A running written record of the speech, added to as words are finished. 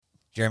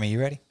Jeremy, you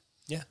ready?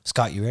 Yeah.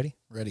 Scott, you ready?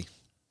 Ready.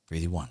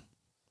 3, 2, 1.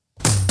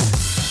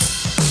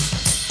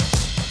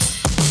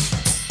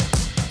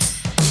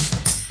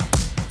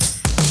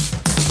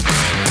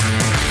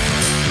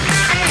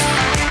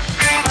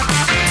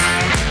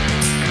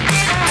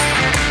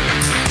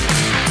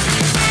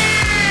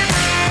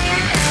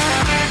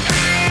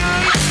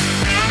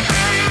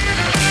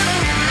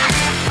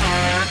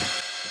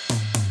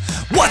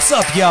 What's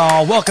up,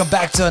 y'all? Welcome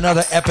back to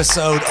another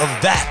episode of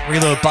That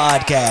Reload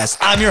Podcast.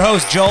 I'm your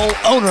host, Joel,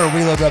 owner of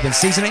Reload Rub and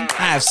Seasoning.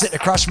 I have sitting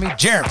across from me,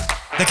 Jeremy,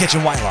 the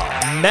Kitchen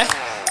Whitelaw. Meh.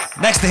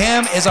 Next to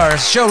him is our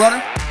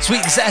showrunner,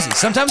 sweet and sassy,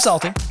 sometimes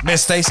salty,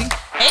 Miss Stacy.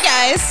 Hey,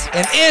 guys.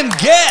 And in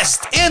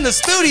guest in the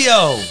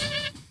studio,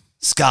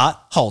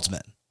 Scott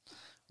Holtzman.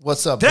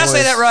 What's up, Did boys? I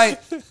say that right?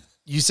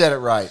 You said it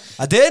right.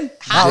 I did?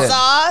 Hot Yeah.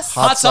 sauce.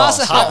 Hot sauce.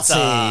 and Hot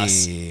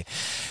sauce.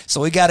 So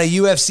we got a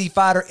UFC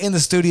fighter in the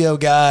studio,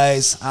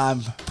 guys.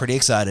 I'm pretty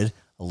excited,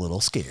 a little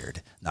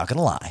scared, not going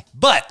to lie.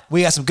 But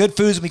we got some good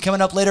foods will be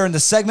coming up later in the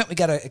segment. We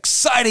got an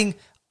exciting,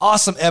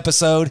 awesome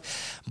episode.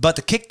 But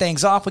to kick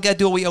things off, we got to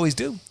do what we always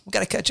do. We got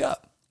to catch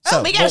up.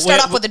 Oh, we got to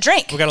start off with a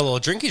drink. We got a little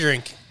drinky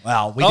drink.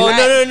 Wow. We Oh,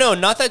 do. no,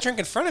 not that drink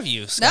in front of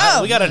you, Scott.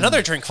 No. We got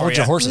another drink for Hold you.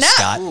 your horses, No.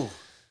 Scott.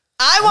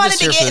 I wanted just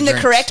to here get for in the the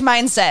drinks. correct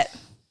mindset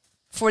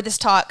for this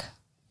talk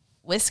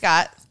with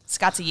Scott.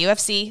 Scott's a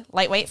UFC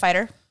lightweight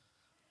fighter.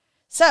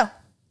 So,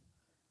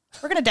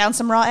 we're going to down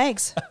some raw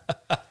eggs.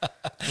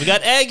 We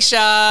got egg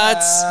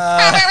shots.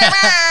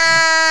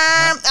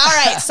 All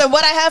right, so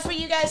what I have for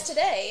you guys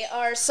today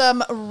are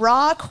some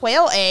raw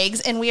quail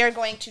eggs, and we are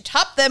going to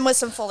top them with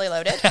some fully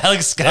loaded.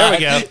 Alex Scott. There we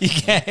go. You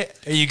can't,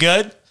 are you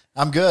good?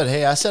 I'm good.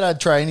 Hey, I said I'd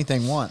try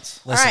anything once.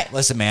 Listen, right.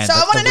 listen, man. So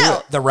I wanna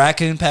know. The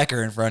raccoon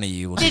pecker in front of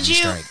you will Did give you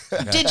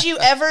straight. Okay. did you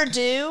ever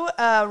do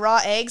raw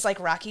eggs like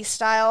Rocky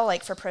style,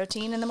 like for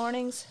protein in the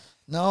mornings?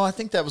 No, I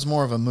think that was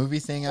more of a movie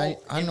thing. I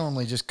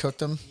normally just cooked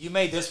them. You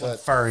made this one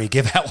furry.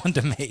 Give that one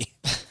to me.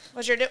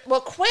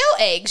 Well, quail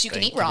eggs you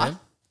can eat raw. man.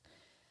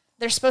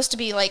 They're supposed to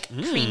be like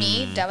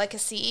creamy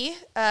delicacy.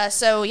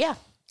 So yeah.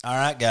 All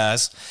right,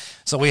 guys.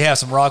 So we have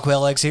some raw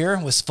quail eggs here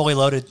with fully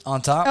loaded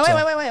on top. Oh so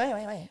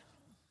wait.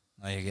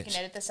 Now you You can get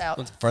edit this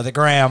out. for the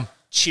gram.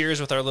 Cheers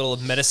with our little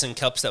medicine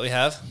cups that we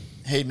have.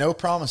 Hey, no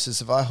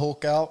promises. If I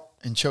Hulk out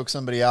and choke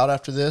somebody out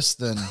after this,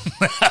 then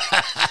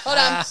Hold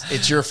on.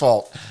 it's your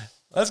fault.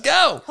 Let's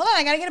go. Hold on.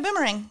 I gotta get a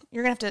boomerang.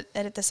 You're gonna have to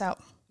edit this out.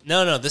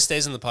 No, this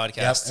stays in the Yep,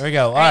 podcast. there we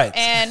go. All right.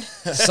 And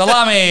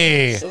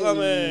Salami.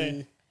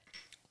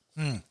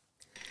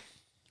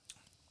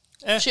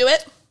 chew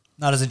it.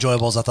 Not as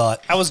enjoyable as I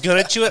thought. I was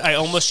gonna chew it. I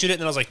almost chewed it,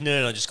 and then I was like,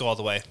 no, just go all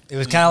the way. It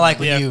was kind of like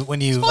Yeah. when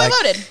you Fully like,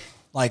 loaded.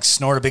 like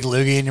snort a big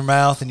loogie in your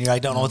mouth and you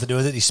like, don't know what to do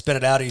with it. You spit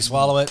it out or you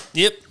swallow it.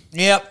 Yep.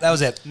 Yep, that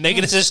was it. Make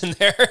a decision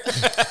there.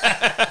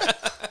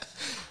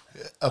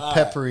 A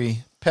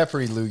peppery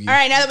loogie. All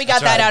right. Now that we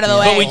got That's that right. out of the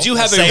But way, we do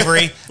have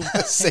Savory.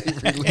 Savory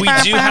loogie.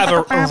 we do have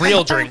a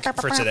real drink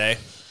for today.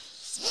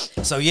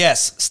 So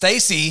yes,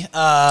 Stacy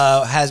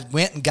has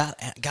went and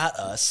got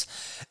us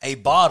a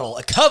bottle,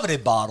 a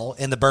coveted bottle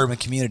in the bourbon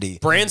community.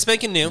 Brand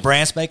spanking new.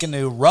 Brand spanking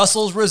new,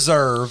 Russell's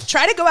Reserve.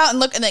 try to go out and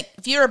look. And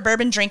if you're a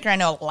bourbon drinker, I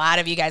know a lot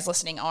of you guys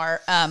listening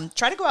are.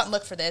 Try to go out and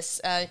look for this.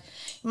 You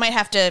might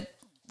have to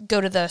go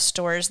to the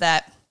stores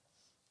that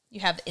you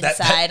have the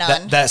inside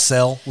on. That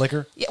sell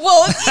liquor. Yeah,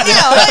 well,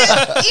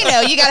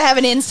 you got to have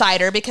an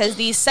insider because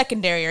these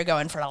secondary are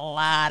going for a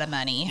lot of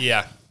money.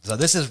 Yeah. So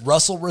this is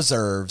Russell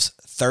Reserve's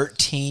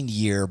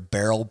 13-year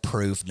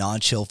barrel-proof,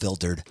 non-chill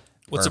filtered.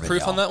 What's the bourbon,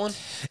 proof y'all. on that one?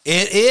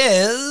 It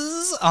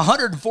is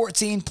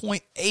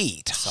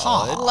 114.8.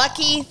 Hot.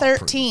 Lucky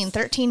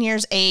 13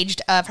 years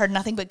aged. I've heard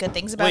nothing but good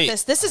things about Wait.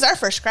 this. This is our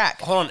first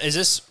crack. Hold on. Is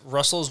this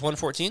Russell's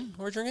 114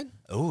 we're drinking?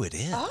 Oh, it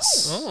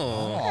is.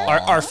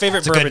 Our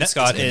favorite a good bourbon, nu-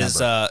 Scott, it's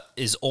a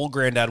good is Old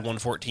Grandad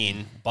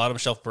 114, bottom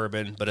shelf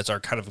bourbon, but it's our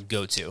kind of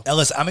go-to.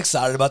 Ellis, I'm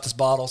excited about this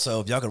bottle,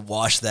 so if y'all could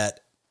wash that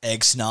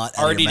egg snot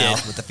out Already of your did.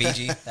 mouth with the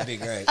Fiji, that'd be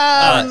great.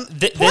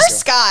 Poor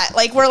Scott.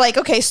 Like, we're like,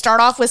 okay,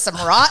 start off with some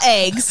raw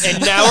eggs.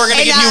 And now we're going to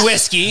And give now- you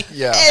whiskey.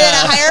 Yeah. And then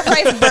a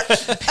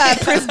higher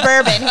proof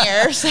bourbon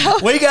here. So,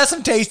 we got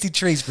some tasty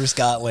treats for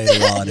Scott later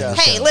on. in the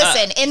hey, show.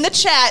 listen, in the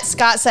chat,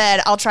 Scott said,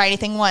 I'll try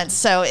anything once.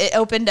 So it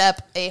opened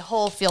up a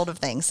whole field of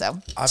things. So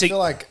I feel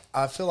like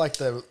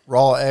the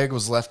raw egg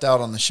was left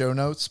out on the show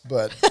notes,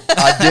 but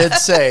I did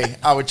say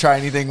I would try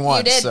anything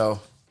once. did.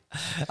 So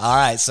All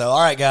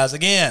right, guys,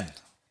 again.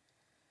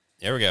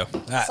 There we go.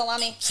 All right.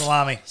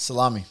 salami.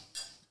 salami.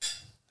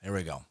 Here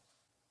we go.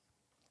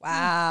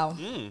 Wow.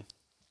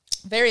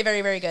 Very,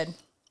 very, very good.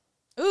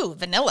 Ooh,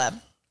 vanilla.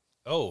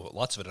 Oh,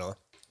 lots of vanilla.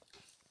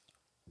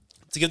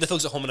 To give the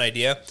folks at home an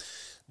idea,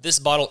 this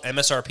bottle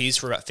MSRP is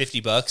for about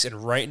 $50,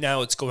 and right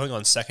now it's going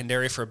on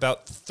secondary for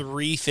about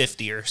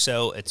 $3.50 or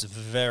so. It's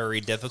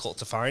very difficult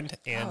to find,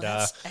 and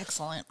That's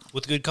excellent.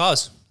 with good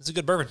cause. It's a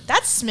good bourbon.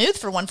 That's smooth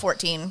for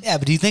 114. Yeah,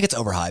 but do you think it's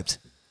overhyped?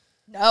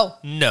 No,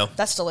 No,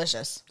 that's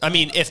delicious. I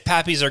mean if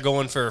Pappy's are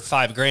going for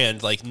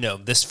 $5,000, like no,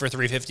 this for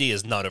 $350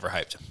 is not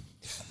overhyped.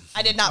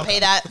 I did not pay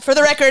that. For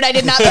the record, I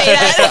did not pay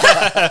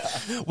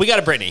that. We got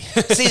a Brittany.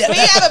 See, We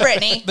have a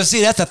Brittany. but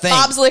see, that's the thing.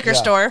 Bob's Liquor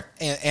Store.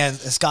 And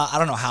Scott, I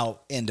don't know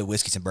how into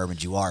whiskeys and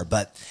bourbons you are,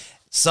 but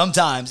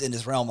sometimes in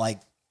this realm, like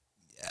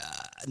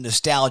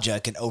nostalgia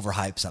can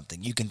overhype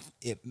something.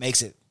 It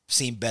makes it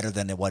seem better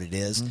than what it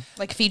is.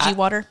 Like Fiji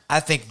water. I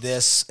think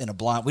this in a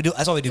blind,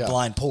 that's why we do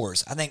blind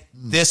pours. I think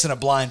this in a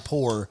blind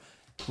pour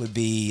would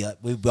be,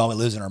 we'd be all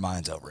losing our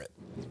minds over it.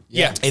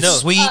 Yeah. It's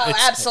sweet. Oh,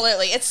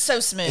 absolutely. It's so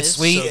smooth. It's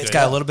sweet. So It's good.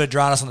 got a little bit of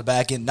dryness on the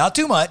back end. Not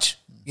too much,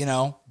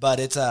 but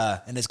it's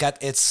and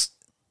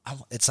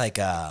it's like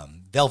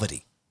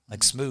velvety,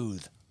 like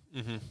smooth.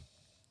 Mm-hmm.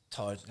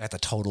 Got the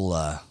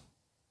total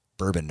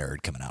bourbon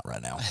nerd coming out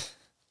right now.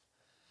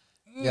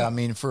 Yeah, I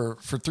mean, for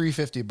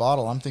 $3.50 a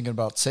bottle, I'm thinking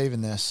about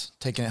saving this,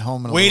 taking it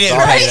home. And We didn't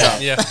pay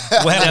that. Yeah.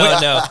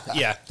 Well, No.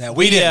 Yeah. No,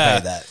 we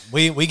didn't pay that.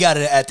 We got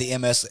it at the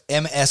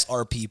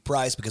MSRP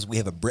price because we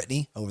have a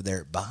Brittany over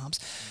there at Bob's,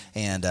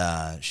 and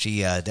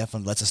she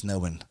definitely lets us know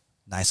when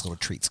nice little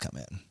treats come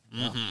in.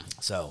 Mm-hmm.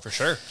 So For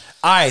sure.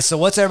 all right. So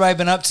what's everybody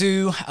been up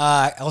to?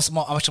 I'm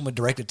going to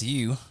direct it to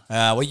you.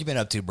 What you been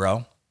up to,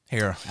 bro?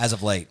 Here as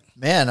of late.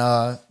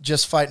 Man,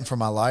 just fighting for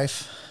my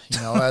life.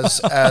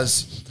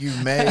 As you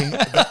may,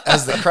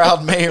 as the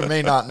crowd may or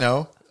may not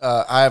know,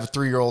 I have a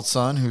 3-year-old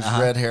son who's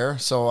red hair,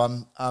 so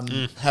I'm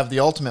have the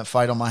ultimate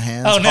fight on my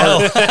hands. Oh no!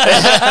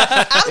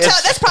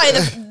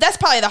 That's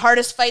probably the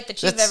hardest fight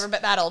that you've It's- ever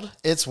battled.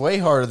 It's way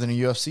harder than a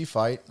UFC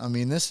fight. I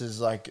mean, this is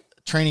like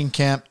training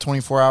camp,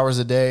 24 hours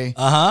a day.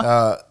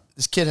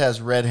 This kid has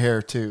red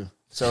hair too.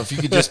 So if you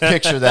could just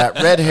picture that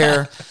red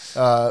hair,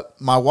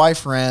 my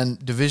wife ran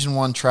Division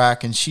I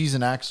track, and she's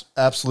an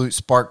absolute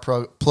spark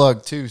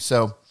plug too.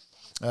 So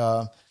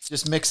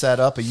just mix that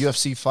up: a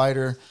UFC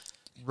fighter,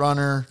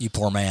 runner. You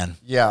poor man.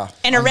 Yeah,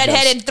 And a I'm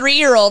redheaded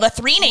 3-year-old, a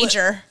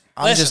teenager.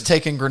 I'm just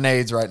taking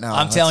grenades right now.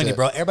 I'm That's telling you, it.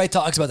 bro. Everybody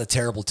talks about the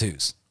terrible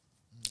twos.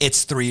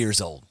 It's 3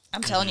 years old.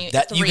 I'm telling you,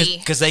 That 3.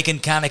 because they can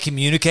kind of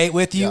communicate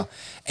with you, Yeah.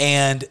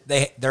 and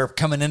they're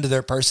coming into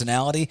their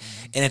personality,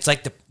 and it's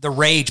like the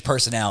rage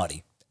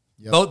personality.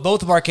 Yep.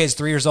 Both of our kids,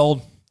 3 years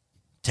old,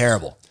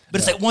 terrible.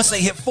 But it's like once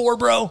they hit 4,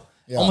 bro,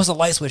 almost a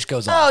light switch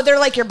goes off. Oh, they're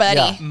like your buddy.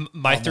 Yeah.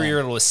 My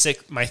 3-year-old was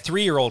sick. My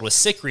 3-year-old was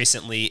sick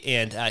recently,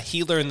 and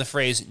he learned the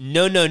phrase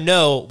 "no, no,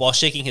 no" while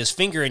shaking his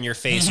finger in your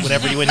face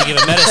whenever you went to give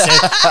him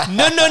medicine.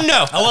 No, no,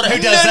 no. I wonder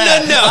who does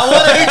that. No. I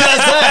wonder who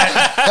does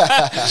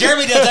that.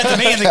 Jeremy does that to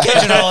me in the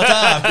kitchen all the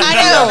time. I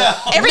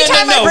know. Every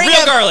time I bring real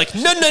up garlic.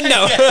 No, no,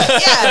 no.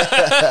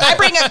 I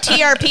bring up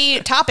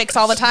TRP topics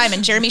all the time,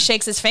 and Jeremy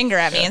shakes his finger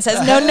at me and says,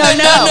 "No, no,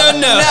 no,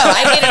 No.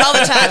 I get it all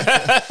the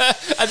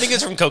time." I think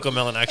it's from Coco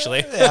Melon,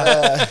 actually.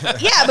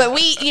 Yeah, but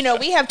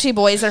we have 2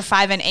 boys. They're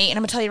 5 and 8, and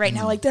I'm gonna tell you right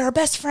now, like they're our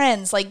best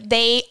friends. Like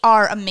they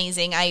are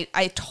amazing.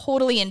 I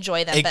totally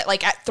enjoy them. But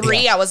like at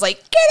 3, I was like,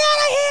 "Get out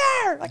of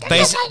here!" Like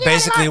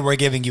Basically, we're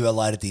giving you a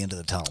light at the end of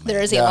the tunnel. Man.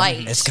 there is a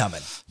light. It's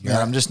coming. Yeah,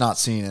 I'm just not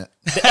seeing it.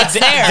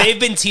 there. They've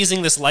been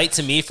teasing this light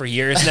to me for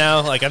years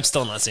now. Like, I'm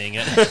still not seeing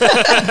it.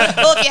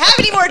 Well, if you have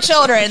any more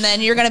children,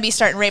 then you're gonna be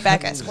starting right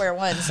back at square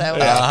one. So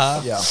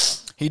Yeah.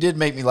 He did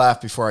make me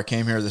laugh before I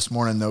came here this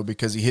morning, though,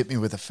 because he hit me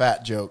with a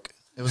fat joke.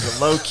 It was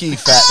a low-key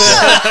fat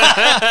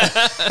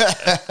joke.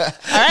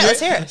 all right, let's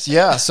hear it.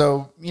 Yeah,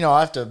 so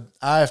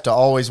I have to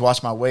always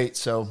watch my weight.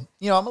 So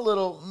I'm a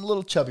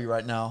little chubby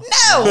right now.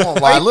 No! I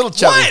won't lie, a little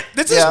chubby. What?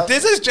 This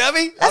is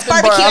chubby. That's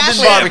I've been barbecue I've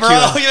been athlete.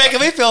 barbecuing. Bro, you're making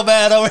me feel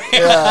bad over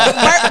here.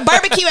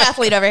 Barbecue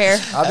athlete over here.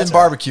 I've been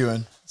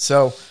barbecuing.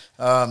 So,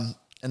 and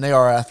they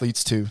are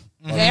athletes too.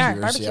 They are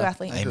Barbecuers, barbecue yeah.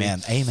 athlete.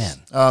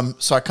 Amen.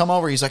 So I come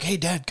over. He's like, "Hey,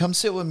 Dad, come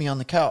sit with me on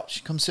the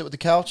couch. Come sit with the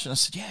couch." And I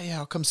said, "Yeah,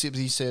 I'll come sit with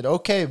you." He said,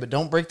 "Okay, but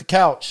don't break the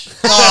couch." They do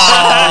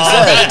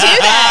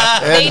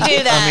that. They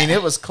do that. I mean,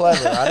 it was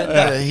clever. I didn't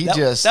know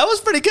that. That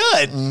was pretty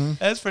good.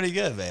 That's pretty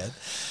good, man.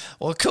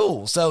 Well,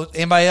 cool. So,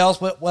 anybody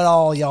else? What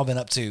all y'all been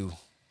up to?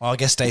 Well, I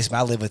guess Stacey,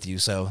 I live with you,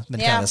 so it's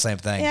been kind of the same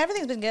thing. Yeah,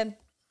 everything's been good.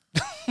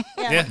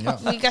 Yeah.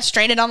 We got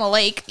stranded on the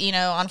lake,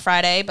 on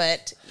Friday,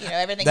 but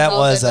everything's That all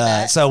was good with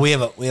that. so we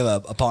have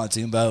a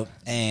pontoon boat,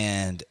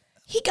 and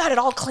He got it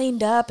all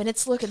cleaned up, and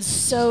it's looking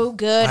so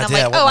good. And I'm did.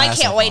 I like, went I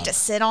myself can't wait on. to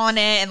sit on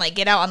it and like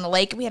get out on the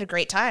lake. And we had a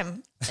great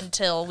time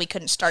until we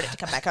couldn't start it to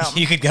come back home.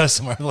 you could go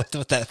somewhere with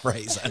that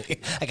phrase.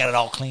 I got it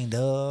all cleaned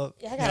up.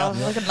 Yeah, I got it all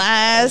looking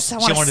nice. I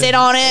want to wanted sit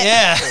on it.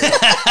 Yeah.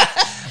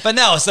 But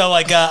no, so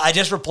like I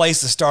just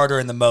replaced the starter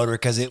in the motor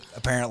because it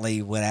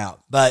apparently went out,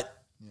 but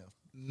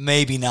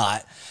maybe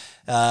not.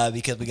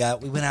 Because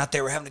we went out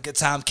there, we're having a good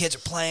time, kids are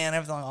playing,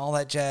 everything, all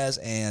that jazz,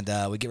 and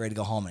we get ready to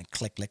go home and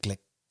click,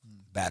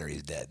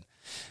 battery's dead.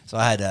 So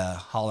I had to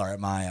holler at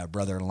my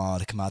brother-in-law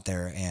to come out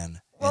there and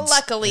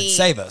Luckily,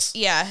 save us.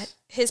 Yeah,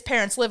 his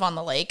parents live on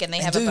the lake and they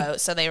have dude- a boat,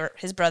 so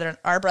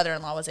our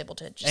brother-in-law was able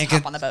to just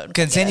hop on the boat. And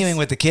continuing get us.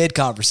 with the kid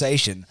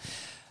conversation,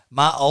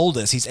 my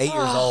oldest, he's 8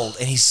 years old,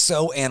 and he's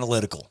so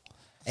analytical,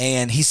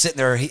 and he's sitting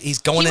there, he's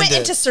going he went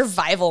into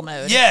survival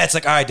mode. yeah, it's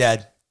like, all right,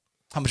 Dad,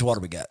 how much water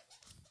we got?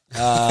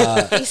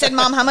 He said,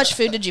 "Mom, how much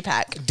food did you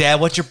pack?" Dad,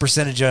 what's your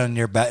percentage on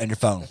your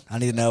phone? I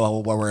need to know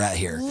where we're at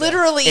here.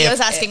 Literally, I was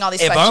asking all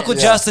these If questions. Uncle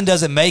Justin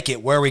doesn't make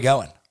it, where are we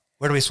going?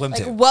 Where do we swim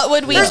Like, to? what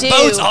would we There's do?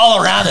 boats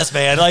all around us,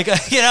 man. Like, you know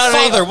what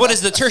I mean? Father, what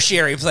is the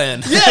tertiary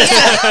plan?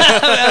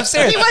 I'm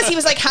serious. He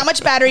was like, how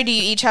much battery do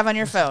you each have on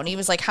your phone? He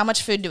was like, how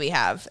much food do we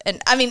have?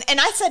 And I mean, and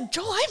I said,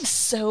 Joel, I'm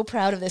so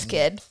proud of this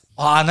kid.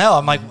 Well, I know.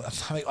 I'm like,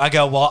 I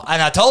go, well,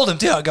 and I told him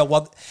too. I go,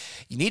 well,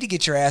 you need to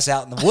get your ass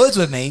out in the woods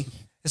with me.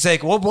 It's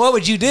like, well, what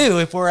would you do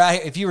if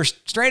you were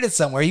stranded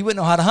somewhere? You wouldn't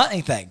know how to hunt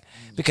anything,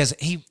 because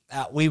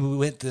we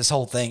went through this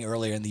whole thing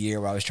earlier in the year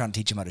where I was trying to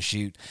teach him how to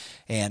shoot,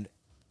 and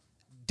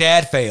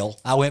Dad fail.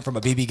 I went from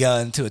a BB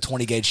gun to a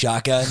 20 gauge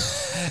shotgun,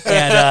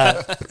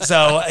 and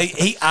so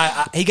he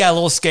got a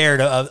little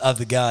scared of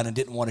the gun and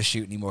didn't want to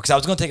shoot anymore, because I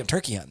was going to take him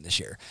turkey hunting this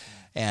year.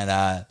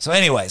 And so,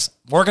 anyways,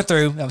 working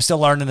through. I'm still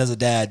learning as a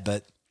dad,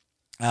 but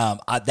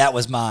that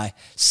was my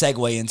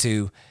segue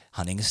into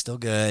hunting is still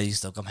good. You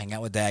still come hang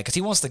out with Dad because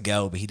he wants to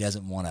go, but he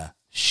doesn't want to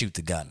shoot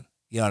the gun.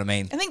 You know what I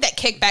mean? I think that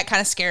kickback kind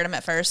of scared him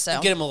at first. So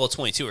Get him a little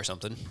 22 or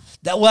something.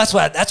 That's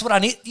what I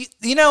need.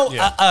 You know,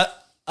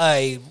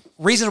 a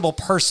reasonable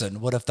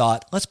person would have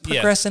thought, let's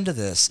progress into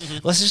this.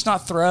 Let's just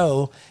not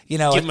throw, Give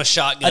him a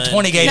shotgun. a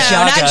 20 gauge no,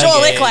 shotgun. not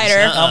Joel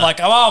Licklider. I'm like,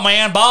 come on,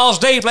 man, balls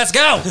deep, let's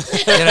go.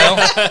 You know.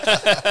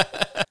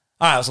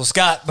 All right, so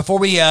Scott, before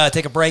we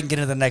take a break and get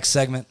into the next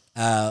segment,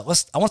 I want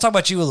to talk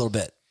about you a little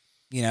bit.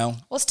 You know,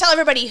 let's tell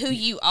everybody who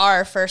you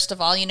are first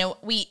of all. You know,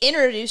 we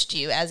introduced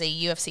you as a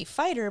UFC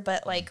fighter,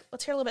 but like,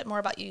 let's hear a little bit more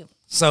about you.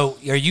 So,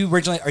 are you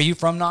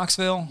from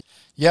Knoxville?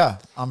 Yeah,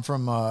 I'm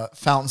from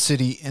Fountain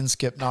City,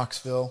 Inskip,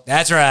 Knoxville.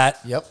 That's right.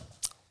 Yep,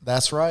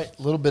 that's right.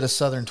 A little bit of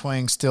Southern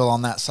twang still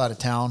on that side of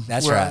town.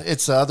 That's right.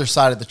 It's the other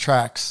side of the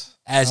tracks.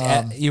 As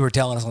you were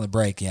telling us on the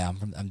break, yeah,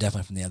 I'm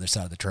definitely from the other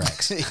side of the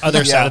tracks.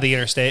 Other side of the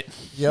interstate.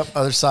 Yep,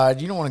 other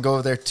side. You don't want to go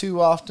over there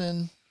too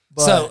often.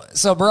 But,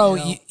 So, bro,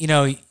 you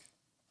know,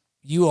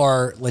 you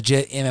are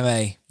legit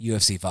MMA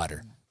UFC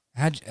fighter.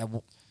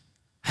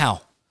 How?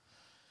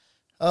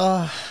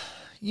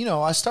 You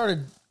know, I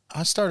started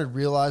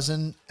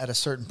realizing at a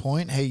certain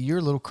point, hey, you're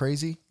a little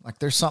crazy. Like,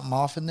 there's something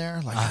off in there.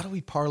 Like, how do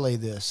we parlay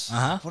this?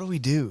 What do we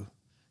do?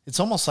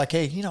 It's almost like,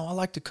 hey, you know, I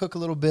like to cook a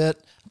little bit.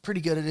 I'm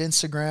pretty good at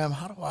Instagram.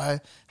 How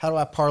do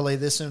I parlay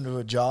this into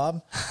a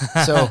job?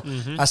 So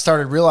I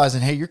started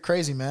realizing, hey, you're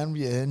crazy, man.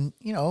 And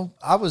you know,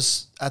 I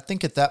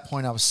think at that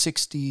point I was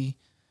 60-0-1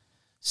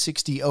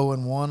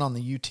 on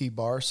the UT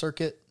bar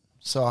circuit.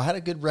 So I had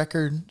a good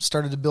record.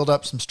 Started to build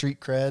up some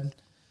street cred.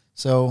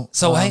 So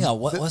hang on,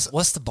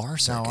 what's the bar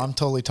circuit? No, I'm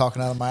totally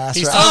talking out of my ass.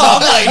 He's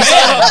Right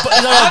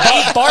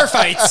now. bar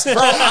fights. Bro,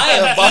 I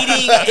am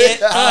eating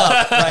it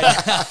up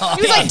right now.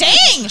 He was like,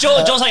 "Dang!"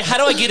 Joel's like, how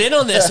do I get in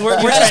on this?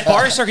 Where's this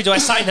bar circuit? Do I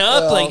sign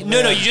up?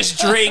 No, you just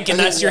drink, and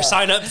that's your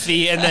sign up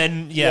fee, and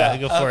then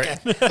go for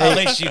it. At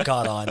least you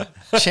caught on.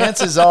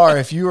 Chances are,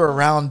 if you were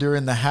around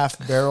during the half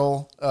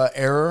barrel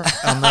era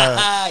on the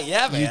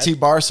man. UT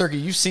bar circuit,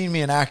 you've seen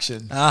me in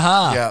action.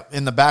 Yeah,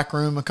 in the back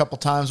room a couple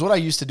times. What I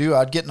used to do,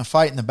 I'd get in a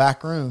fight in the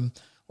back room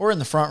or in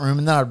the front room,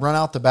 and then I'd run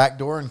out the back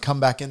door and come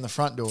back in the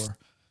front door.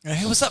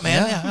 Hey, what's up,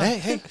 man?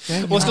 Hey,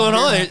 What's going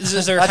on?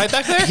 Is there a fight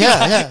back there?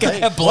 Yeah.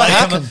 Hey, blood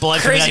coming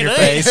out your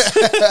face.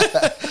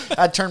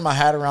 I'd turn my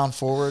hat around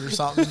forward or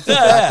something.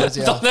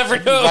 They'll never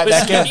know. Right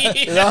back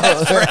in.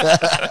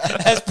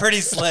 That's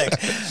pretty slick.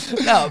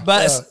 No,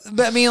 but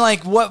I mean,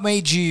 like, what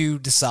made you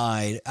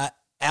decide?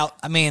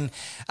 I mean,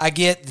 I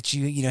get that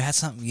you had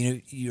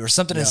something, or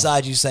something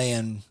inside you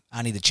saying,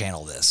 I need to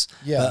channel this.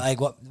 Yeah. But like,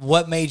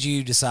 what made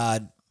you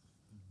decide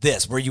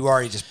this? Were you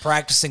already just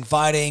practicing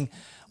fighting?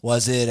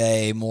 Was it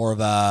a more of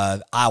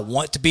a I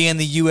want to be in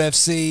the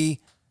UFC?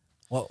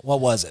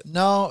 What was it?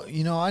 No,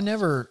 I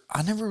never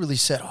really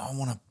said, oh,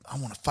 I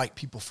want to fight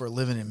people for a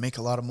living and make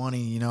a lot of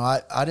money.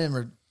 I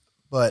didn't.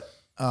 But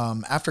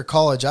after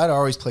college, I'd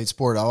always played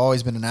sport. I've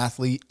always been an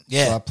athlete.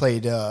 Yeah. So I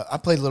played a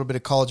little bit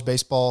of college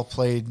baseball,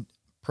 played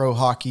pro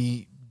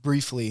hockey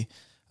briefly.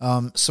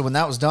 So when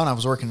that was done, I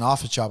was working an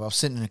office job. I was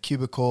sitting in a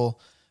cubicle.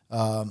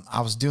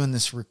 I was doing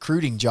this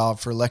recruiting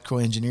job for electrical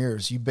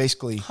engineers. You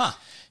basically,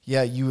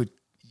 you would.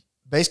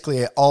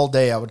 Basically, all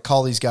day I would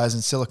call these guys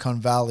in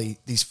Silicon Valley,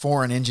 these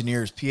foreign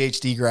engineers,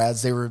 PhD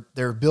grads. They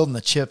were building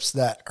the chips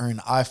that are in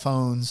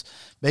iPhones,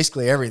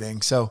 basically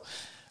everything. So,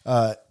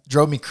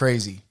 drove me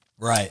crazy.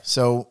 Right.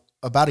 So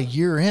about a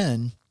year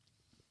in,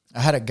 I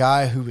had a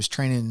guy who was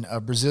training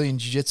Brazilian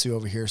Jiu-Jitsu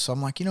over here. So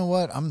I'm like, you know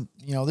what?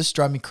 This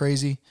drives me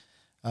crazy.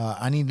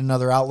 I need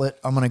another outlet.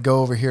 I'm going to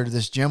go over here to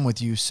this gym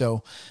with you.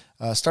 So,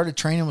 started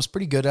training. Was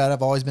pretty good at it.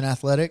 I've always been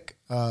athletic.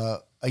 A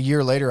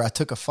year later, I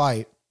took a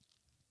fight.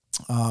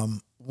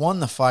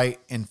 Won the fight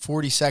in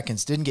 40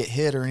 seconds, didn't get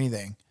hit or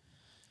anything.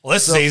 Well,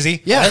 this is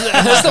easy. Yeah.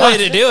 That's the way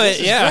to do it.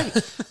 Yeah.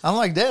 I'm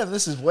like, damn,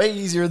 this is way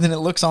easier than it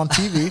looks on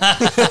TV.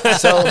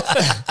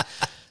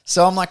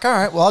 So I'm like, all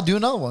right, well, I'll do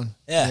another one.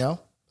 Yeah.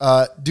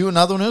 Do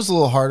another one. It was a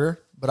little harder,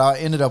 but I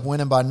ended up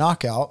winning by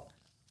knockout.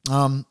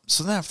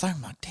 So then I thought,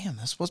 I'm like, damn,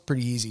 this was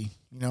pretty easy.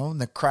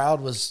 And the crowd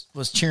was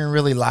cheering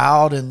really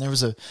loud, and there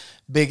was a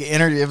big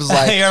energy. It was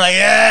like you're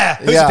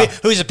like,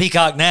 who's a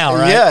peacock now,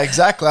 right? Yeah,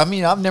 exactly. I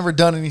mean, I've never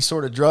done any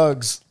sort of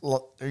drugs,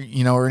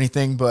 or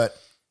anything, but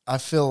I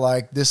feel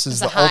like this is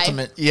It's a the high.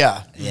 ultimate.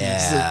 Yeah.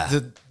 Yeah.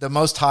 It's the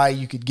most high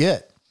you could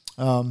get.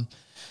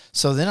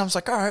 So then I was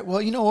like, all right,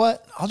 well, you know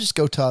what? I'll just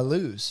go till I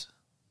lose.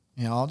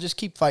 I'll just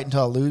keep fighting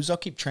till I lose. I'll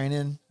keep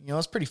training.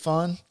 It's pretty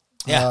fun.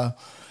 Yeah.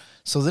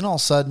 So then all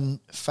of a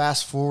sudden,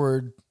 fast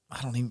forward,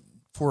 I don't even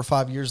 4 or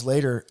 5 years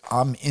later,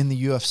 I'm in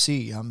the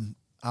UFC.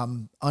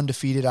 I'm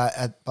undefeated.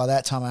 By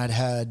that time I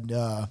had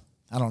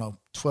I don't know,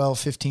 12,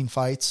 15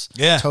 fights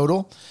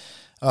total.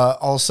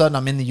 All of a sudden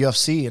I'm in the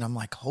UFC and I'm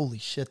like, holy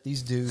shit,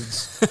 these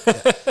dudes.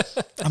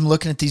 I'm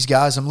looking at these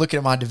guys. I'm looking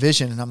at my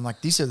division and I'm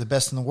like, these are the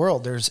best in the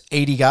world. There's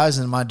 80 guys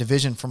in my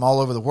division from all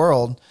over the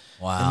world.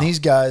 Wow. And these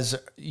guys,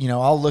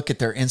 I'll look at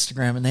their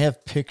Instagram and they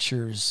have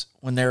pictures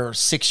when they're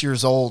 6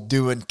 years old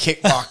doing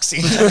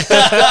kickboxing.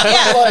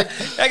 I'm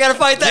like, I got to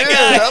fight that dude,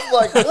 guy. I'm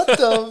like, what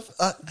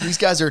the? These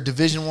guys are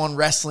Division I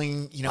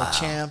wrestling,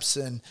 champs.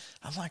 And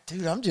I'm like,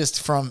 dude, I'm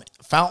just from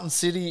Fountain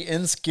City,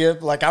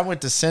 Inskip. Like, I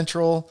went to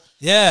Central,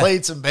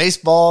 played some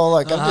baseball.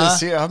 Like, I'm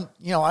just here.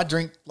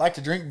 I like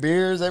to drink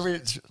beers every.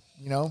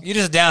 You're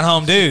just a down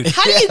home dude.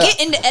 How do you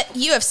get into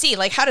UFC?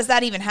 Like, how does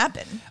that even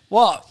happen?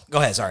 Well, go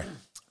ahead. Sorry.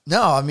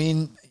 No, I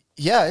mean,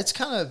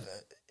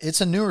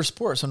 it's a newer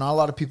sport, so not a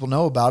lot of people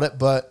know about it,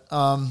 but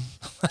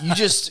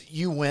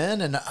you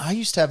win. And I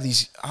used to have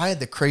I had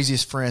the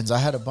craziest friends. I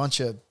had a bunch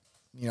of,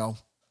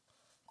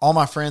 all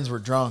my friends were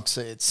drunks,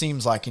 it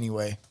seems like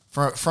anyway,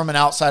 from an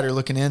outsider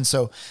looking in.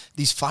 So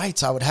these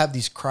fights, I would have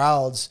these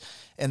crowds,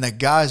 and the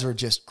guys were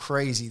just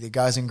crazy, the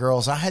guys and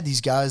girls. I had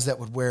these guys that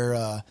would wear,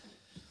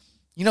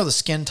 the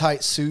skin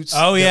tight suits.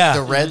 Oh, yeah.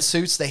 The red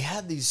suits. They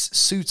had these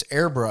suits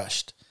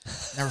airbrushed.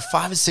 There were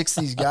 5 or 6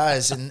 of these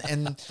guys,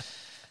 and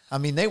I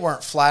mean, they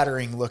weren't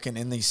flattering looking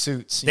in these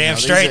suits. Damn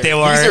straight they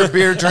weren't. These are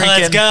beer drinking.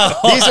 Let's go.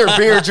 These are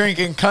beer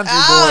drinking country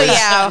Oh, boys.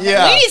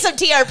 yeah. We need some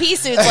TRP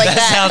suits like That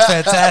that. sounds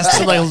fantastic.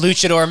 Some like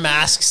luchador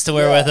masks to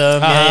wear with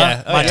them.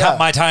 Yeah. Oh, yeah.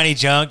 My tiny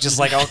junk just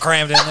like all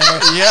crammed in there.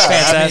 Yeah,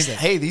 Fantastic.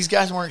 I mean, hey, these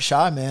guys weren't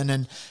shy, man.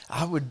 And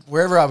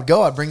wherever I would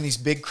go, I'd bring these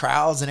big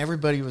crowds, and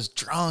everybody was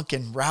drunk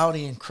and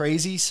rowdy and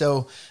crazy.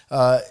 So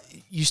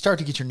you start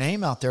to get your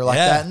name out there like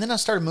that. And then I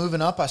started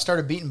moving up. I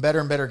started beating better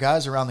and better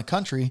guys around the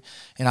country,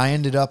 and I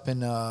ended up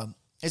in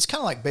it's kind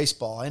of like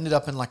baseball. I ended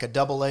up in like a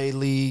AA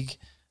league,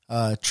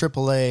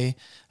 AAA,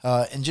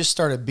 and just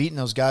started beating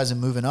those guys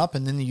and moving up.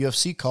 And then the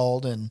UFC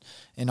called and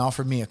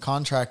offered me a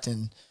contract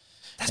and.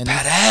 That's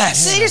badass.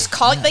 So they just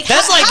call like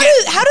That's how, like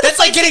how do the that's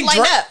like fights getting get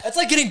lined up? That's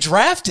like getting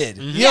drafted.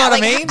 You know Yeah, what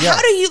like, I mean? How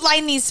do you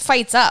line these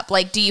fights up?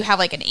 Like, do you have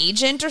like an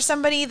agent or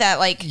somebody that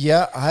like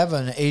Yeah, I have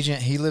an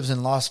agent. He lives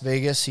in Las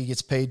Vegas. He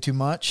gets paid too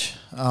much.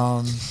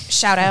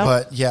 shout out?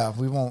 But yeah,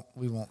 we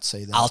won't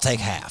say that. I'll take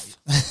half.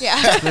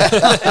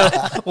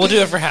 Yeah, We'll do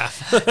it for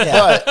half.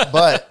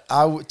 But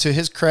to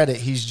his credit,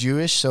 he's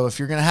Jewish. So if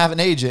you're gonna have an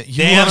agent,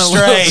 you Damn want a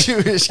little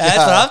straight. Jewish That's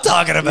guy. what I'm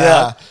talking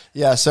about.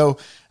 Yeah. So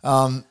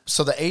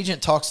the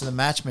agent talks to the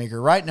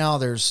matchmaker. Right now,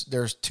 there's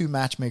 2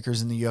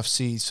 matchmakers in the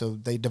UFC. So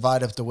they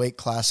divide up the weight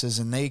classes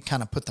and they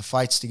kind of put the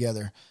fights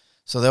together.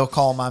 So they'll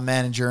call my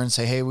manager and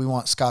say, "Hey, we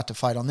want Scott to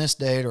fight on this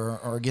date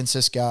or against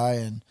this guy."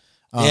 And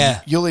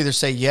you'll either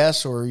say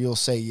yes or you'll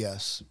say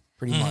yes.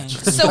 Pretty much.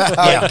 So-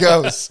 How it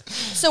goes.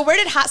 So where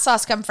did hot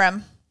sauce come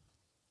from?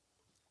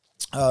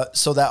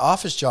 So that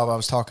office job I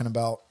was talking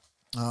about,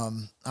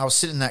 I was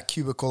sitting in that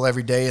cubicle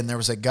every day, and there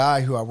was a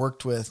guy who I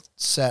worked with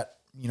sat,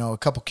 a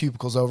couple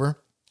cubicles over,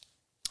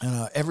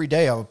 and every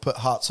day I would put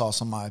hot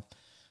sauce on my,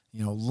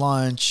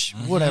 lunch,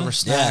 whatever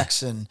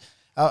snacks, and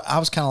I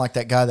was kind of like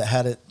that guy that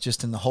had it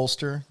just in the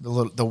holster,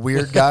 the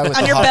weird guy with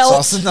On the your hot belt.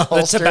 sauce in the The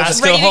holster.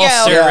 Tabasco Ready to go.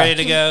 holster, Yeah. ready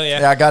to go. Yeah.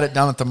 Yeah, I got it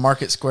down at the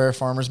Market Square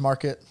Farmers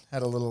Market.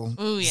 Had a little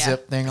Ooh, yeah.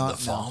 zip thing on it.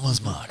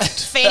 Farmers market.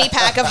 Fanny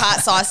pack of hot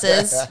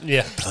sauces.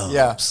 Yeah.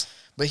 Yeah.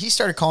 But he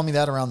started calling me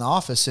that around the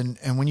office.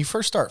 And when you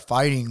first start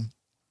fighting,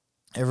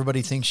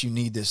 everybody thinks you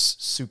need this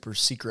super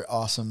secret,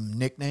 awesome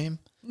nickname.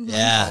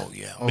 Yeah.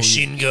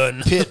 Machine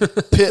gun.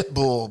 Pit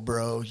bull,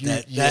 bro.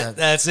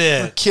 That's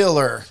it.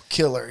 Killer.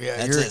 Yeah,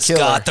 That's you're it. a killer.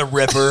 Scott the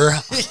Ripper.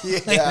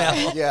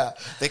 Yeah.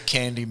 The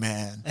Candy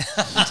Man.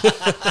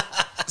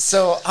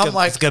 So I'm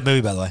like, It's a good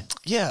movie, by the way.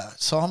 yeah.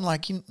 So I'm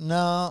like,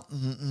 no,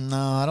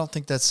 I don't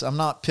think I'm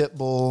not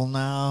Pitbull. No,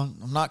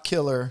 I'm not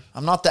Killer.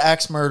 I'm not the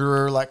axe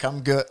murderer. Like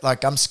I'm good.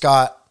 Like I'm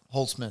Scott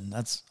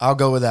Holtzman. I'll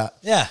go with that.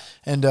 Yeah.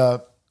 And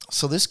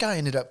so this guy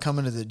ended up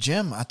coming to the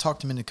gym. I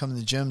talked him into coming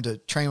to the gym to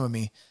train with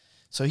me.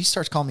 So he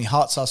starts calling me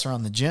hot sauce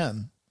around the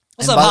gym.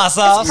 What's And up, hot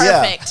sauce?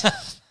 Yeah.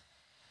 Perfect.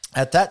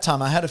 At that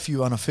time, I had a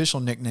few unofficial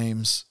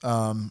nicknames.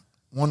 One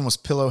was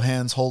Pillow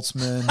Hands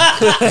Holtzman.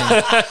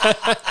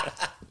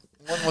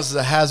 One was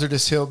the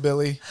Hazardous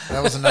Hillbilly.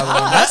 That was another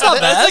one. That's not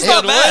bad. That's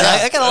not good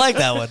bad. I kind of like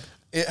that one.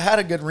 It had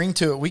a good ring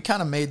to it. We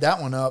kind of made that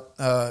one up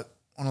on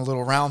a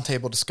little round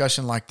table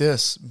discussion like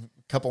this.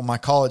 A couple of my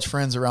college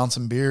friends around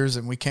some beers,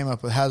 and we came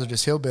up with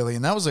Hazardous Hillbilly,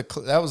 and that was a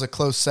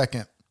close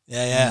second.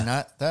 Yeah. I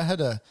mean, that had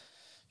a,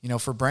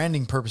 for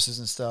branding purposes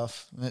and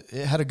stuff,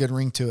 it had a good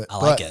ring to it. I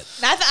like it.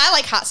 I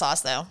like hot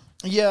sauce though.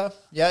 Yeah,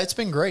 it's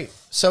been great.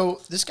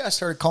 So this guy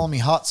started calling me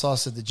hot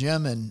sauce at the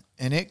gym, and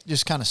it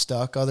just kind of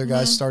stuck. Other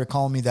guys started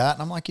calling me that,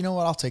 and I'm like, you know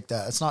what? I'll take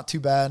that. It's not too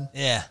bad.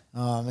 Yeah.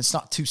 It's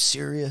not too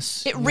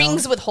serious. It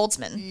rings with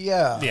Holtzman.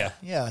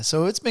 Yeah.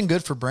 So it's been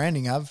good for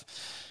branding. I've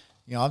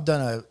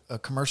done a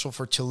commercial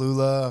for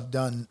Cholula. I've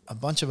done a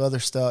bunch of other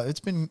stuff.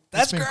 That's been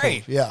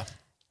great. Cool. Yeah.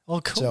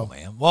 Well, cool,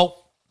 man.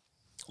 Well,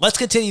 let's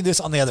continue this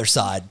on the other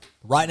side.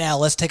 Right now,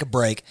 let's take a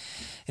break.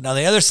 And on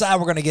the other side,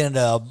 we're going to get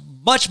into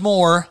much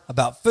more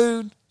about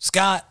food,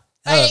 Scott,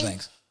 and other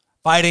things.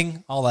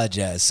 Fighting, all that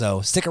jazz.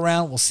 So stick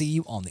around. We'll see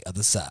you on the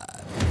other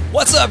side.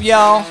 What's up,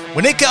 y'all?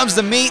 When it comes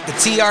to meat, the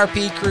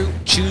TRP crew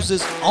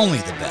chooses only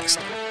the best.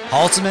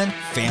 Halteman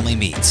Family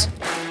Meats.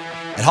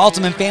 At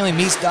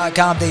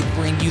HaltemanFamilyMeats.com, they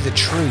bring you the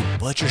true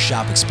butcher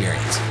shop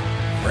experience.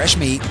 Fresh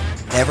meat,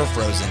 never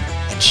frozen,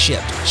 and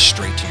shipped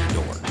straight to your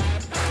door.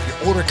 Your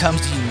order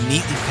comes to you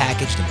neatly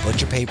packaged in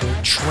butcher paper,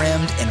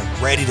 trimmed, and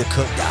ready to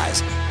cook,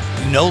 guys.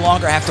 You no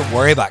longer have to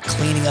worry about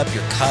cleaning up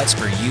your cuts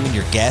for you and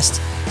your guests.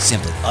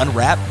 Simply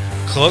unwrap,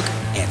 cook,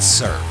 and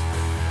serve.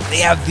 They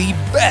have the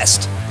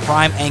best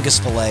prime Angus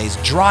fillets,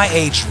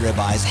 dry-aged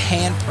ribeyes,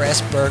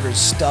 hand-pressed burgers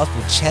stuffed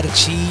with cheddar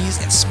cheese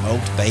and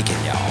smoked bacon,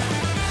 y'all.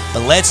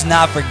 But let's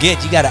not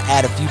forget, you got to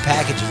add a few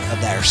packages of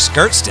that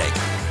skirt steak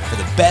for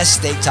the best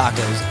steak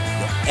tacos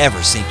you'll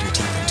ever sink your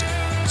teeth into.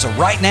 So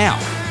right now,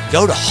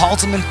 go to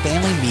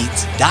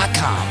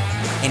HaltemanFamilyMeats.com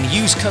and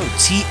use code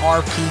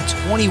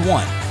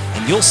TRP21,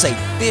 and you'll save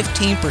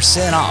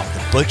 15% off the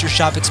butcher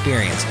shop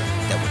experience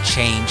that will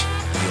change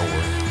your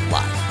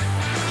life.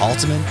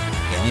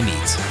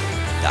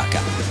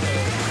 HaltemanFamilyMeats.com.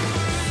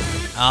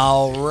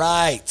 All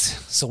right,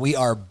 so we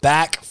are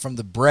back from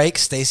the break.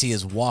 Stacy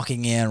is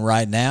walking in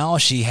right now.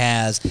 She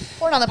has...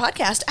 Porn on the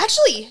podcast.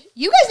 Actually,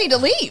 you guys need to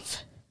leave.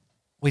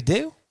 We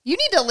do? You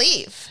need to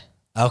leave.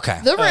 Okay.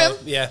 The room.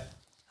 Yeah.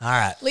 All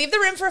right. Leave the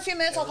room for a few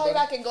minutes. I'll call you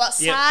back and go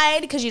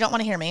outside because you don't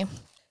want to hear me.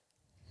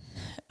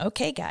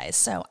 Okay, guys.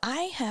 So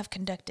I have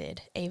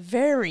conducted a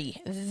very,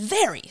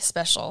 very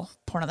special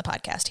Porn on the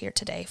Podcast here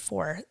today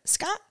for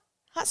Scott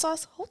Hot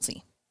Sauce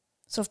Holtze.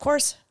 So, of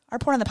course, our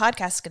Porn on the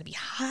Podcast is going to be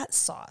hot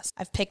sauce.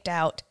 I've picked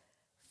out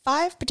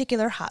 5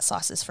 particular hot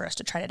sauces for us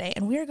to try today,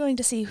 and we are going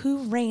to see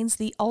who reigns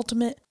the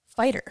ultimate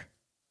fighter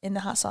in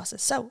the hot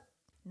sauces. So,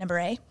 number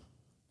A,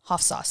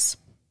 Hoff sauce.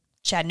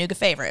 Chattanooga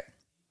favorite.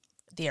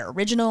 The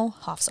original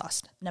Hoff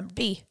sauce. Number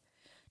B,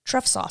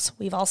 truff sauce.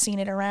 We've all seen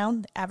it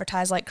around,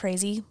 advertised like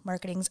crazy.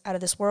 Marketing's out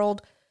of this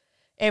world.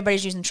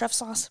 Everybody's using truff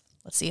sauce.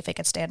 Let's see if it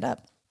can stand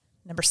up.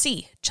 Number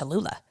C,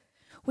 Cholula.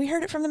 We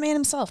heard it from the man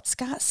himself.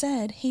 Scott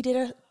said he did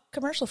a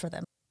commercial for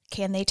them.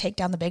 Can they take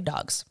down the big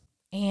dogs?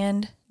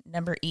 And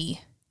number E,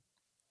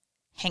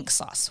 Hank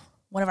sauce.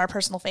 One of our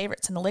personal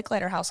favorites in the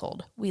Licklider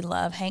household. We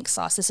love Hank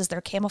sauce. This is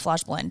their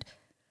camouflage blend.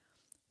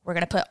 We're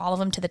going to put all of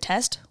them to the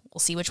test. We'll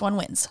see which one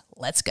wins.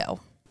 Let's go.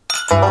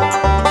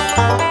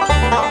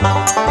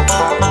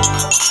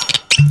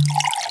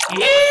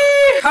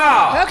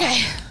 Yeehaw!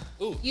 Okay.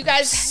 Ooh, you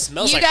guys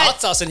smells like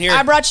hot sauce in here.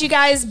 I brought you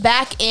guys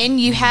back in.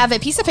 You have a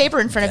piece of paper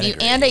in front of you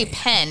and a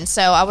pen.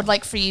 So I would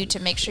like for you to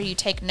make sure you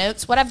take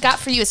notes. What I've got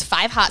for you is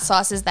 5 hot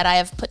sauces that I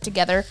have put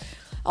together.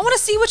 I want to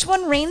see which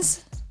one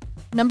reigns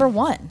number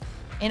 1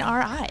 in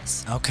our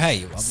eyes.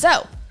 Okay.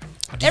 So,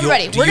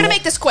 everybody, we're going to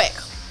make this quick.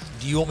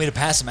 Do you want me to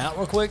pass them out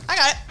real quick? I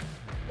got it.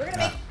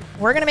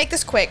 We're gonna make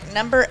this quick.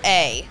 Number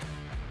A.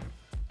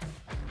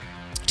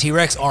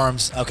 T-Rex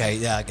arms. Okay,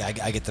 yeah,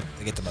 I get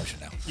the motion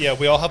now. Yeah,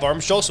 we all have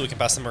arms, Joel, so we can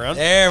pass them around.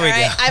 There we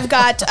go. I've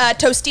got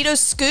Tostitos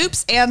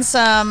scoops and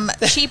some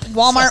cheap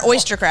Walmart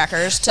oyster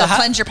crackers to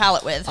cleanse your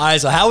palate with. All right,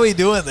 so how are we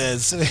doing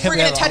this? We're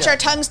gonna touch our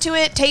tongues to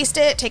it, taste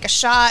it, take a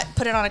shot,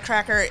 put it on a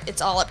cracker.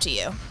 It's all up to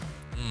you.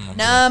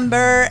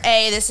 Number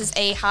A. This is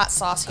a hot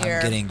sauce here.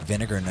 I'm getting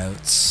vinegar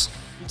notes.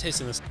 I'm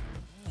tasting this.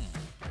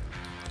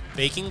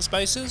 Baking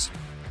spices.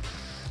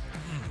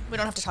 We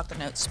don't have to talk the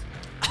notes.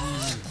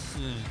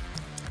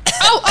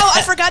 Oh,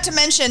 I forgot to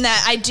mention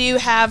that I do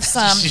have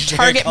some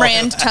Target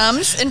brand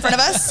Tums in front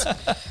of us.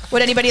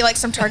 Would anybody like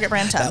some Target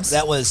brand Tums?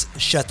 That was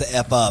shut the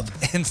F up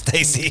and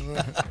Stacy.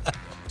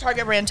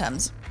 Target brand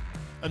Tums.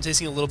 I'm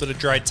tasting a little bit of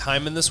dried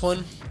thyme in this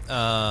one.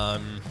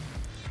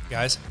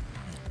 Guys.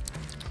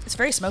 It's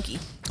very smoky. A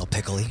little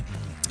pickly.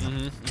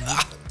 I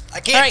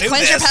can't All right,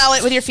 cleanse your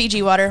palate with your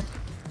Fiji water.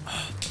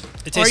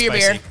 It tastes or your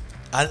spicy. beer.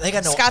 I think I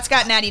know. Scott's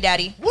got Natty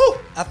Daddy. Woo!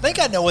 I think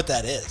I know what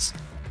that is.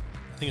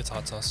 I think it's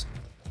hot sauce.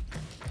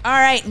 All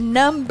right,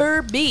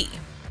 number B.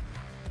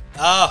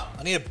 Oh,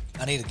 I need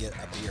to get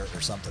a beer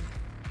or something.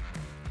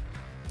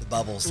 The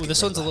bubbles. Ooh,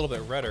 this one's a little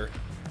bit redder.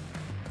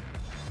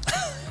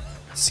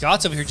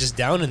 Scott's over here just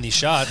down in these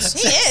shots.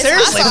 He is.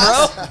 Seriously,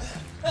 bro.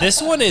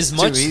 This one is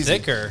much easy.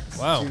 thicker.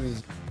 Wow.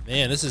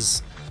 Man, this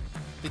is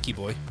thicky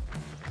boy.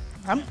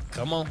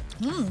 Come on.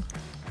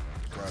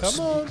 Gross.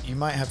 Come on. You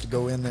might have to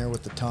go in there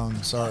with the tongue.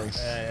 Sorry.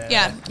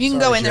 Yeah, you can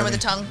go in there with the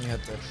tongue. You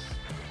have to.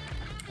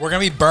 We're gonna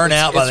be burnt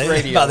out by it's the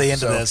radio, end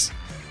so. of this.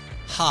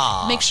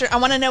 Ha. Make sure. I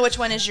want to know which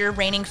one is your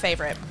reigning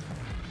favorite.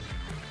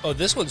 Oh,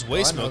 this one's way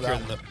Oh, I know smokier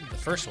that than the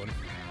first one.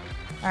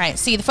 All right.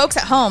 See, the folks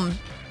at home,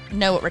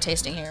 know what we're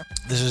tasting here.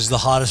 This is the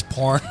hottest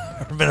porn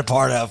I've ever been a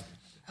part of.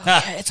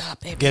 Okay, it's hot,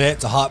 baby. Get it?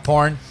 It's a hot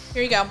porn.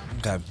 Here you go.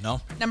 Okay,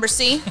 no. Number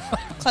C,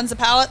 cleanse the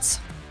palates.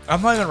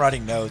 I'm not even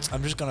writing notes.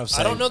 I'm just going to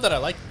say I don't know that I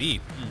like B.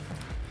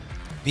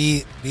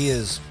 B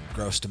is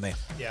gross to me.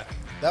 Yeah.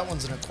 That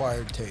one's an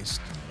acquired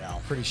taste. Yeah.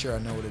 Pretty sure I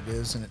know what it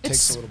is, and it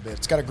It's- takes a little bit.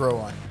 It's got to grow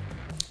on.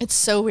 It's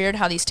so weird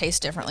how these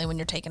taste differently when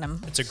you're taking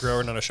them. It's a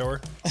grower, not a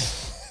shower. All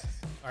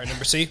right,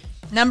 number C.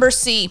 Number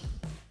C.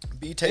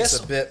 B takes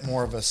Yes. a bit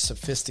more of a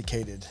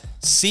sophisticated.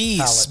 C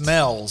Palate.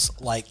 smells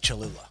like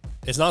Cholula.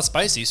 It's not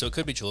spicy, so it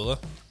could be Cholula.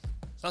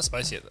 It's not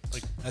spicy.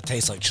 Like, That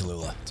tastes like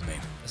Cholula to me.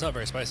 it's not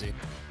very spicy.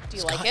 Do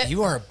you God, like it?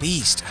 you are a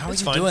beast. How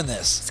It's are you fine. doing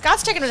this?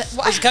 Scott's taking it.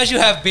 It's because you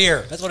have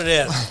beer. That's what it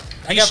is.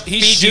 I got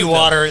he's Fiji shooting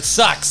water. It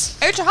sucks.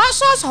 It's a hot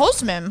sauce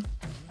Holtzman.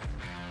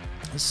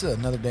 This is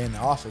another day in the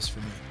office for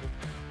me.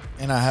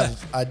 And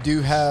I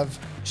do have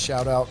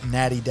shout out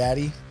Natty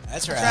Daddy.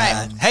 That's right.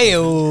 right.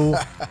 Hey-o.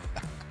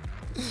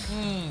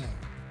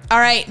 All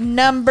right,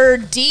 number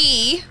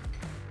D.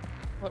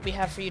 What we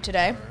have for you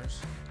today?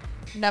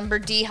 Number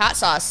D, hot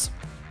sauce.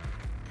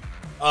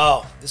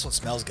 Oh, this one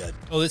smells good.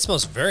 Oh, it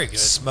smells very good.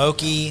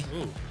 Smoky.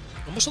 Ooh,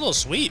 almost a little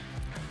sweet.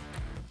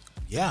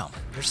 Yeah,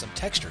 there's some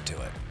texture to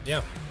it.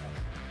 Yeah.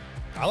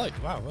 I like.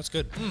 Wow, that's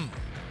good.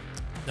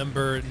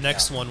 Number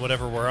next one,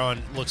 whatever we're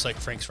on, looks like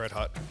Frank's Red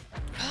Hot.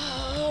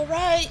 All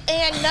right,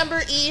 and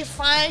number E,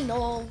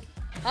 final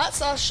hot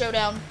sauce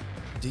showdown.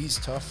 D's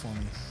tough for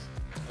me.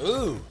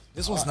 Ooh,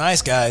 this one's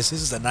nice, guys.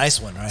 This is a nice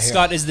one right here.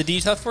 Scott, is the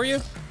D tough for you?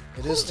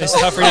 It is It's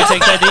tough. tough for you to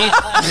take that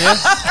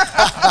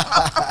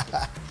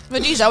D? The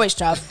D's always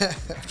tough.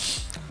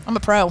 I'm a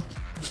pro.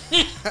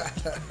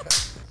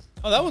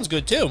 Oh, that one's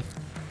good too.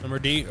 Number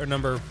D or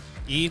number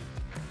E,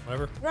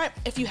 whatever. Right,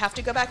 if you have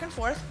to go back and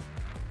forth,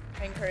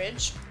 I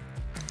encourage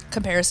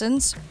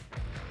comparisons.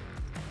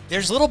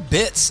 There's little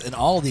bits in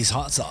all of these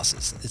hot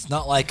sauces. It's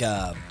not like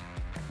I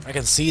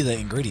can see the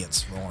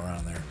ingredients rolling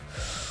around there.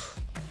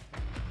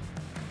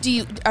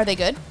 Are they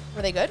good?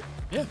 Were they good?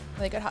 Yeah. Are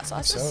they good hot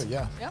sauces? So,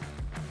 yeah. Yeah.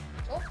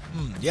 Cool.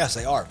 Yes,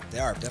 they are. They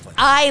are definitely.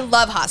 I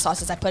love hot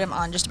sauces. I put them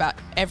on just about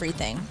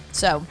everything.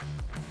 So,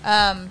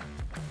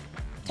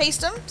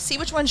 taste them. See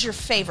which one's your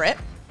favorite.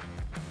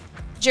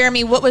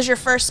 Jeremy, what was your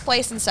first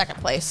place and second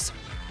place?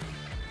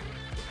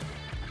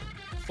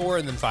 4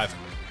 and then 5.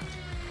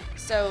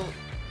 So,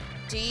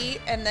 D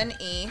and then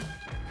E.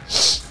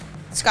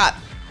 Scott.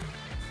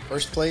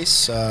 First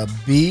place,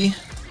 B.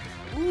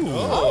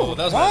 Oh,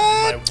 that was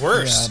my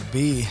worst. Yeah,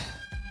 B.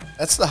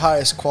 That's the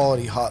highest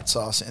quality hot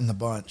sauce in the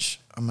bunch.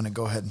 I'm going to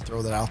go ahead and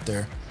throw that out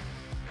there.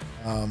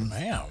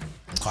 Man.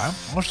 Okay.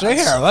 I'll stay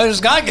here. I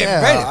just got to get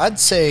Yeah, ready. I'd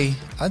say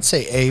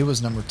A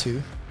was number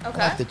 2.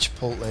 Okay. I like the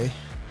Chipotle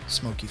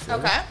smoky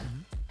flavor. Okay.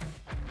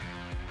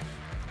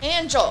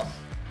 And Joel.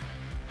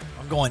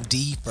 I'm going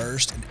D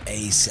first and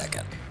A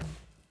second.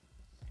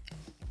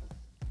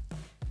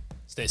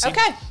 Stacey.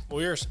 Okay. What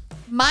were yours?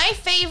 My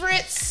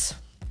favorites,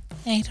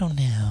 I don't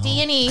know.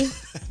 D and E,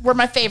 were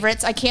my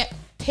favorites. I can't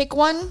pick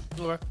one.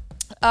 Okay.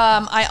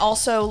 I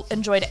also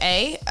enjoyed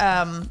A,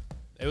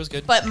 It was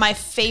good. but my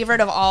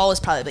favorite of all is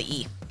probably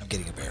E. I'm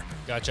getting a beer.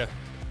 Gotcha.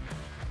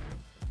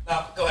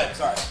 No, go ahead.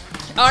 Sorry.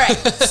 All right,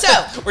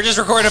 so We're just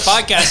recording a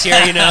podcast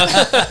here, you know.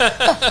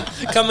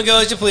 Come and go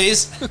as you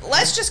please.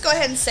 let's just go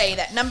ahead and say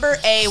that number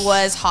A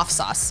was Hoff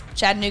sauce,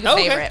 Chattanooga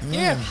Okay, favorite.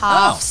 yeah.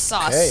 Hoff Oh,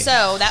 sauce. okay.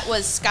 So that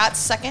was Scott's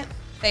second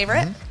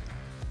favorite.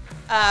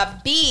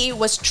 B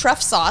was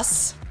truff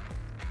sauce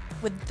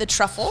with the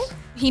truffle.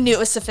 He knew it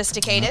was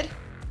sophisticated.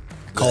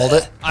 Called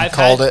it. I I've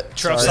called had it.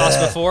 truff Sorry.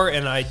 sauce before,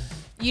 and I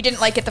You didn't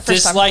like it the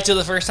first disliked it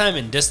the first time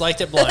and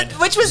disliked it blind. time,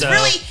 which was So,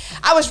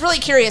 I was really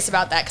curious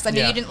about that because I knew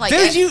Yeah. you didn't like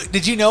it.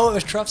 Did you know it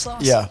was truff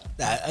sauce? Yeah.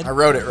 I I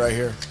wrote it right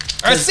here.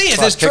 see it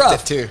So I says picked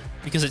truff. it too.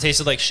 because it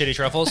tasted like shitty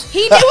truffles.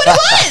 He knew what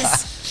it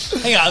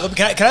was. Hang on.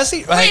 Can I see?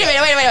 Wait a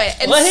minute.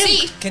 And Let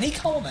C, him. Can he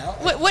call him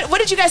out? what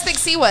did you guys think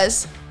C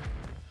was?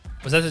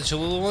 Was that the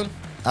Cholula one?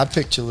 I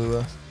picked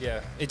Cholula. Yeah.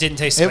 It didn't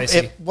taste It, spicy.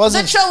 it The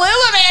wasn't. Cholula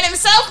man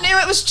himself knew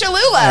it was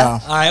Cholula. Yeah.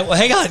 All right. Well,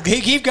 hang on.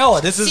 Keep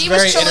going. This is C was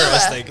very Cholula.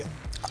 interesting.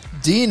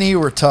 D and E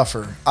were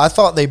tougher. I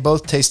thought they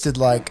both tasted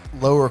like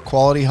lower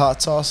quality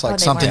hot sauce, like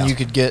they something weren't. you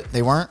could get.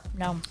 They weren't?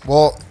 No.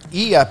 Well,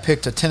 E, I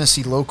picked a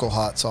Tennessee local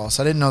hot sauce.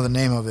 I didn't know the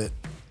name of it.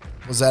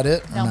 Was that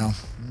it? Or No. no.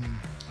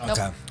 Nope.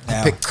 Okay. I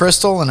Yeah. picked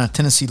Crystal and a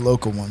Tennessee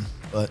local one.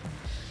 But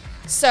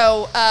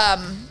So,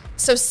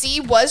 so C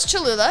was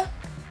Cholula.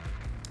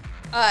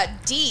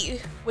 D,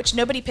 which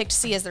nobody picked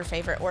C as their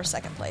favorite or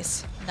second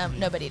place. No,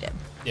 nobody did.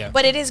 Yeah.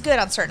 But it is good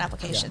on certain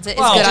applications. It is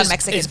Well, good on It's-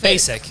 Mexican It's food.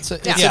 basic. it's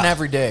Yeah. an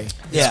everyday.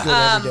 Yeah. It's good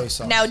everyday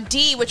sauce. Now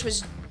D, which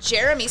was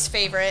Jeremy's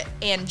favorite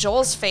and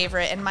Joel's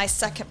favorite, and my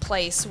second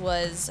place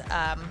was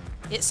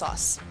It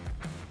Sauce.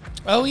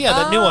 Oh, yeah,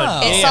 that new one.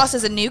 Oh. Yeah, It yeah. Sauce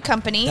is a new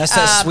company. That's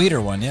that sweeter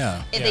one.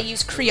 Yeah. And they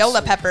use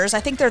Crayola peppers. I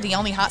think they're the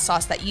only hot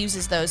sauce that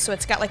uses those, so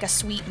it's got like a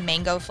sweet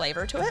mango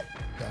flavor to it.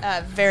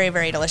 Very,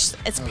 very delicious.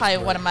 It's probably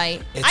one of my.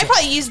 I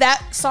probably use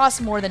that sauce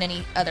more than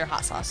any other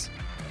hot sauce.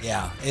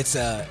 Yeah. I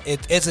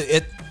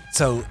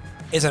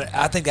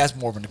think that's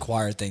more of an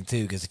acquired thing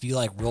too, because if you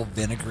like real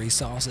vinegary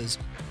sauces,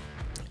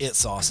 It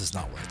sauce is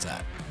not where it's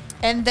at.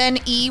 And then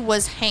E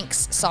was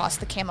Hank's sauce,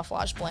 the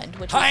camouflage blend,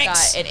 which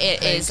Hank's. we've got.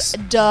 It is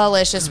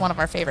delicious. One of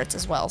our favorites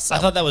as well. So I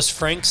thought that was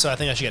Frank's, so I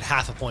think I should get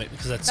half a point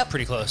because that's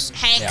pretty close.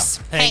 Hank's.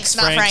 Yeah. Hank's,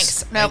 not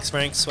Frank's. Nope.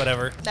 Frank's,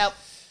 whatever. Nope.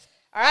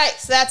 All right,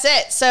 so that's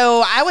it.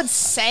 So I would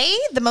say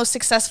the most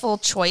successful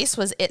choice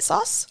was It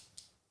sauce.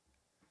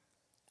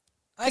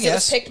 I It was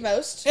guess. picked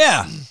most.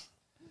 Yeah.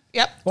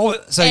 Yep. Well,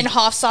 so And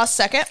Hoff sauce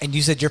second. and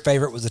you said your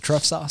favorite was the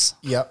truff sauce.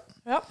 Yep.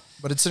 Yep.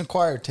 But it's an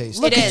acquired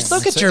taste. It is.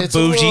 Look at It's your a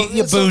little- bougie,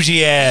 your it's a-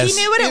 bougie ass.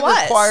 He knew what it It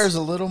was. requires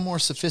a little more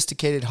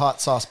sophisticated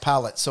hot sauce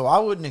palate, so I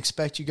wouldn't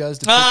expect you guys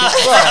to pick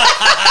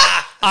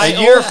it. But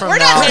a year from We're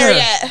now, not there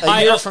yet.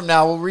 a year from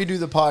now, we'll redo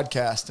the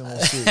podcast and we'll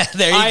see.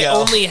 There you I go.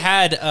 only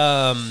had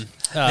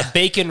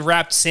bacon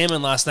wrapped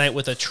salmon last night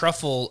with a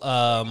truffle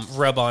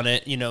rub on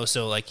it.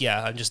 So like,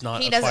 yeah, I'm just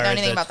not. He doesn't know acquired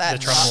anything the, about that.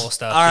 The truffle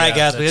stuff. All right,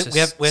 Yeah, guys, that we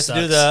have just to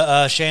do sucks.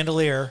 the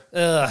chandelier.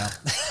 Ugh.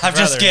 I'm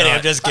just Rather kidding. not.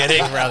 I'm just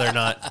kidding. I'd rather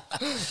not.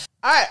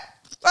 All right.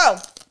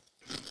 Oh.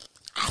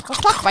 Let's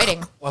talk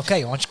fighting.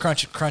 Okay, why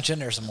don't you crunch in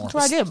there some more? That's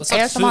what I do. Let's talk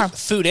ASMR.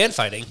 food and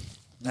fighting.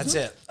 That's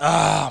it.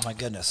 Oh my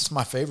goodness. It's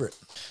my favorite.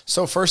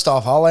 So first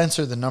off, I'll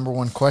answer the number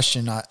one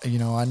question. I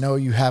know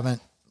you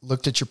haven't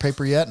looked at your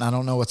paper yet, and I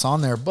don't know what's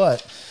on there,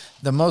 but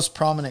the most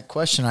prominent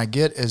question I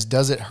get is,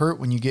 does it hurt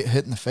when you get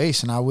hit in the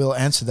face? And I will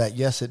answer that.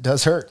 Yes, it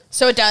does hurt.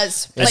 So it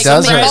does. It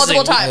does hurt.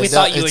 Multiple times. We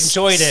thought you It's-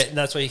 enjoyed it, and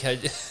that's why you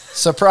had.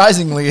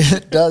 Surprisingly,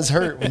 it does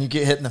hurt when you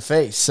get hit in the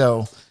face.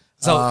 So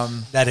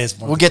That is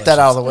one. we'll of the get that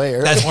out of the questions. way.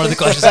 Early. That's one of the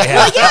questions I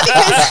have.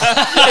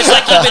 It's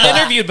like you've been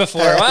interviewed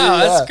before. Wow,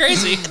 Yeah. that's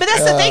crazy. But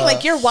that's the thing.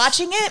 Like, you're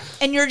watching it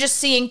and you're just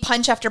seeing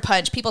punch after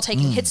punch, people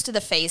taking hits to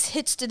the face,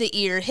 hits to the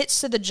ear,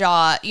 hits to the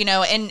jaw,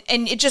 and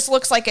it just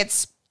looks like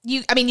it's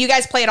you. I mean, you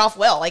guys play it off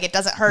well. Like, it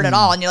doesn't hurt at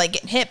all and you're like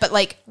getting hit. But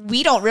like,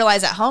 we don't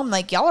realize at home,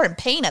 like, y'all are in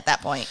pain at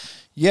that point.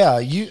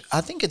 Yeah, I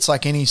think it's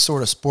like any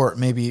sort of sport,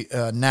 maybe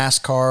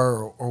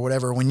NASCAR or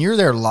whatever. When you're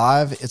there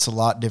live, it's a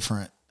lot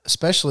different.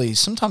 Especially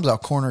sometimes I'll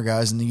corner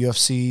guys in the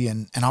UFC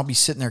and I'll be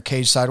sitting there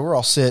cage side, or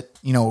I'll sit,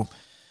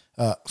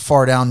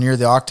 far down near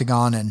the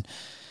octagon, and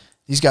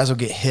these guys will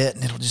get hit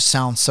and it'll just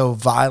sound so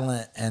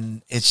violent,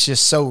 and it's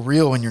just so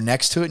real when you're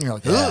next to it and you're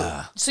like,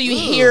 ugh. So you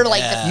hear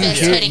like the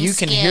fist hitting You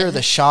can skin. hear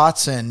the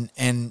shots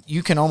and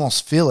you can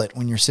almost feel it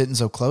when you're sitting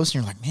so close, and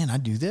you're like, man, I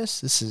do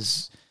this. This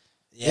is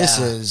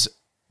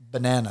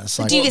bananas.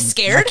 Like, do you get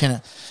scared?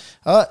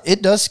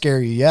 It does scare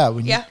you.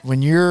 Yeah.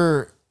 When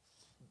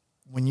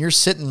you're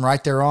sitting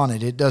right there on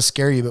it, it does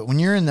scare you. But when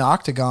you're in the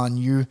octagon,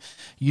 you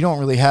don't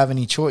really have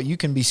any choice. You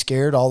can be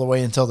scared all the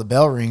way until the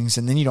bell rings,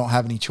 and then you don't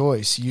have any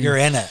choice. You're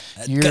in it.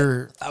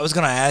 You're- I was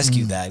going to ask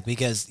you that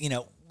because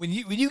when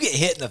you get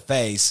hit in the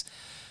face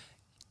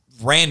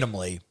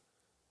randomly,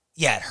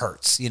 yeah, it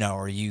hurts.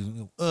 Or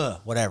you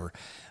whatever.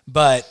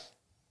 But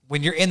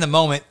when you're in the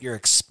moment, you're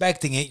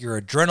expecting it.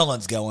 Your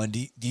adrenaline's going.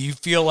 Do you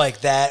feel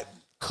like that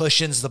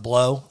cushions the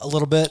blow a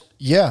little bit?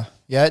 Yeah,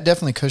 it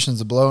definitely cushions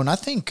the blow. And I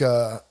think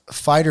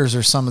fighters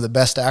are some of the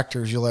best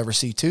actors you'll ever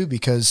see too,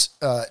 because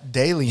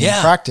daily in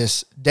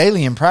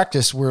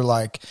practice, we're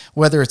like,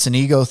 whether it's an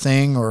ego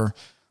thing or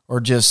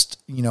just,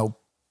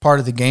 part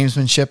of the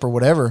gamesmanship or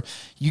whatever,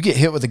 you get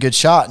hit with a good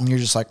shot and you're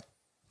just like,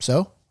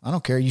 so I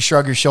don't care. You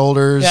shrug your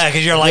shoulders. Yeah,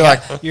 because you're like,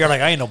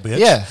 I ain't no bitch.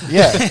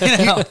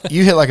 Yeah.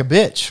 You hit like a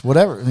bitch,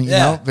 whatever, you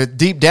know, but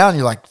deep down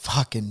you're like,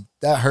 fucking,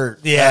 that hurt.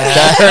 Yeah.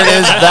 That hurt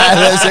as bad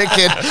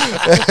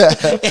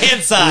as it can.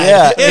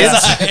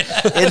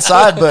 Inside.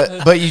 Inside,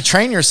 but you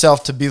train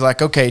yourself to be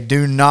like, okay,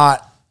 do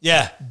not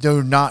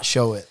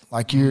show it.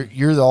 Like you're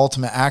the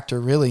ultimate actor,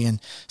 really. And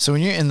so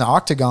when you're in the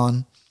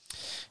octagon,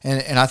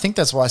 and I think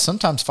that's why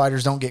sometimes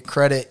fighters don't get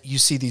credit. You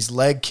see these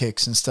leg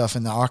kicks and stuff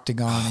in the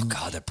octagon. Oh and,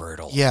 God, they're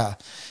brutal. yeah.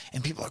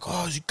 And people are like,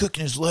 oh, is he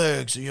cooking his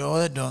legs?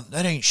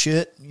 That ain't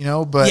shit,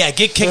 But Yeah,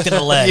 get kicked in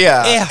the leg.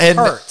 yeah, It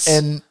hurts.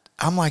 And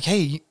I'm like,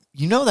 hey,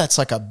 that's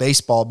like a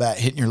baseball bat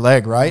hitting your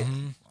leg, right?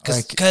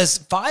 Because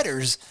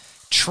fighters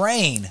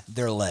train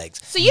their legs.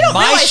 So you don't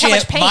realize how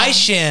much pain. My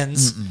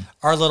shins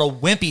are little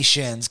wimpy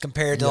shins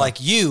compared to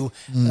like you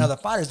and other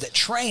fighters that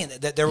train,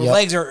 that their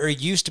legs are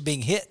used to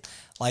being hit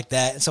like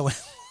that. And so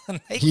when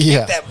they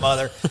kick that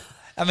mother,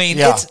 I mean,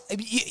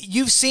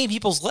 you've seen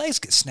people's legs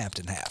get snapped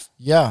in half.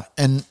 Yeah,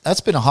 and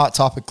that's been a hot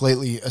topic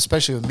lately,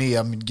 especially with me.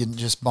 I'm getting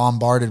just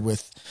bombarded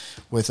with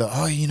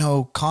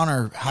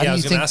Connor, how do I you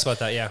was going think? to ask about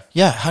that. Yeah.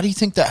 Yeah, how do you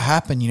think that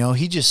happened?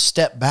 He just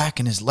stepped back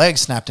and his leg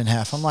snapped in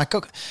half. I'm like,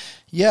 okay,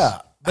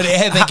 yeah. But it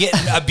had been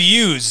getting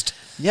abused.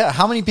 Yeah,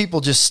 how many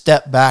people just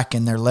step back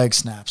and their leg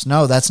snaps?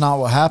 No, that's not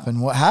what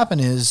happened. What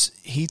happened is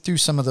he threw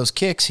some of those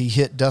kicks. He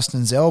hit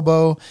Dustin's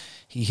elbow.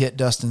 He hit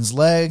Dustin's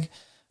leg.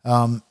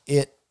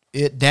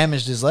 It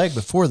damaged his leg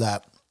before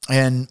that.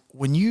 And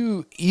when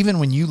you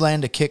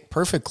land a kick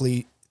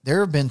perfectly, there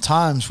have been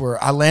times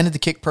where I landed the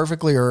kick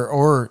perfectly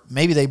or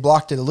maybe they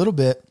blocked it a little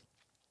bit.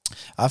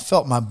 I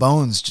felt my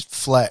bones just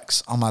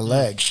flex on my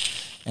leg.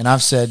 And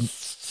I've said,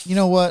 you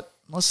know what?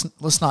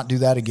 Let's not do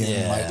that again.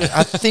 Yeah. Like,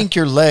 I think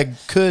your leg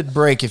could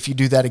break if you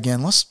do that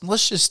again. Let's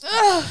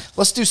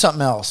do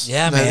something else.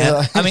 Yeah,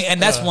 man. I mean,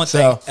 and that's one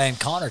thing. So- And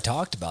Connor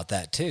talked about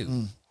that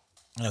too.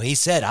 he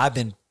said, I've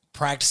been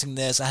practicing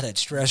this. I had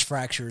stress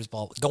fractures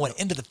going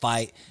into the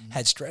fight,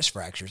 had stress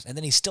fractures, and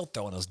then he's still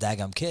throwing those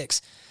daggum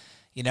kicks.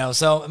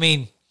 So, I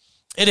mean,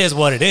 it is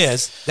what it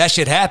is. That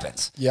shit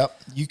happens. Yep.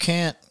 You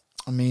can't,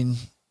 I mean,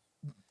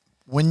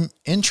 when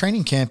in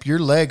training camp, your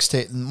legs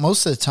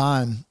most of the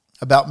time,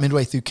 about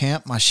midway through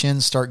camp, my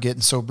shins start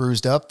getting so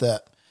bruised up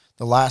that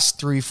the last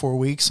 3-4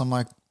 weeks, I'm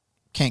like,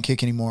 can't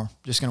kick anymore.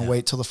 Just going to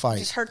wait till the fight.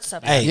 Just hurts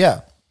something. Hey,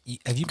 Yeah.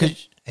 have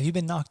you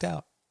been knocked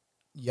out?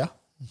 Yeah.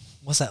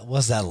 What's that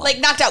like? Like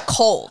knocked out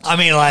cold. I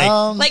mean,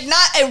 like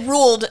not a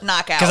ruled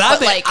knockout.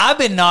 because I've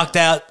been knocked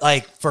out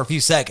like for a few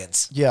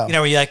seconds. Yeah.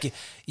 Where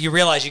you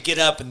realize you get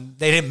up and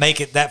they didn't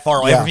make it that far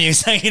away from you.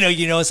 So,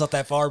 it's not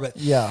that far, but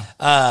Yeah.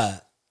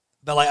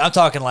 but like, I'm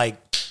talking like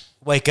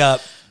wake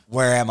up,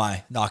 where am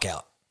I?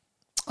 Knockout.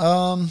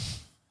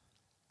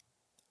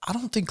 I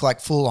don't think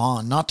like full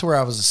on, not to where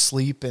I was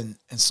asleep and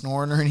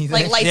snoring or anything.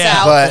 Like lights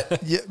Yeah.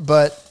 out.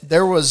 But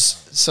there was,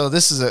 so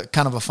this is a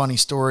kind of a funny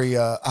story.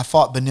 I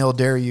fought Benil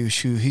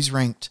Dariush, who he's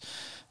ranked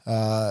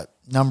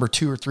number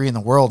 2 or 3 in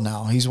the world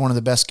now. He's one of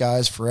the best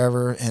guys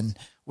forever. And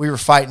we were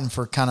fighting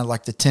for kind of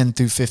like the 10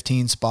 through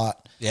 15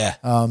 spot. Yeah.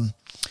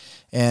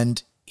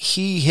 And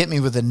he hit me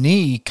with a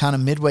knee kind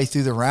of midway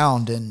through the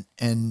round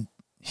and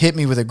hit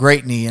me with a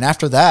great knee. And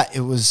after that,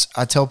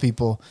 I tell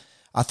people,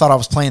 I thought I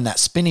was playing that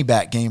spinny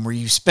back game where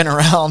you spin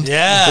around with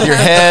your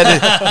head,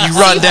 you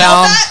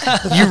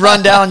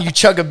run down, you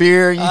chug a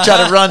beer, you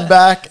try to run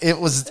back. It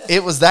was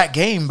that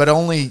game, but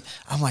only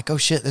I'm like, oh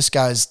shit, this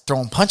guy's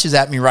throwing punches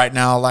at me right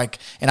now. Like,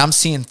 and I'm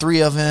seeing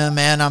 3 of them,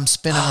 and I'm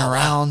spinning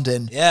around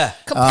and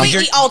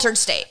Completely altered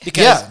state.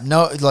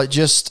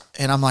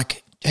 and I'm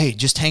like, hey,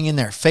 just hang in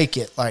there, fake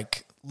it.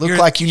 Like, look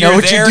like you you're know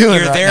what there, you're doing.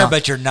 You're right there, now.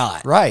 but you're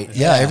not. Right.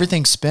 Yeah.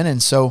 Everything's spinning.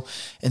 So,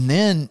 and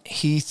then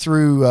he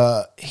threw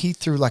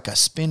like a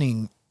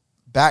spinning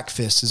back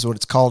fist is what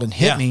it's called and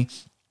hit me.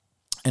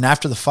 And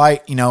after the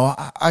fight,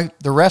 the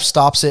ref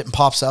stops it and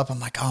pops up.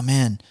 I'm like, oh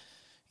man,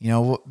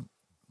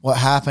 what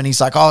happened?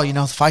 He's like, oh,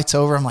 the fight's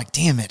over. I'm like,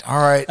 damn it. All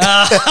right.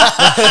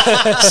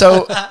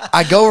 So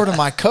I go over to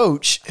my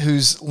coach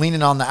who's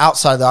leaning on the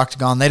outside of the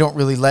octagon. They don't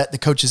really let the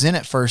coaches in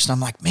at first. And I'm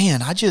like,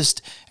 man,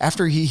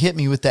 after he hit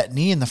me with that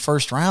knee in the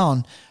first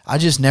round, I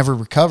just never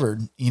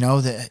recovered,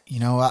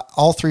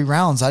 all 3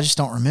 rounds. I just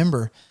don't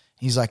remember.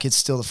 He's like, it's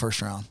still the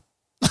first round.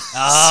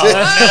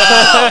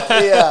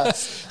 Yeah.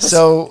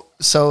 So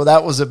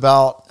that was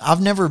about,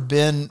 I've never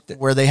been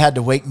where they had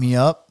to wake me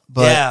up.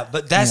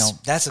 But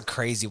that's a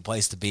crazy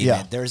place to be,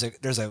 man. There's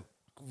a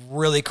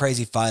really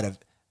crazy fight of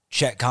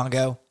Chet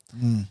Congo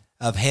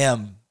of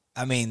him.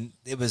 I mean,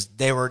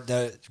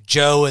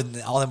 Joe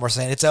and all them were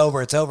saying it's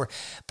over,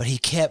 but he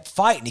kept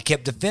fighting, he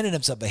kept defending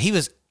himself. But he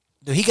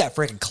got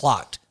freaking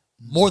clocked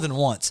more than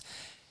once,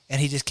 and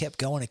he just kept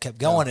going and kept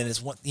going. And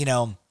it's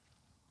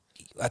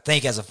I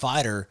think as a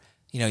fighter,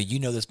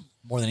 this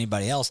more than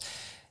anybody else.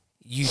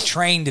 You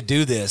train to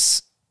do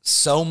this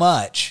so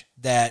much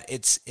that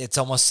it's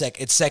almost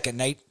second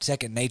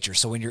nature.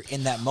 So when you're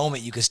in that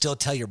moment, you can still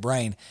tell your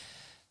brain,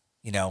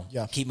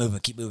 keep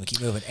moving.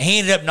 And he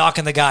ended up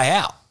knocking the guy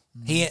out.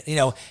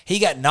 He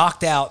got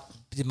knocked out,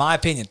 in my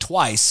opinion,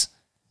 twice,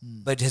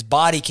 but his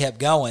body kept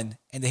going,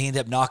 and then he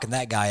ended up knocking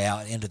that guy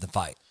out into the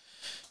fight.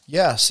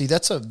 Yeah, see,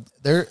 it's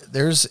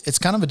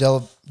kind of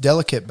a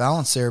delicate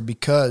balance there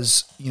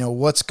because,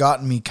 what's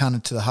gotten me kind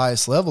of to the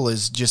highest level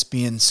is just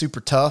being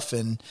super tough.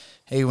 And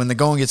hey, when the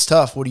going gets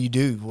tough, what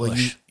do? Well,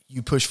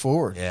 you push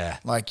forward. Yeah.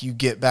 Like you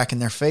get back in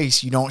their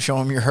face. You don't show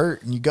them you're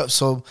hurt and you go.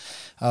 So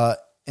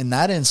in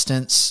that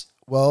instance,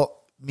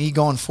 me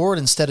going forward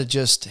instead of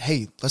just,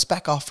 hey, let's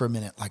back off for a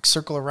minute, like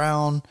circle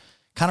around,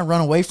 kind of run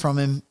away from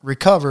him,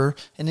 recover,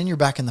 and then you're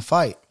back in the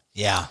fight.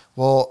 Yeah.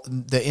 Well,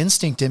 the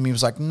instinct in me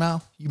was like,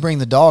 no, you bring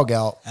the dog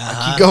out.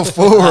 Like you go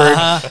forward,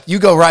 you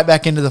go right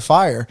back into the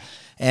fire.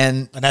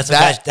 And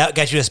that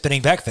got you a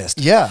spinning back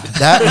fist. Yeah.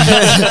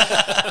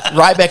 That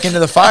right back into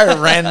the fire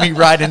ran me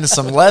right into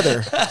some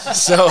leather.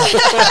 So,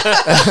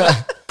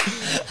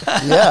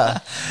 yeah.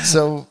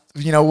 So,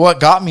 what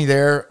got me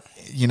there,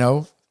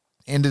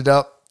 ended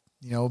up,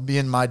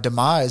 being my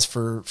demise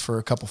for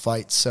a couple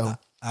fights. So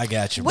I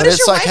got you. What does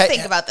your wife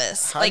think about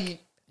this?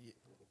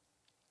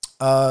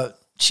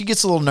 She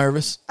gets a little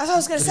nervous. That's what I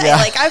was going to say.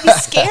 Like, I'd be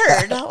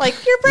scared.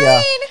 Like, your brain.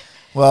 Yeah.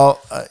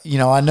 Well,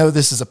 I know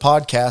this is a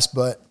podcast,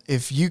 but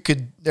if you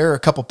could, there are a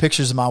couple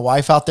pictures of my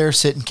wife out there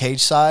sitting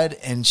cage side,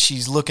 and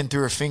she's looking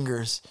through her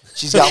fingers.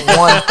 She's got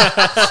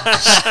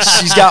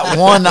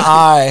one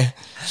eye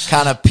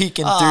kind of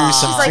peeking through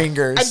some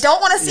fingers. I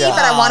don't want to see,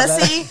 but I want to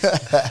see.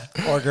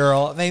 Poor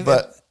girl. I mean,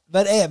 but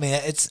hey, I mean,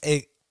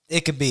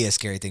 it could be a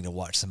scary thing to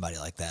watch somebody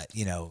like that.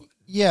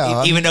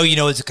 Yeah. Even though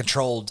it's a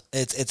controlled,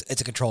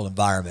 it's a controlled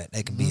environment.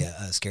 It can be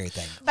a scary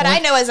thing. But I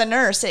know as a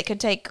nurse, it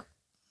could take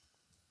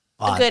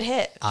a good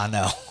hit. I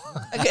know.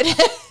 A good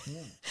hit.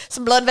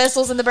 Some blood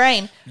vessels in the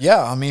brain.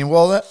 Yeah, I mean,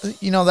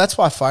 that's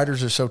why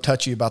fighters are so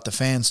touchy about the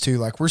fans too.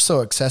 Like we're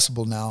so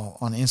accessible now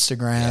on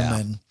Instagram,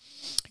 and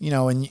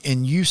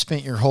and you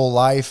spent your whole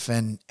life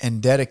and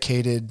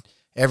dedicated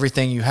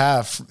everything you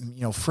have,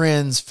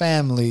 friends,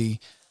 family,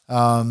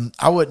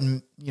 I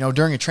wouldn't,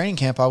 during a training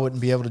camp, I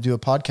wouldn't be able to do a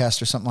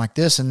podcast or something like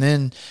this. And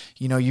then,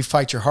 you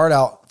fight your heart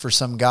out for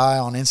some guy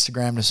on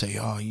Instagram to say,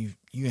 oh, you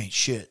ain't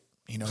shit.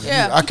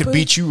 I could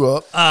beat you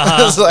up.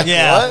 I was like,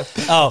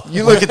 what? Oh,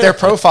 you look at their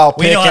profile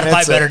pic. We know how to and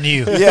fight better than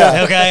you.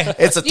 Yeah. Okay.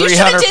 It's a You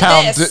shoulda did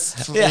 300-pound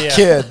this.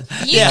 kid.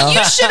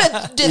 You should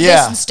have did Yeah.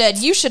 this instead.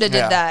 You should have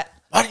did that.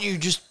 Why didn't you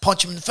just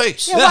punch him in the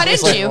face? Yeah, why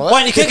didn't you? what?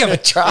 Why didn't you kick him? I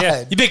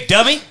tried. You big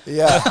dummy.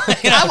 Yeah.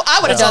 I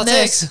would have done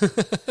this.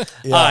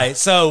 All right.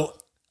 So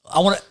I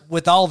want to,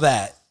 with all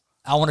that,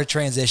 I want to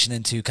transition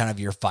into kind of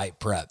your fight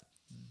prep.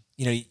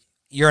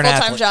 You're an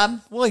Full-time athlete.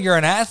 job. Well, you're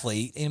an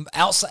athlete, and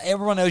outside,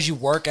 everyone knows you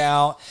work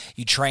out,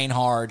 you train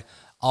hard,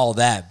 all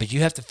that, but you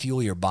have to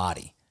fuel your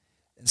body.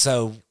 And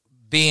so,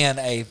 being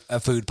a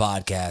food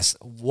podcast,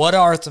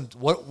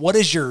 what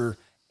does your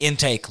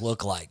intake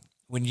look like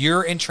when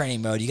you're in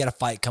training mode? You got a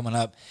fight coming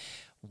up.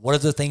 What are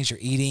the things you're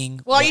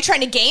eating? Well, are you trying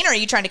to gain or are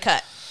you trying to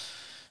cut?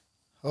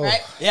 Oh.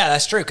 Right? Yeah,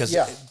 that's true because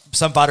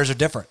some fighters are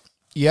different.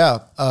 Yeah,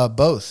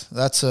 both.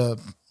 That's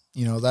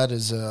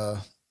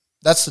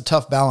that's the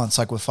tough balance,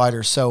 like with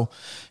fighters. So,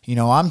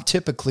 I'm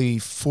typically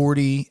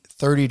 30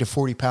 to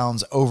 40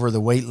 pounds over the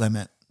weight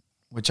limit,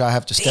 which I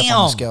have to step on the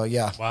Damn. scale.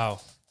 Yeah. Wow.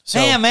 So,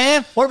 Damn,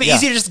 man. Would it be yeah.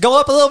 easier just to go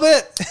up a little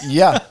bit?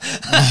 Yeah,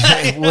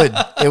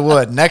 it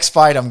would. Next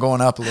fight, I'm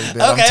going up a little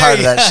bit. Okay, I'm tired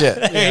of that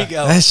shit. There you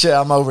go. That shit,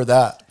 I'm over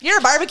that. You're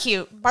a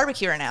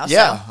barbecuer now.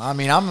 Yeah, So. I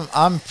mean,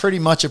 I'm pretty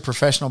much a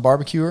professional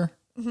barbecuer.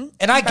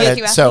 And I get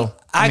Barbecue So, athlete.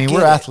 I mean, get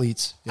we're it.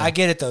 athletes. Yeah. I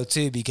get it though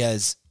too,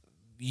 because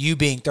you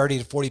being 30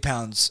 to 40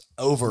 pounds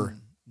over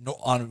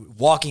on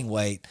walking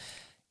weight,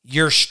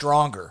 you're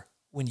stronger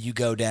when you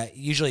go down.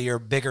 Usually you're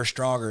bigger,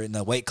 stronger in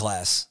the weight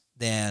class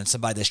than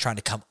somebody that's trying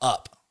to come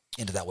up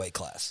into that weight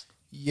class.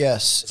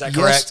 Yes. Is that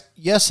correct?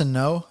 Yes and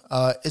no.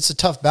 It's a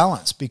tough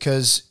balance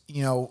because,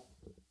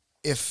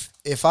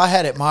 if I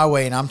had it my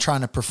way and I'm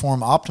trying to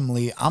perform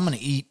optimally, I'm going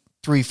to eat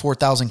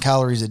 3,000-4,000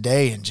 calories a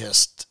day and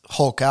just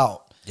hulk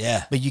out.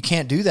 Yeah. But you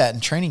can't do that in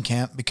training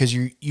camp because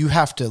you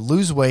have to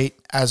lose weight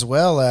as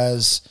well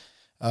as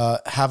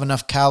have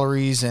enough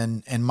calories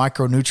and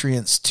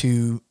micronutrients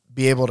to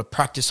be able to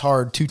practice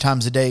hard 2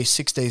 times a day,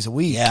 6 days a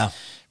week. Yeah.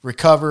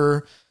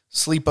 Recover,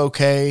 sleep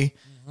okay,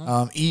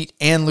 eat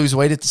and lose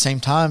weight at the same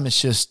time.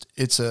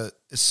 It's a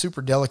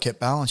super delicate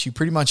balance. You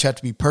pretty much have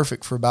to be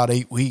perfect for about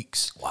 8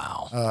 weeks.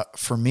 Wow.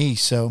 For me.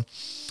 So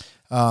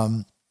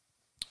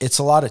it's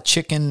a lot of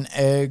chicken,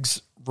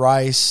 eggs,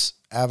 rice,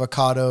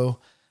 avocado,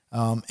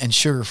 and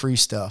sugar-free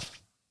stuff.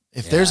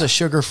 If there's a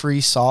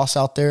sugar-free sauce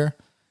out there,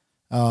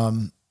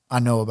 I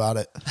know about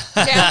it.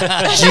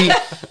 Yeah.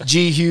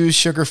 G Hughes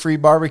sugar-free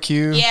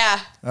barbecue. Yeah.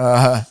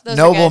 Those are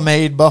Noble good.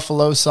 made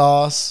buffalo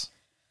sauce.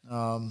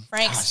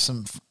 Frank's.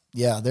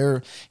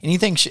 They're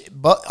anything,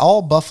 but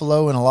all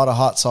buffalo and a lot of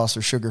hot sauce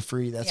are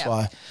sugar-free. That's Yeah.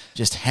 why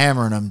just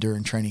hammering them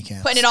during training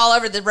camps. Putting it all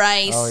over the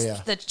rice, Oh,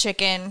 yeah. the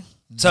chicken.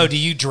 So do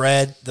you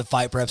dread the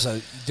fight prep? So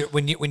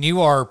when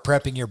you are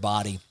prepping your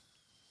body,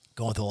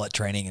 going through all that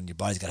training and your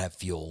body's got to have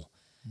fuel,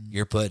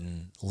 you're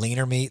putting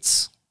leaner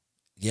meats,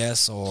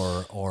 yes,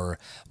 or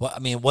what? I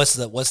mean, what's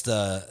the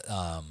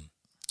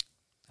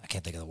I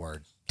can't think of the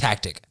word,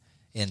 tactic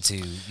into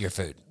your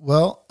food?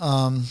 Well,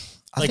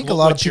 I think a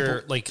lot of people.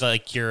 Your,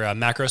 like your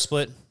macro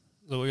split. Is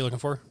that what you're looking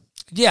for?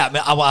 Yeah, I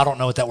mean, I don't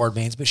know what that word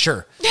means, but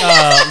sure.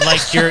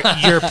 Like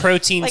your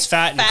proteins, Like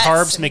fat, and fats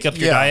carbs and- make up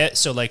your Yeah. diet.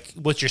 So like,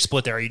 what's your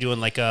split there? Are you doing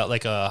like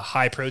a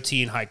high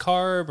protein, high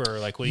carb, or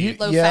like what do you?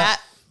 Low fat.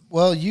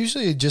 Well,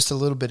 usually just a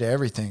little bit of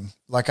everything.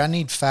 Like I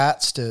need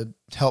fats to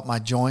help my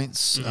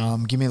joints,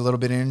 give me a little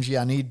bit of energy.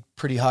 I need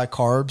pretty high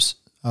carbs,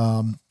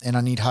 and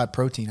I need high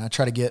protein. I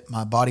try to get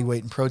my body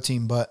weight in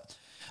protein, but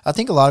I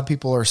think a lot of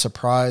people are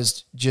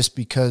surprised just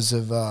because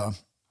of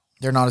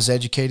they're not as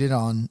educated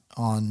on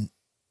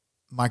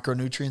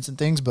micronutrients and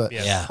things. But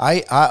Yeah.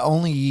 I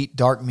only eat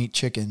dark meat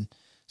chicken.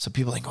 So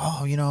people think,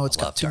 oh, it's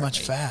love got too dark much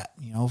meat. fat.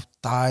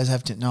 Thighs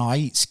have to. No, I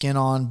eat skin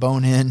on,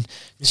 bone in,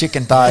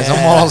 chicken thighs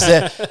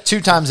almost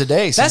 2 times a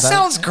day. That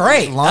sometimes. sounds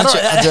great. Lunch,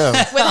 I do.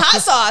 With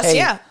hot sauce, Hey,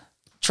 yeah.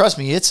 Trust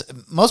me,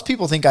 most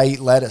people think I eat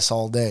lettuce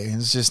all day.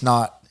 It's just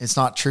not. It's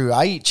not true.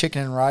 I eat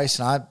chicken and rice,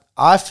 and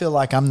I feel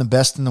like I'm the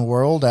best in the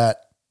world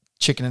at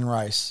chicken and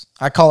rice.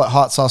 I call it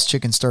hot sauce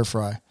chicken stir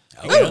fry.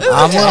 Ooh,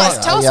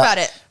 tell us yeah. about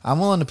it. I'm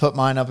willing to put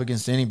mine up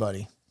against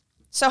anybody.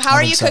 So how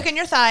are you think so. cooking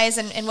your thighs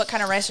and what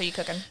kind of rice are you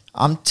cooking?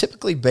 I'm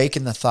typically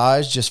baking the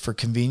thighs just for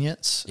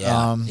convenience.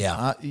 Yeah,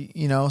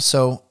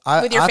 So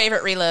With your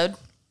favorite reload.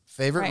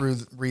 favorite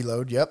Right.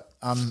 reload. Yep.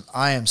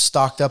 I am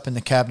stocked up in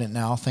the cabinet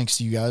now, thanks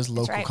to you guys,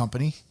 local right.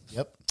 company.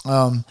 Yep.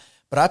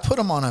 But I put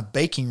them on a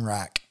baking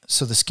rack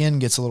so the skin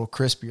gets a little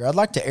crispier. I'd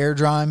like to air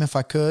dry them if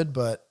I could,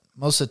 but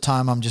most of the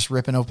time I'm just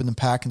ripping open the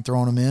pack and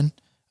throwing them in.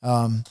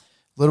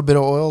 A little bit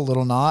of oil, a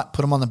little not.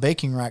 Put them on the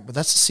baking rack, but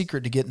that's the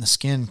secret to getting the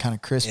skin kind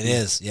of crispy. It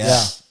is,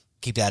 yeah.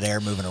 Keep that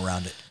air moving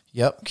around it.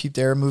 Yep, keep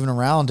the air moving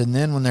around. And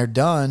then when they're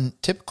done,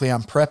 typically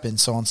I'm prepping.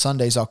 So on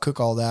Sundays, I'll cook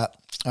all that.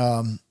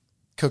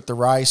 Cook the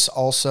rice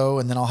also,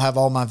 and then I'll have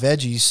all my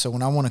veggies. So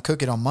when I want to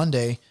cook it on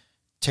Monday,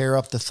 tear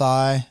up the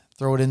thigh,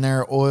 throw it in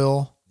there,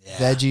 oil,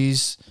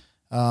 veggies,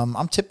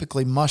 I'm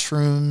typically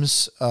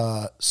mushrooms,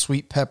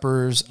 sweet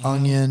peppers,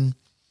 onion,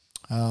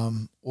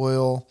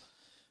 oil,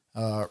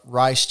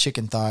 rice,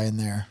 chicken thigh in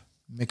there.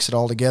 Mix it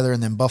all together,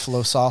 and then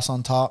buffalo sauce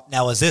on top.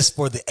 Now, is this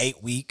for the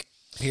 8-week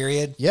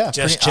period? Yeah,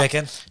 just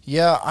chicken.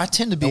 I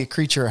tend to be a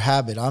creature of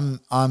habit.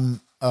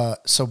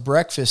 So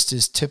breakfast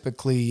is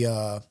typically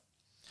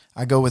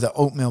I go with an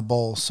oatmeal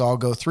bowl. So I'll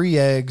go 3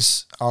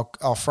 eggs.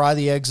 I'll fry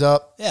the eggs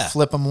up. Yeah.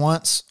 Flip them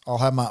once. I'll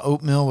have my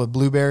oatmeal with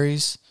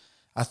blueberries.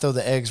 I throw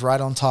the eggs right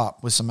on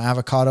top with some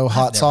avocado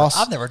hot sauce.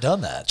 I've never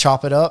done that.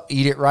 Chop it up.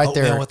 Eat it right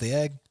Oatmeal there with the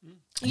egg. You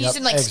Yep,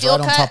 using like eggs steel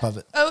right on cut top of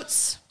it.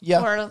 oats?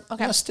 Yeah. Or,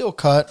 okay. Yeah, steel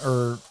cut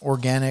or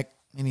organic,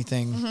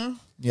 anything. Mm-hmm.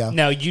 Yeah.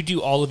 Now you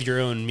do all of your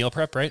own meal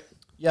prep, right?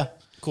 Yeah.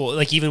 Cool.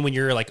 Like even when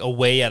you're like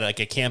away at like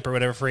a camp or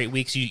whatever for 8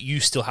 weeks, you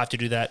still have to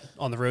do that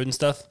on the road and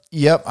stuff.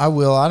 Yep, I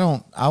will.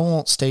 I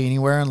won't stay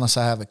anywhere unless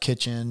I have a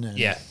kitchen. And,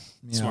 Yeah.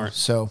 you know, Smart.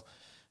 so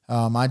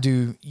I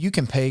do. You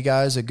can pay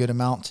guys a good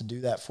amount to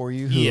do that for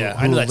you. Who, Yeah, I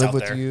who know will that's live out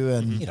with there. you,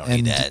 and You don't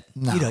and need that.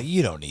 No,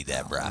 You don't need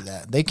that, bro.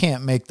 that. They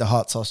can't make the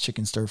hot sauce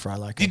chicken stir fry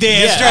like You I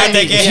damn Yeah, straight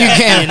they you can.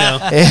 can. You know.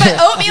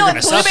 But oatmeal and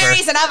gonna suffer.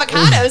 blueberries and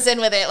avocados in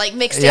with it, like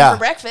mixed Yeah. in for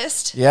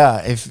breakfast.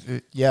 Yeah,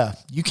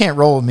 you can't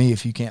roll with me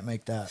if you can't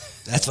make that.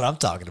 That's what I'm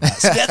talking about.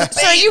 See, that's the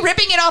So are thing. you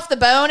ripping it off the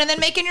bone and then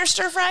making your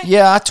stir fry?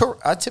 Yeah,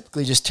 I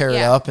typically just tear it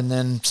Yeah. up, and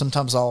then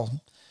sometimes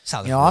I'll,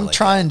 Sounds I'm really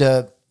trying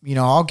to,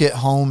 I'll get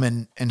home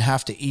and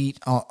have to eat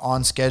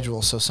on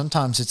schedule. So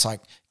sometimes it's like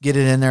get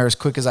it in there as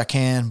quick as I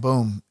can.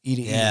 Boom, eat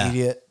it, Yeah. eat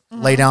it.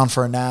 Lay down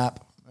for a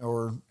nap,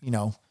 or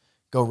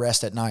go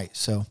rest at night.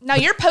 So Now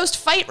you're post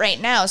fight right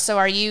now. So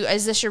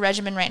is this your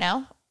regimen right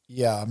now?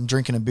 yeah, I'm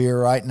drinking a beer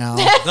right now.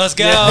 Let's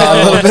go.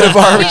 A little bit of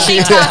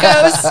barbecue. Eating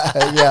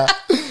tacos. Yeah,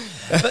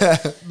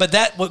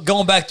 But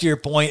going back to your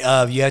point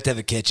of you have to have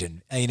a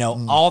kitchen. And,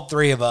 all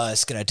three of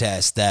us can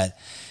attest that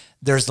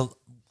there's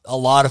a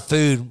lot of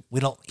food we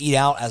don't eat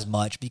out as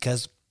much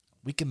because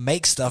we can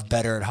make stuff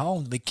better at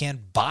home than we can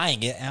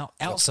buying it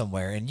out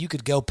somewhere. And you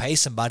could go pay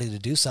somebody to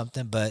do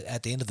something, but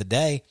at the end of the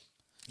day,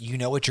 you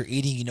know what you're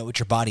eating, you know what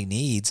your body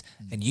needs,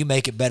 and you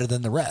make it better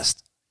than the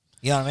rest.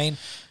 You know what I mean?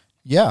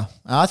 yeah.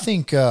 I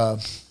think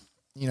and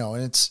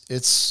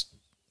it's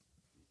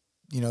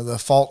the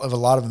fault of a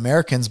lot of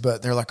Americans,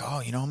 but they're like,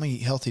 oh, I'm gonna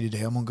eat healthy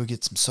today. I'm gonna go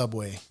get some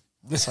Subway.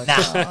 It's like,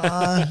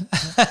 yeah.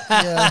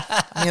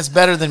 I mean, it's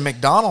better than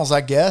McDonald's,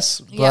 I guess.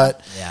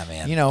 But Yeah,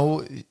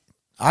 man.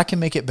 I can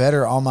make it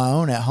better on my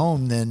own at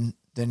home than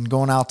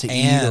going out to eat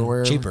And or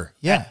wherever. cheaper.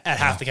 Yeah, At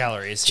half the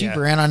calories.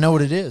 cheaper, Yeah. and I know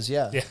what it is.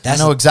 Yeah, I That's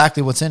know the-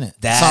 exactly what's in it.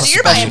 That's It's So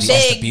you're not buying specialty.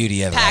 That's the big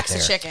beauty of it packs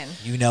right of there. chicken.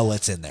 You know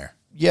what's in there.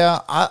 Yeah,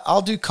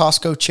 I'll do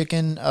Costco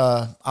chicken.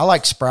 I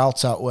like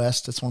Sprouts out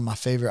west. That's one of my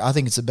favorite. I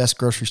think it's the best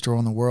grocery store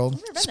in the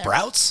world.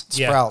 Sprouts?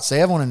 Yeah. Sprouts. They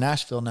have one in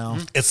Nashville now.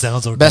 It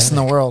sounds organic. Best in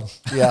the world.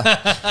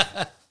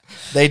 Yeah.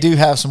 They do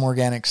have some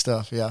organic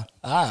stuff. Yeah.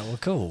 All right, well,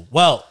 cool.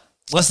 Well,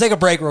 let's take a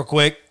break real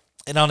quick.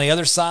 And on the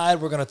other side,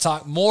 we're going to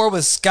talk more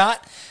with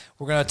Scott.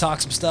 We're going to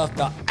talk some stuff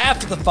about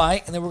after the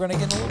fight, and then we're going to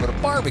get a little bit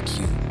of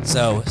barbecue.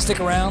 So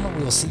stick around.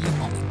 We will see you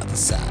on the other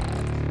side.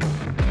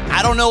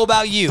 I don't know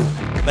about you,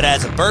 but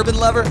as a bourbon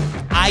lover,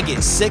 I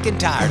get sick and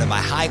tired of my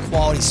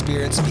high-quality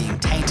spirits being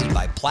tainted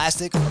by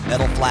plastic or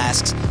metal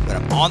flasks when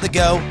I'm on the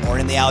go or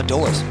in the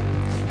outdoors.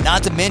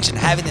 Not to mention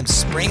having them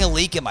spring a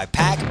leak in my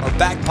pack or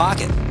back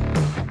pocket.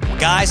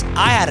 Guys,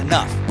 I had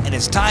enough, and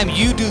it's time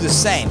you do the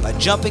same by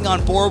jumping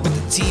on board with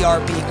the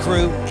TRP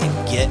crew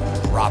and get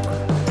proper.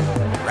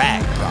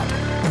 Rag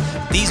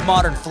proper. These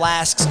modern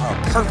flasks are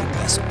a perfect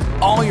vessel for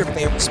all your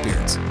favorite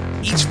spirits.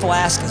 Each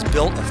flask is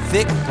built of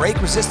thick,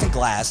 break-resistant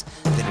glass,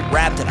 then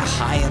wrapped in a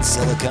high-end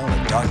silicone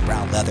and dark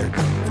brown leather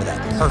for that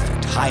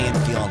perfect high-end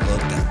feel and look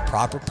that a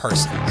proper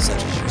person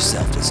such as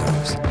yourself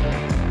deserves.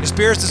 Your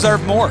spirits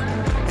deserve more,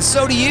 and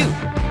so do you.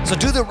 So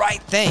do the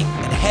right thing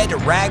and head to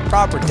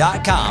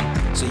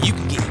ragproper.com so you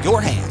can get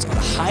your hands on the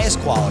highest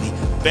quality,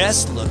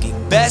 best looking,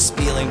 best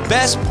feeling,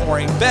 best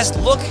pouring, best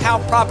look how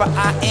proper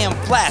I am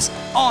flask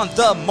on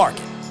the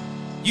market.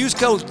 Use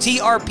code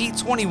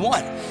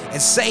TRP21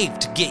 and save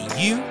to get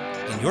you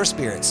and your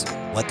spirits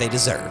what they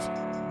deserve.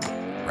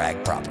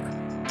 Rag Proper.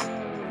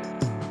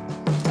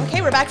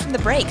 Okay, we're back from the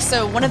break.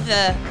 So one of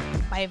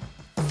my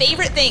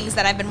favorite things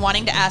that I've been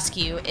wanting to ask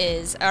you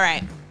is, all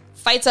right,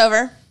 fight's over.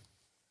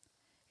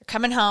 You're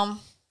coming home.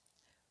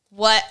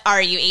 What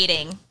are you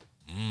eating?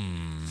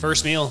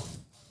 First meal.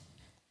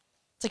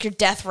 It's like your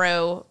death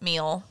row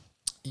meal.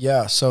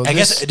 Yeah. So I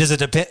guess does it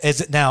depend? Does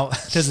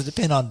it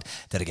depend on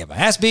did I get my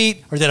ass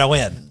beat or did I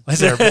win? Was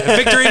there a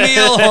victory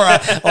meal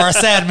or a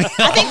sad meal?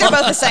 I think they're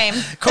both the same.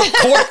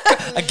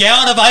 A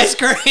gallon of ice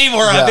cream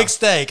or Yeah. a big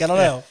steak? I don't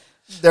know.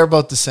 they're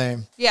both the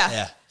same. Yeah.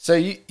 Yeah. So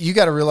you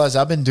got to realize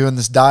I've been doing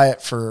this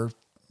diet for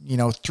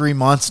 3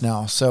 months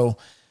now. So,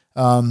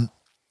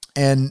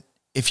 and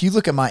if you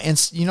look at my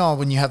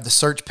when you have the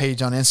search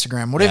page on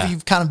Instagram, whatever Yeah.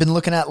 you've kind of been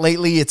looking at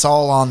lately, it's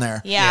all on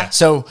there. Yeah.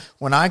 So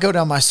when I go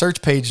down my search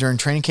page during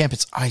training camp,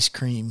 it's ice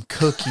cream,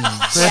 cookies,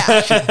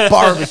 Yeah.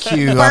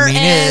 barbecue. Burnt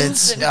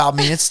ends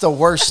It's the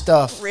worst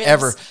stuff Ribs.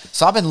 ever.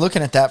 So I've been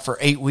looking at that for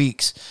 8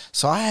 weeks.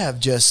 So I have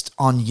just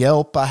on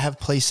Yelp, I have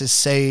places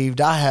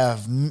saved.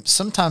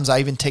 Sometimes I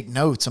even take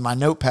notes on my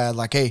notepad,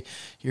 like, hey,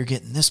 you're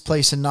getting this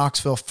place in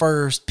Knoxville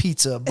first,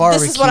 pizza,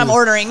 barbecue. This is what I'm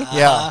ordering.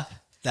 Yeah.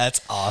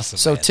 That's awesome.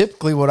 So man.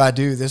 typically what I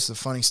do, this is a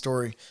funny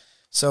story.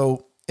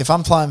 So if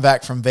I'm flying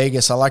back from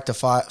Vegas, I like to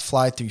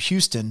fly through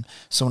Houston.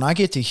 So when I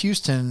get to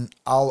Houston,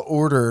 I'll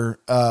order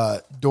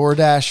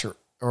DoorDash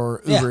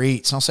or Uber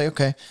Eats. And I'll say,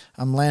 okay,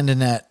 I'm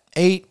landing at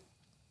 8.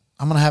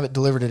 I'm going to have it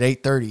delivered at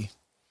 8:30.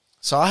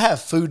 So I have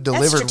food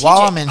delivered while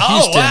I'm in Oh,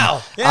 Houston.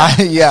 wow.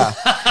 Yeah.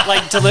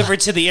 Like delivered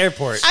to the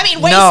airport. I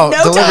mean, waste No,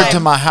 no delivered time. to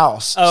my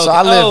house. Oh, So okay.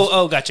 I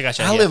live gotcha.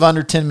 I yeah. live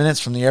under 10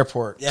 minutes from the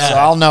airport. Yeah. So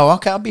I'll know,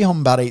 okay, I'll be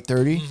home about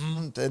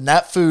 8:30. And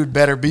that food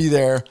better be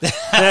there. It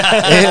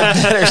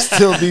better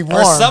still be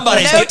warm. Or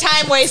somebody's No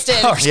time wasted.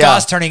 or Scott's Yeah.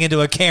 turning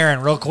into a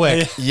Karen real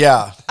quick.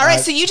 Yeah. All right,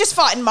 so you just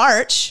fought in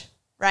March,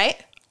 right?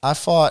 I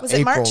fought Was it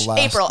April March? last.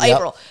 April. Yep.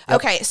 April. Yep.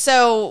 Okay,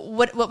 so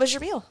what was your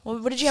meal?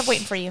 What did you have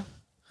waiting for you?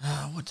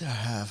 What did I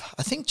have?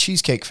 I think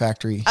Cheesecake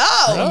Factory.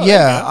 Oh,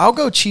 Yeah, I'll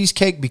go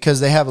cheesecake because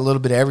they have a little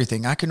bit of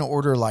everything. I can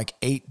order like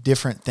 8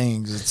 different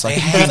things. It's like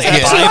They you have can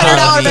like get-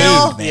 $200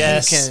 bill. food, man.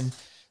 Yes. you can-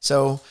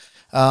 so,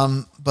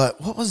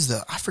 but what was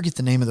I forget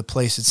the name of the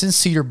place. It's in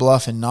Cedar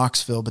Bluff in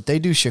Knoxville, but they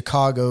do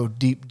Chicago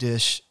deep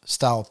dish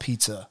style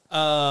pizza.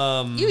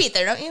 you eat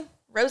there, don't you?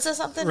 Rosa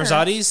something? or-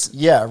 Rosati's?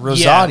 Yeah,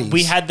 Rosati's. Yeah,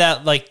 we had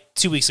that like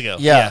 2 weeks ago.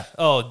 Yeah.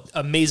 Oh,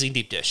 amazing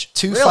deep dish.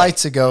 2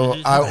 flights ago,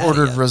 Mm-hmm. I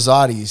ordered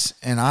Rosati's,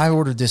 and I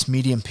ordered this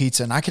medium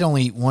pizza, and I could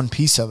only eat one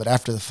piece of it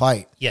after the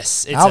fight.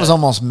 Yes. I was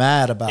almost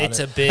mad about It's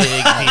it. a big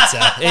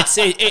pizza.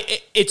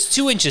 It's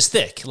 2 inches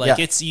thick. Like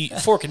Yeah.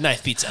 it's fork and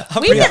knife pizza.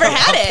 We've never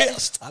had I'm it.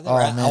 pissed. I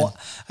man.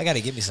 got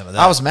to give me some of that.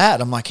 I was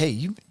mad. I'm like, hey,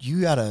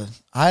 you gotta.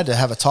 I had to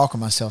have a talk with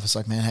myself. It's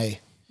like, man, hey,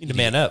 You need to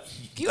man up.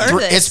 You earned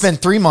this. it's been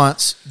 3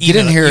 months. Get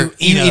in here.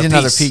 You eat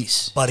another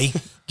piece. buddy.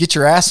 Get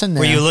your ass in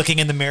there. Were you looking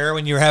in the mirror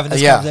when you were having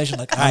this Yeah. conversation?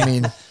 Like, I I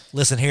mean- mean,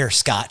 listen here,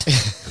 Scott.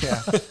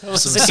 Some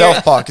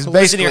self-talk is Listen to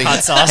basically, your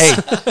hot sauce.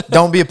 hey,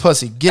 don't be a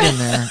pussy. Get in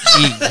there.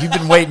 Eat. You've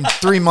been waiting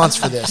 3 months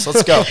for this.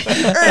 Let's go.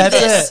 Earned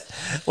this.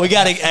 it. We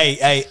got to.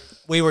 Hey,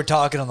 we were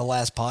talking on the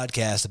last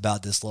podcast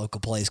about this local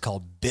place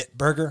called Bit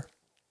Burger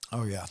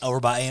Oh yeah. over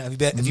by. Have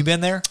you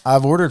been there?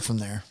 I've ordered from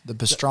there the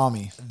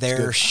pastrami. It's Their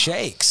good.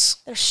 shakes.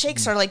 Their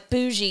shakes are like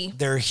bougie.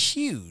 They're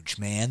huge,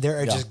 man.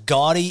 They're just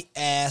gaudy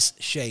ass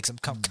shakes. Some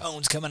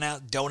cones coming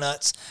out,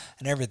 donuts,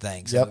 and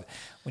everything. So Yep.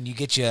 when you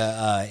get you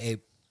a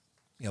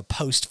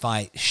post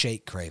fight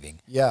shake craving,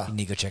 Yeah. you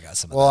need to go check out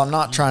some Well, of I'm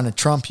not trying to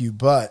trump you,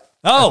 but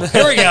that. Oh,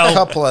 here we a go.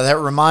 couple of that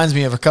reminds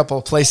me of a couple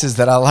of places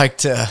that I like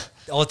to.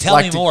 Well, tell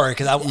like me to- more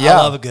because I Yeah.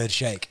 love a good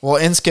shake.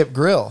 Well, Inskip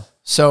Grill.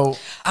 So,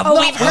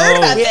 We've heard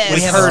about this. we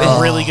We've have heard Oh.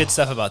 really good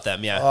stuff about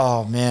them. Yeah.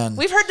 oh man,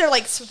 We've heard they're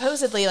like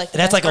supposedly like the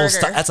That's best like old.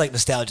 burger. That's like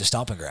nostalgia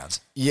stomping grounds.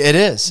 yeah, it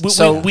is. We,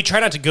 So, we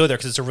try not to go there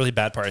because it's a really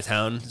bad part of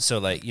town. So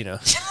like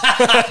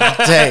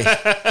hey,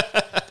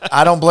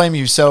 I don't blame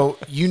you. So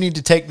you need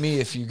to take me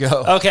if you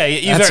go. Okay,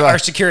 you That's are why- our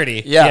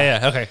security.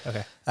 Yeah. Okay.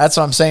 That's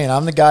what I'm saying.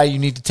 I'm the guy you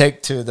need to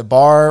take to the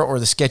bar or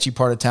the sketchy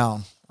part of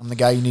town. I'm the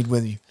guy you need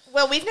with you.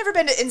 Well, we've never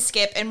been to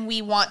Inskip, and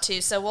we want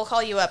to, so we'll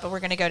call you up, and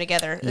we're going to go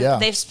together. Yeah.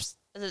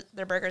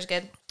 Their burger's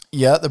good.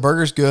 Yeah, the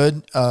burger's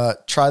good.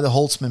 Try the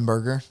Holtzman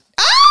burger.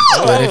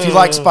 But if you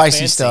like spicy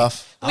fancy.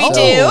 stuff, We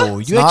do.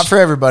 it's not for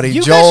everybody.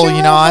 you got Joel, your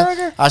you know, own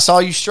burger? I saw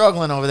you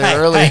struggling over there Hey,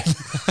 earlier. hey.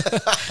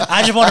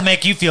 I just want to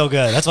make you feel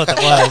good. That's what that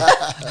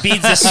was.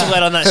 Beads of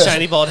sweat on that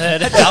shiny bald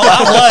head.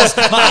 I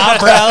was. My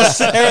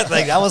eyebrows,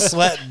 everything. I was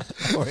sweating.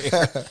 over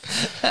here.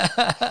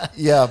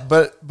 Yeah,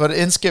 but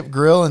Inskip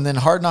Grill and then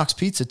Hard Knocks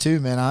Pizza too,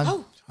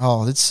 man.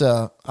 It's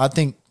I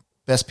think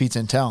best pizza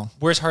in town.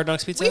 Where's Hard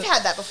Knocks Pizza? We've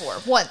had that before,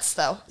 once,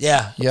 though.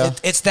 Yeah. Yeah.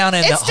 It's down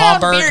in It's down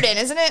Hamburg. Bearden,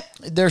 isn't it?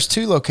 There's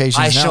 2 locations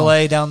Ice now.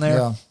 Chalet down there.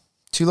 Yeah,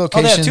 2 they have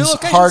locations. 2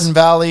 locations? Hardin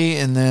Valley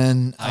and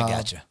then I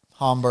gotcha.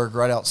 Hamburg,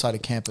 right outside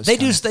of campus. They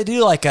kinda.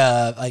 do like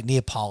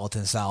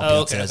Neapolitan style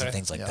Oh, okay, pizzas okay. and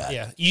things like that.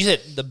 Yeah, you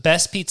said the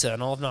best pizza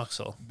in all of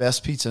Knoxville.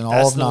 Best pizza in all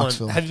That's of the one.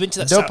 Knoxville. Have you been to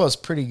that Adopo's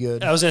pretty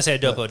good. I was gonna say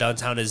Adopo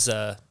downtown is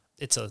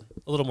it's a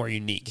little more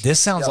unique. This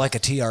sounds like a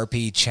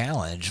TRP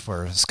challenge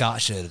where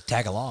Scott should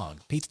tag along.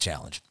 Pizza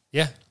challenge.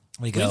 Yeah,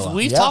 We go.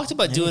 we've Yeah, talked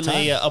about doing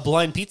anytime. a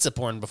blind pizza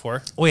porn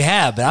before. We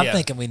have, but I'm Yeah.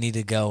 thinking we need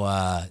to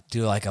go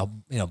do like a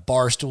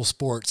Barstool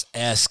Sports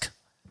esque,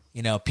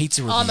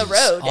 pizza reviews On the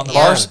road, On the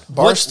yeah. road.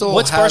 Barstool.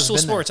 What's has Barstool been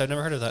there. Sports? I've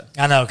never heard of that.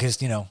 I know because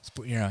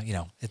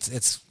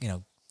it's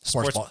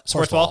sports ball.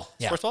 Sports ball?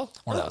 Yeah, Sports ball?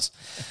 One of those.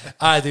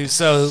 All right, dude.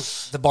 So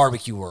the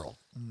barbecue world.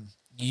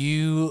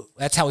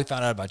 That's how we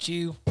found out about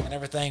you and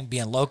everything,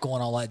 being local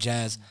and all that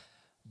jazz.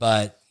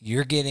 But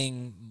you're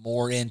getting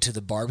more into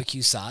the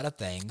barbecue side of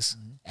things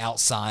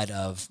outside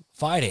of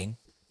fighting.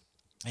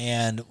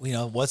 And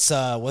what's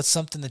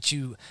something that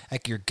you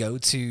like your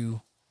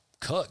go-to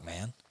cook,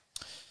 man?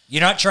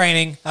 You're not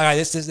training. All right,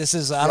 this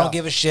is. I don't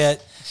give a shit.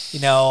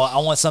 You know, I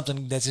want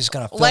something that's just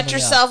gonna let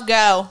yourself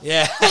go.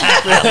 Yeah.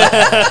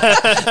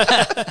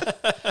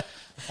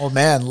 Well,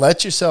 man,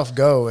 let yourself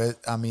go.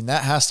 I mean,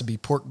 that has to be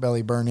pork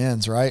belly burn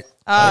ends, right?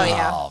 Oh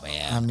yeah. Oh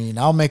man. I mean,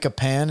 I'll make a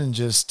pan and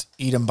just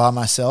eat them by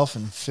myself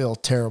and feel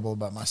terrible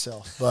about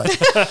myself. But,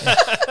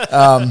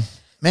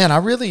 man, I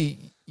really,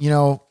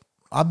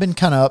 I've been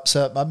kind of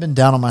upset. I've been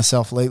down on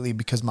myself lately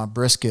because my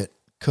brisket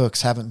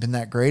cooks haven't been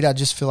that great. I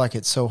just feel like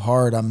it's so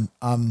hard.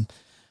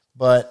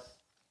 But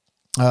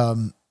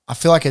I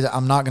feel like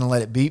I'm not going to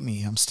let it beat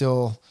me. I'm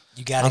still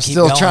Keep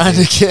still going, trying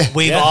dude. to get.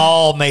 We've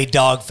all made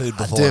dog food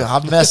before. Dude,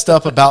 I've messed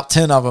up about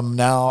 10 of them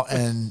now,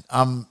 and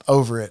I'm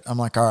over it. I'm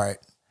like, all right,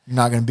 you're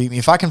not going to beat me.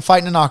 If I can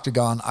fight in an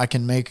octagon, I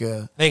can make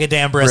a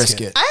damn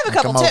brisket. I have a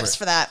couple tips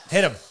for that.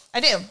 Hit him. I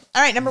do.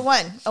 All right, number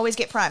 1, always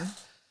get prime.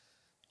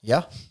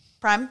 Yeah.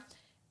 Prime.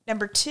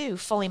 Number 2,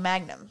 fully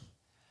magnum.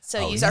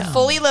 So use our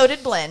fully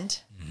loaded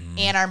blend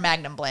and our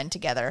magnum blend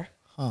together.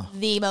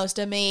 The most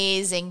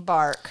amazing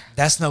bark.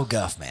 That's no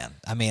guff, man.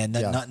 I mean,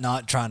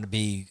 not trying to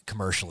be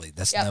commercially.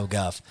 That's no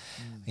guff.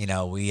 You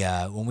know, we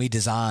when we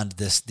designed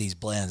these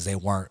blends, we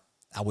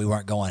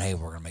weren't going, hey,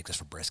 we're gonna make this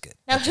for brisket.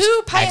 Now,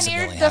 who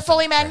pioneered the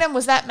fully magnum?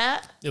 Was that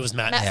Matt? It was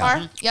Matt. Matt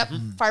Farr. Yep.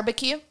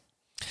 Barbecue.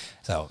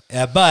 So,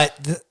 but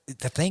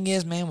the thing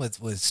is, man,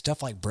 with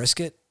stuff like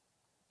brisket,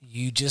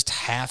 you just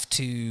have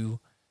to,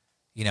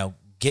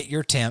 get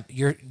your temp.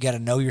 You got to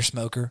know your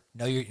smoker,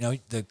 know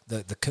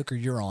the cooker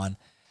you're on.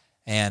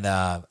 And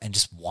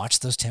just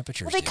watch those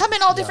temperatures. Well, they come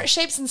in all different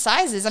shapes and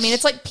sizes. I mean,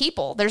 it's like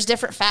people. There's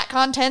different fat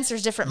contents.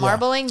 There's different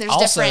marbling. There's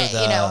also, different,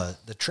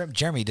 the trim.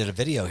 Jeremy did a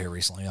video here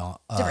recently on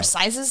different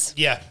sizes.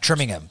 Yeah,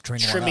 trimming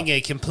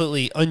a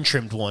completely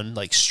untrimmed one,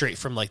 like straight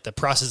from like the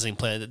processing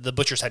plant. The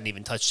butchers hadn't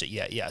even touched it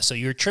yet. Yeah, so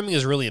your trimming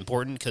is really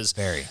important because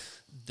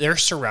they're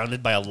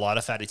surrounded by a lot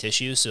of fatty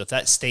tissue. So if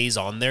that stays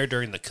on there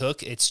during the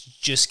cook, it's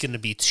just going to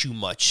be too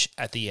much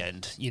at the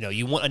end.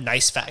 You want a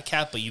nice fat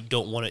cap, but you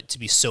don't want it to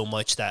be so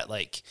much that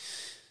like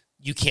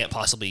you can't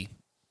possibly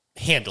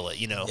handle it,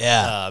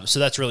 Yeah. So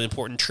that's really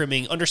important.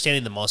 Trimming,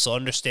 understanding the muscle,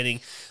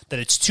 understanding that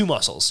it's two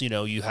muscles.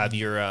 You have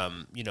your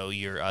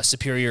your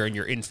superior and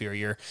your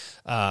inferior.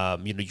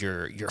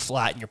 Your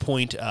flat and your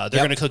point. They're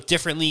going to cook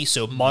differently.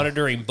 So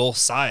monitoring both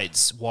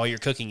sides while you're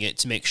cooking it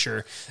to make sure.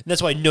 And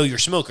that's why I know your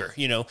smoker.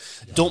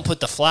 Don't put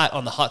the flat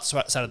on the hot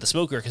side of the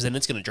smoker because then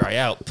it's going to dry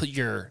out. Put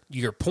your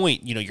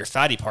point, your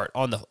fatty part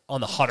on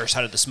the hotter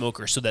side of the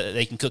smoker so that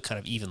they can cook kind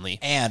of evenly.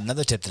 And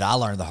another tip that I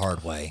learned the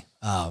hard way,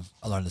 I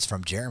learned this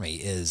from Jeremy,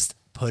 is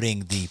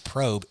putting the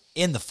probe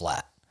in the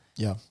flat.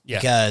 Yeah.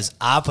 Because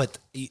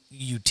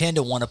you tend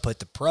to want to put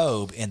the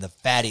probe in the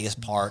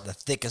fattiest part, the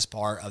thickest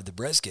part of the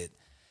brisket,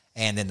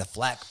 and then the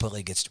flat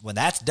completely when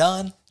that's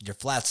done, your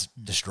flat's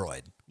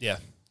destroyed. Yeah.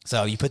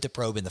 So you put the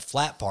probe in the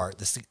flat part,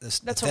 the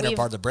thinner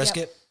part of the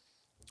brisket. Yep.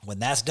 When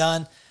that's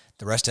done,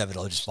 the rest of it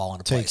will just fall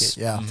into place.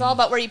 Yeah. It's all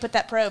about where you put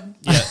that probe.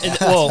 Yeah. It's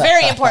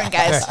very important,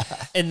 guys.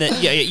 And then,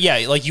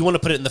 like you want to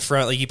put it in the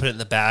front, like you put it in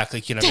the back,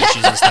 like issues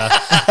and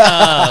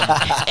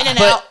stuff. In and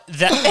But out.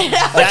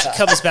 that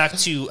comes back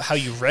to how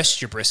you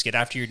rest your brisket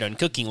after you're done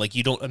cooking. Like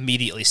you don't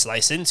immediately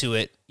slice into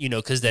it,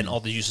 because then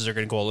all the juices are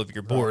going to go all over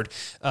your board.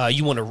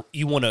 You want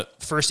to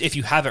first, if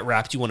you have it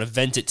wrapped, you want to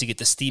vent it to get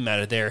the steam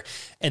out of there,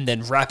 and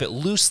then wrap it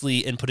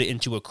loosely and put it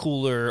into a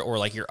cooler or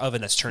like your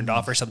oven that's turned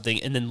off or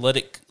something, and then let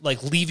it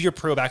leave your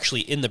probe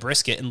actually in the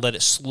brisket and let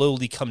it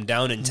slowly come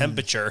down in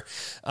temperature,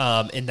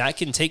 and that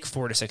can take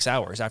 4 to 6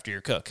 hours after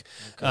your cook.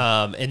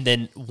 And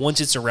then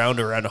once it's around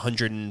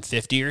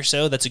 150 or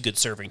so, that's a good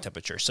serving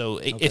temperature. So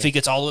if it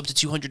gets all up to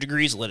 200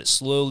 degrees, let it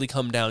slowly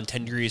come down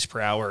 10 degrees per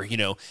hour.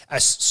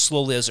 As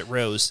slowly as it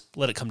rose,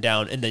 let it come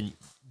down, and then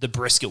the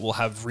brisket will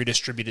have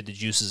redistributed the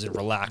juices and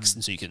relaxed,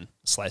 and so you can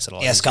slice it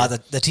all. Yeah, Scott,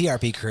 the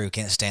TRP crew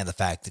can't stand the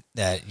fact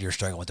that you're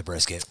struggling with the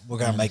brisket. We're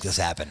going to make this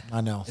happen.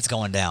 I know. It's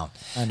going down.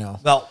 I know.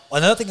 Well,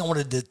 another thing I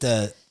wanted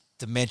to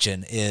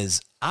mention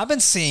is I've been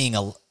seeing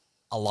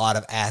a lot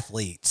of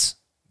athletes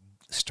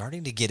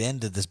starting to get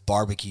into this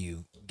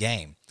barbecue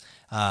game.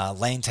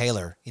 Lane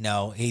Taylor,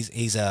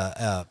 he's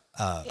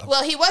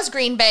Well, he was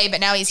Green Bay, but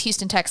now he's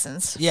Houston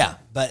Texans. Yeah,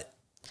 but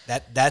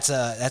that's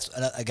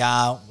a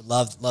guy,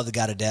 love the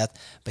guy to death,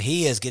 but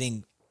he is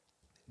getting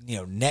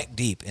neck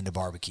deep into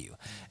barbecue,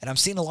 and I'm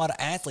seeing a lot of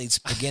athletes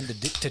begin to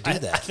do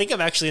that. I think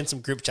I'm actually in some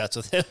group chats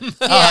with him.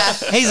 Yeah.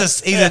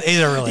 He's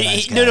a really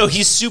nice guy. No,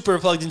 he's super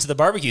plugged into the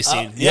barbecue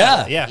scene.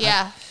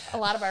 Yeah. A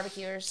lot of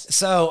barbecuers.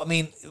 So, I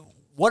mean,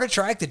 what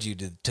attracted you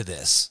to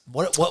this?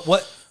 What?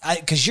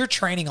 Because you're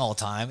training all the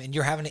time and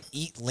you're having to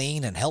eat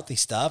lean and healthy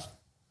stuff.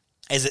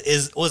 Was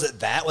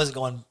it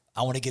going,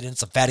 I want to get in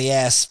some fatty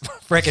ass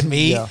freaking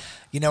meat,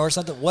 or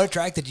something? What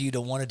attracted you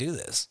to want to do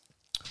this?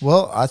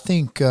 Well, I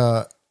think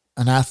an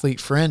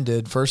athlete friend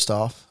did, first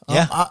off.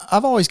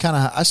 I've always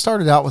I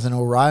started out with an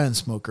Orion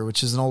smoker,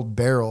 which is an old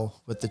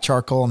barrel with the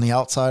charcoal on the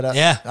outside.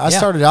 I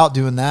started out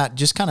doing that,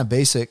 just kind of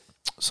basic.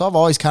 So I've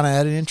always kind of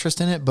had an interest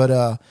in it, but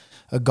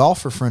a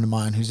golfer friend of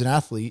mine who's an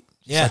athlete,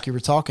 like you were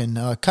talking,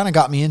 kind of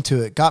got me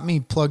into it, got me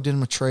plugged in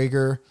with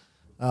Traeger.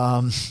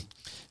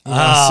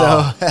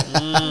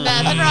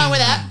 Nothing wrong with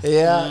that.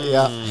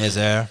 Yeah. Is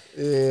there?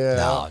 Yeah.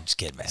 No, I'm just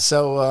kidding, man.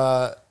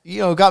 So,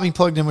 got me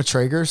plugged in with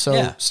Traeger. So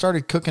Yeah.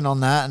 started cooking on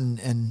that,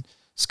 and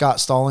Scott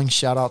Stallings,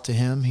 shout out to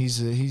him.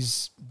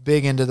 He's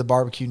big into the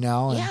barbecue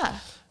now. And,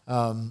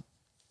 Yeah.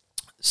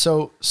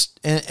 So,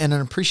 and an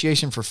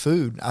appreciation for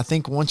food. I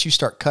think once you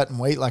start cutting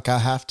weight, like I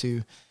have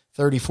to,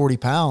 30, 40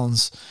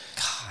 pounds,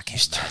 I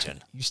can't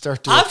imagine. you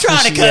start to I'm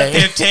trying to cut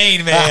appreciate-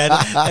 15, man.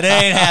 It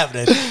ain't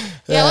happening.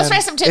 Yeah, let's try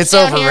some tips It's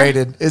down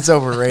overrated. It's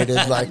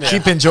overrated. Like,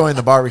 keep enjoying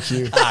the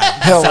barbecue.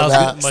 Hell with Sounds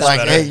that. good. It's Much like,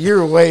 better. hey,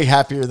 you're way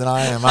happier than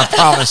I am. I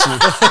promise you.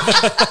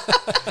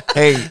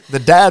 Hey, the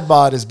dad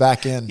bod is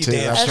back in too.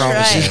 damn I That's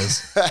promise right.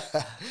 you.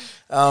 Is.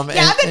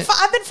 Yeah,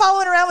 I've been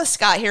following around with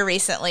Scott here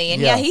recently,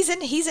 and Yeah. he's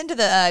into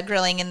the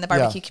grilling in the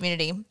barbecue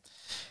community.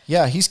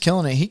 Yeah, he's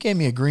killing it. He gave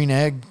me a green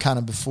egg kind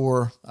of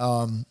before,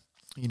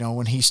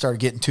 when he started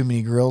getting too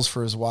many grills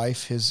for his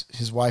wife.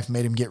 His wife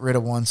made him get rid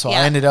of one, so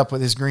Yeah. I ended up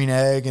with his green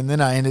egg, and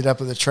then I ended up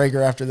with a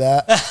Traeger after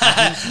that.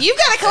 You've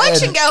got a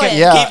collection going.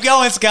 Yeah. Keep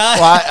going, Scott.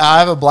 Well, I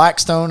have a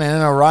Blackstone and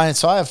an Orion,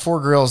 so I have 4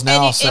 grills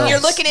now. And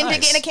you're looking into Nice.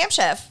 getting a Camp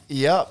Chef.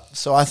 Yep.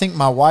 So I think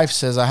my wife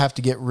says I have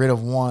to get rid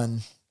of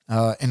one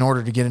in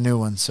order to get a new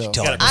one. So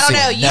Tell her to I don't see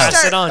know. it. You No. Pass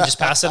start- it on. Just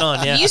pass it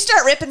on. Yeah. You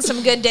start ripping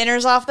some good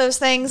dinners off those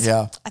things.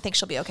 Yeah. I think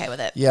she'll be okay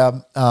with it. yeah,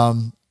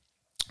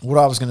 what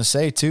I was going to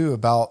say too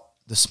about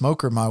the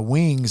smoker, my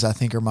wings I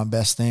think are my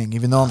best thing.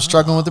 Even though I'm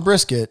struggling with the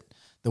brisket,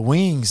 the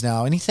wings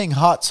now, anything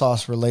hot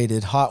sauce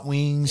related, hot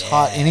wings,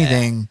 hot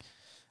anything,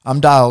 I'm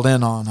dialed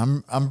in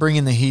on. I'm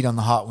bringing the heat on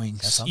the hot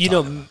wings.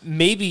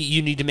 Maybe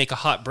you need to make a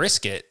hot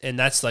brisket, and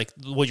that's like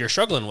what you're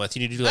struggling with.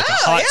 You need to do like a Oh,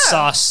 hot yeah.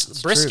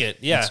 sauce brisket.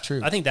 true. Yeah, That's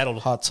true. I think that'll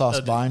Hot sauce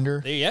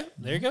binder. There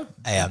you go.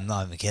 Hey, I'm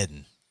not even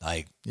kidding.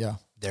 Like, Yeah.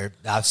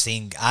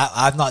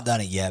 I've not done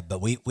it yet,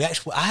 but we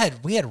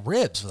had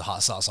ribs with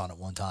hot sauce on it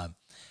one time.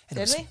 And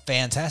it Did was we?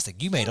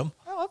 fantastic. You made them.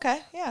 Oh, okay.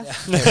 Yeah.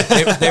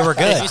 They were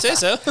good. If you say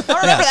so. I don't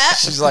remember that.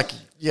 She's like,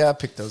 yeah, I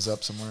picked those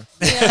up somewhere.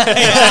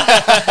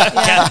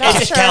 Yeah,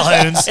 not sure.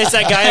 Calhoun's. It's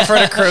that guy in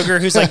front of Kroger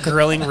who's like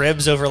grilling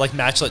ribs over like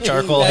matchlet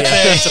charcoal. Yeah.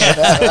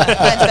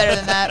 Mine's better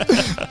than that.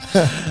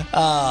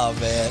 Oh,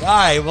 man. All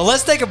right. Well,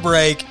 let's take a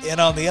break. And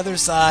on the other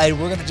side,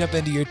 we're going to jump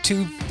into your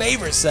 2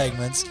 favorite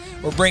segments.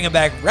 We're bringing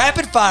back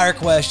rapid fire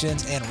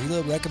questions and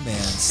Reload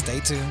Recommends. Stay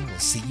tuned. We'll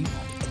see you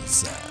on the other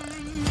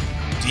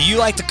side. Do you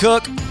like to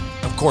cook?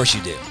 Of course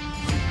you do.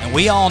 And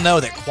we all know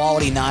that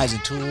quality knives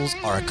and tools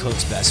are a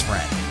cook's best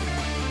friend.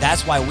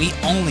 That's why we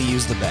only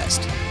use the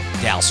best.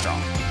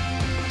 Dalstrong.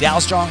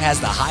 Dalstrong has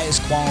the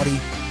highest quality,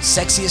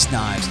 sexiest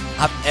knives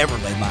I've ever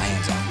laid my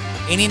hands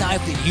on. Any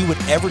knife that you would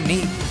ever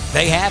need,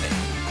 they have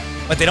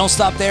it. But they don't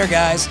stop there,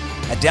 guys.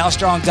 At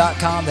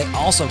Dalstrong.com, they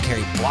also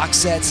carry block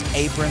sets,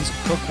 aprons,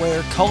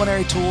 cookware,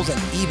 culinary tools, and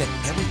even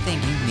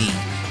everything you need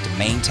to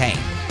maintain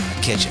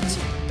a kitchen's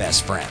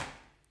best friend.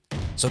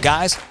 So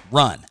guys,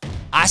 run.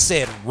 I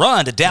said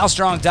run to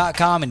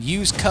Dalstrong.com and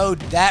use code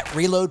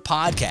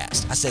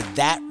ThatReloadPodcast. I said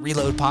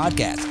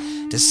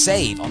ThatReloadPodcast to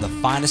save on the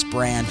finest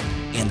brand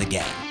in the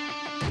game.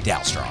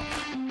 Dalstrong.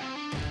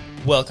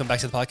 Welcome back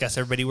to the podcast,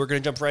 everybody. We're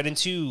going to jump right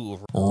into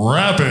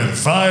Rapid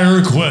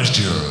fire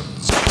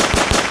questions.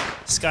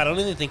 Scott. I don't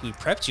even think we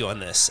prepped you on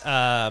this.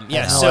 no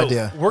so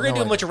idea. we're going to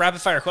No do a bunch of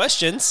rapid fire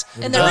questions.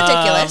 And they're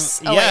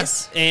ridiculous, always.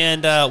 Yes,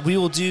 and we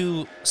will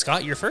do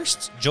Scott. You're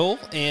first, Joel,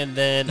 and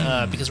then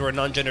because we're a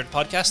non-gendered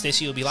podcast,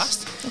 Stacey will be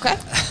last. Okay.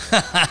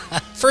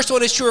 First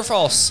one is true or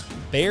false.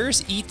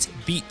 Bears eat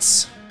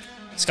beets.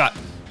 Scott,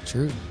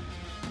 True.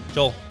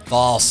 Joel,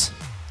 False.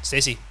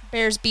 Stacey,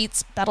 Bears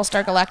beats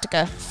Battlestar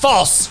Galactica.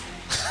 false.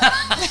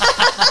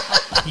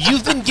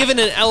 You've been given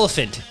an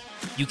elephant.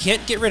 You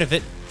can't get rid of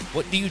it.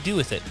 What do you do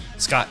with it,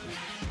 Scott?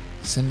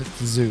 Send it to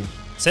the zoo.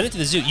 Send it to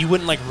the zoo. You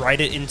wouldn't like ride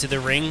it into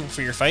the ring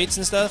for your fights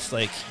and stuff.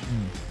 Like,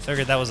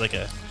 figured that was like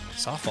a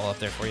softball up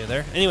there for you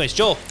there. Anyways,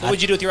 Joel, what would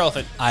you do with your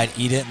elephant? I'd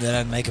eat it and then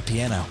I'd make a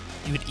piano.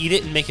 You would eat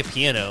it and make a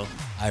piano.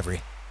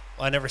 Ivory.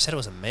 Well, I never said it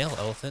was a male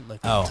elephant,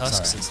 like with Oh,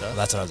 tusks sorry. and stuff. Well,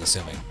 that's what I was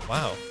assuming.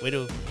 Wow, way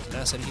to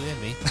ask you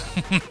and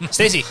me.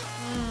 Stacey,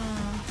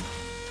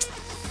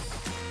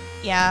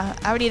 Yeah,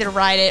 I would either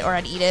ride it or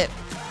I'd eat it.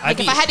 Like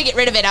if I had to get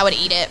rid of it, I would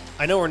eat it.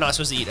 I know we're not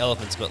supposed to eat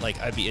elephants, but like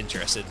I'd be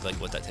interested, like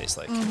what that tastes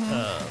like.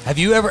 Have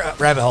you ever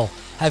rabbit hole?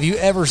 Have you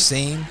ever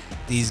seen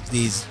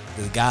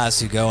the guys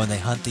who go and they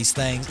hunt these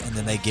things and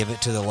then they give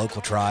it to the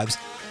local tribes?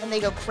 And they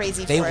go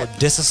crazy They for will it.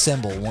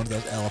 disassemble one of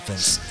those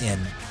elephants in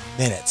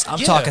minutes. I'm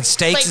Yeah. talking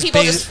steaks Like as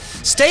people big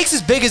just- steaks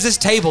as big as this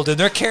table, dude.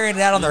 They're carrying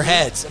it out on their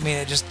heads. I mean,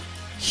 it just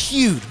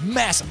huge,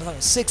 massive, like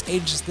 6-8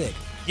 inches thick.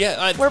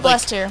 Yeah, We're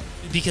blessed here.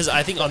 because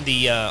I think on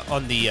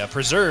the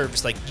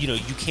preserves, like you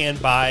can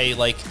buy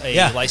like a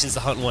Yeah. license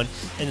to hunt one,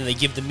 and then they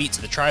give the meat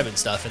to the tribe and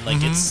stuff, and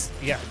like it's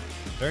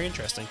very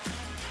interesting.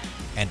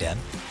 And then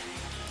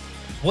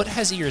What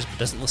has ears but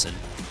doesn't listen,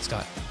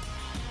 Scott?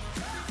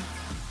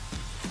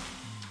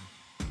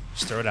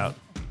 Just throw it out.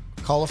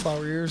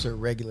 Cauliflower ears or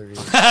regular ears?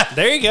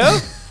 There you go,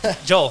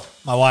 Joel,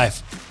 my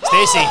wife.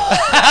 Stacey.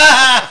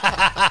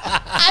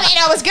 I mean,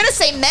 I was gonna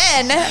say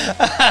men,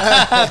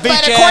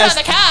 but a corn on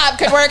the cob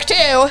could work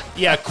too.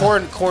 Yeah,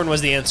 corn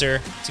was the answer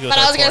to go with But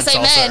I our was gonna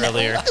corn say salsa men.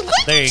 earlier. Look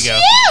There you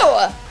at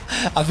go.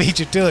 You. I beat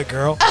you to it,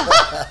 girl.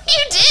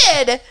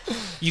 You did.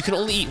 You can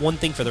only eat one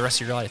thing for the rest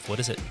of your life. What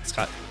is it,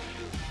 Scott?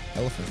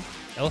 Elephant.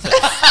 Elephant.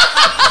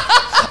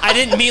 I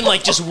didn't mean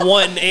like just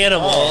one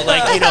animal,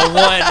 like one.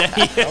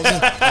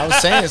 I was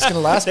saying it's going to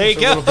last There me you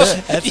for go. a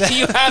little bit.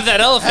 You have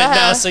that elephant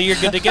now, so you're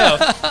good to go.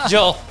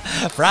 Joel,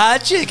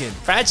 Fried chicken.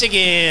 fried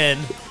chicken.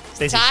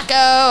 Stacey,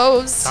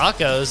 Tacos.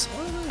 tacos.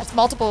 That's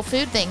multiple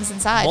food things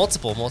inside.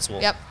 Multiple.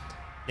 Yep.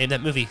 Name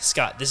that movie.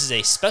 Scott, this is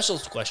a special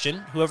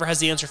question. Whoever has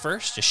the answer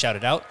first, just shout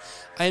it out.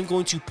 I am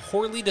going to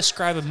poorly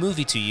describe a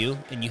movie to you,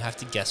 and you have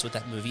to guess what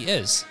that movie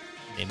is.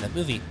 Name that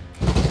movie.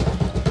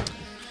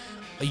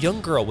 A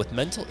young girl with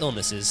mental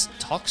illnesses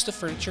talks to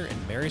furniture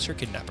and marries her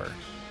kidnapper.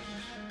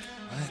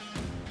 What?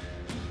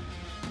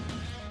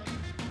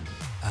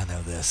 I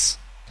know this.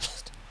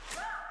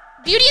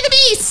 Beauty and the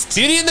Beast.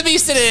 Beauty and the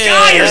Beast it is!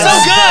 God, you're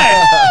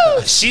so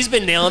good! She's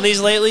been nailing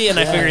these lately, and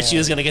I figured she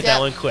was going to get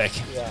that one quick.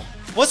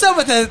 What's up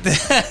with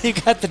the you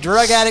got the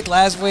drug addict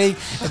last week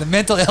and the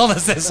mental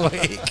illness this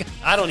week?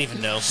 I don't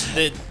even know.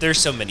 There's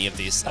so many of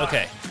these.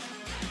 Okay.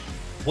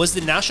 Was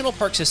the National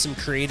Park System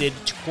created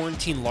to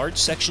quarantine large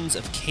sections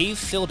of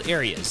cave-filled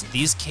areas,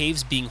 these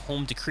caves being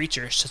home to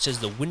creatures such as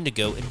the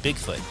Wendigo and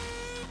Bigfoot?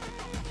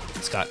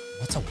 Scott,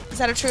 Is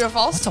that a true or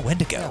false? What's a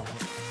Wendigo?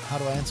 How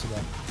do I answer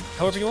that?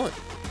 however you want.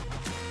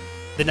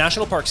 The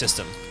National Park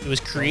System. It was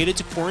created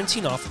to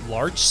quarantine off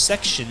large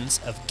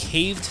sections of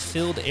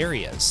caved-filled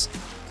areas.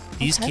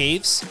 These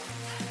caves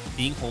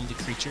being home to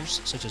creatures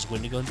such as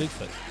Wendigo and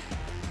Bigfoot.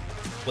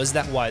 Was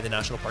that why the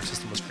National Park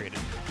System was created?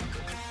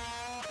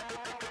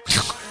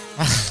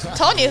 I'm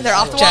telling you, they're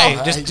off the Jay,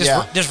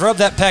 wall. just rub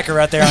that pecker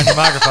right there on your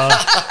microphone.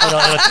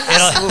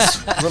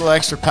 A little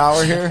extra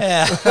power here.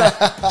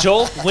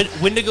 Joel,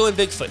 Wendigo and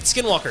Bigfoot.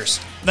 Skinwalkers.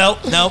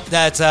 Nope.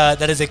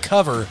 That is a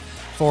cover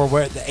for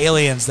where the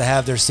aliens that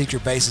have their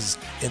secret bases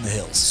in the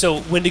hills.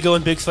 So Wendigo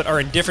and Bigfoot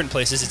are in different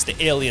places. It's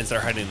the aliens that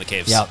are hiding in the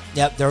caves.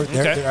 Yep.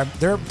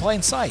 They're in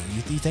plain sight.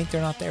 You think they're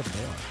not there, but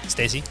they are.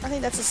 Stacey, I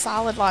think that's a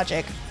solid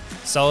logic.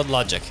 solid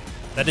logic.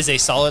 That is a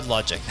solid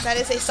logic. That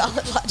is a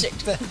solid logic.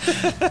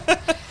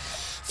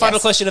 Final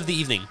Yes. question of the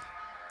evening.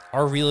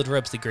 Are real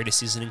ribs the greatest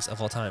seasonings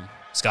of all time?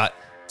 Scott.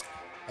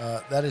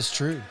 That is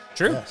true.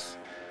 True? Yes.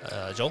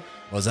 Joel.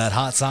 Was that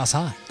hot sauce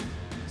hot?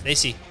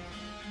 Stacey.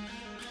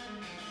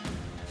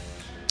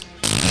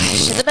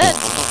 Shit the bed.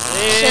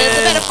 Shit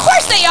the bed. Of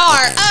course they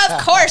are.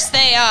 Of course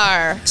they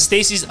are.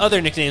 Stacey's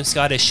other nickname,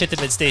 Scott, is Shit the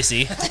Bed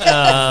Stacey.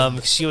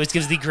 She always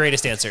gives the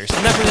greatest answers.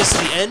 And that brings us to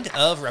the end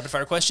of Rapid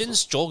Fire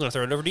Questions. Joel, going to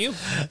throw it over to you.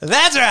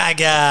 That's right,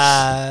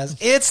 guys.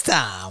 It's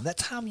time. That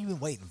time you've been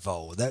waiting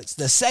for. That's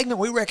the segment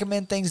we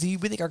recommend things that you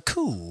think are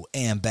cool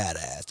and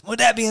badass. With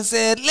that being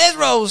said, let's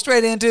roll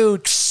straight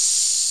into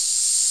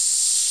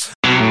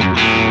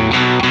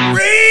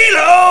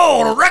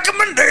Reload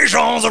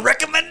recommendations. The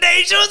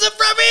recommendations are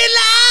from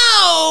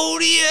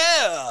Reload.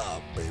 Yeah,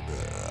 baby.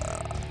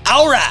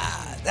 All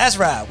right. That's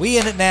right. We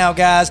in it now,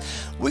 guys.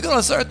 We're going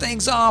to start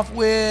things off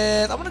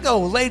with, I'm going to go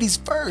ladies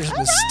first with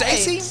right.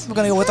 Stacey. We're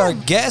going to go with our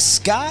guests,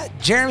 Scott,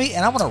 Jeremy,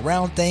 and I'm going to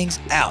round things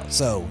out.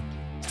 So,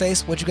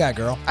 Stace, what you got,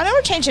 girl? I know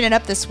we're changing it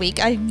up this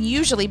week. I'm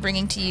usually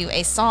bringing to you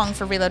a song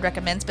for Reload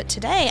Recommends, but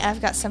today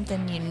I've got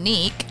something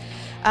unique.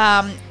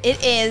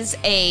 It is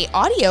a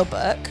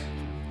audiobook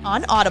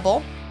on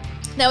Audible.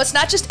 Now, it's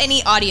not just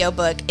any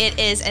audiobook. It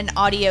is an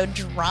audio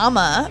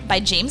drama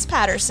by James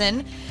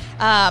Patterson.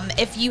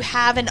 If you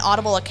have an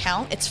Audible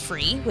account, it's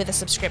free with a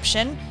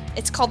subscription.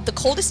 It's called The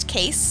Coldest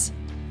Case,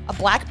 a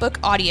Black Book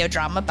audio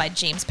drama by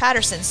James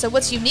Patterson. So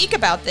what's unique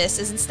about this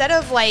is instead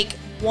of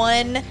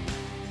one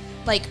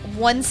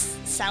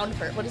sound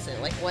person, what is it?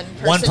 Like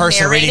one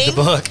person reading the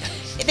book.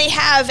 They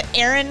have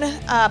Aaron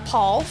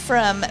Paul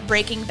from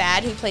Breaking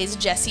Bad, who plays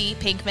Jesse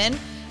Pinkman.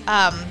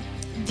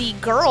 The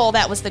girl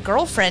that was the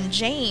girlfriend,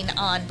 Jane,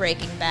 on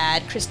Breaking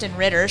Bad, Kristen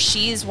Ritter,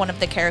 she's one of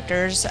the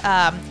characters.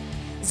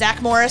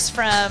 Zach Morris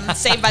from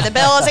Saved by the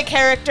Bell is a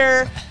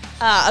character.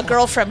 A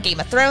girl from Game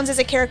of Thrones is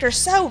a character.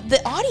 So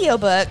the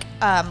audiobook,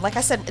 like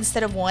I said,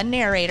 instead of one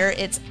narrator,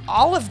 it's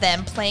all of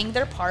them playing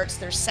their parts,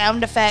 their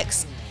sound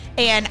effects.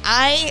 And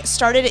I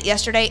started it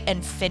yesterday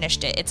and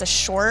finished it. It's a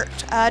short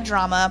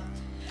drama.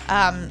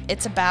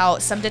 It's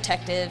about some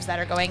detectives that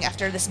are going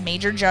after this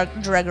major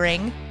drug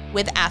ring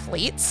with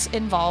athletes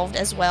involved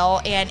as well.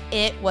 And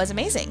it was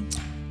amazing.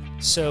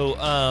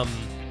 So,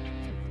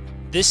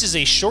 this is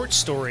a short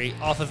story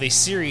off of a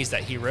series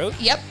that he wrote.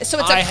 Yep. So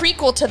it's a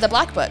prequel to the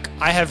Black Book.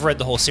 I have read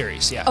the whole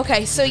series, yeah.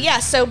 Okay.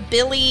 So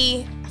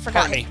Billy, I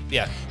forgot. Courtney,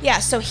 yeah. Yeah,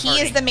 so he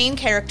Courtney. is the main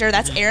character.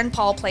 That's Aaron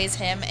Paul plays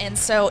him. And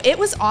so it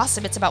was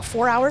awesome. It's about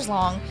 4 hours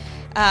long.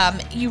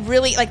 You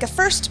really, the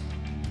first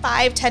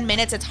 5-10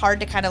 minutes, it's hard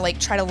to kind of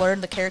try to learn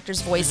the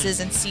characters' voices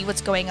and see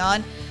what's going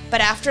on.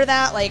 But after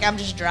that, I'm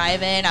just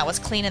driving. I was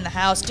cleaning the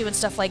house, doing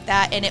stuff like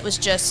that. And it was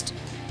just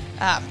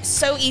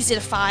so easy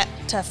to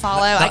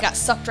follow. I got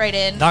sucked right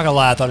in. Not gonna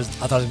lie, I thought it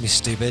was gonna be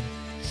stupid.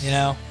 You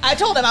know? I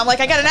told him, I'm like,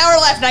 I got an hour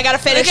left and I got to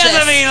finish Because,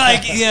 this. I mean,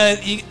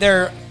 like,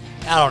 they're,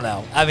 I don't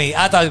know. I mean,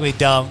 I thought it would be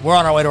dumb. We're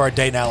on our way to our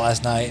date now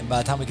last night, and by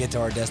the time we get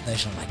to our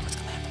destination, I'm like, what's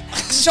going to happen?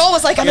 Joel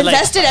was like, I'm You're like,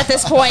 invested at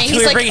this point. Can He's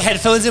we like, bring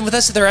headphones in with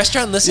us to the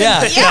restaurant and listen?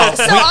 Yeah. yeah.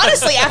 So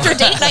honestly, after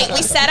date night,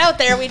 we sat out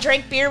there, we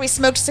drank beer, we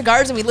smoked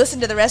cigars, and we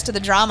listened to the rest of the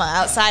drama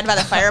outside by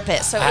the fire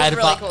pit. So it was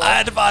really cool. I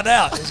had to find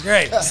out. It was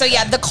great. So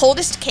yeah, The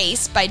Coldest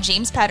Case by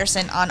James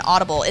Patterson on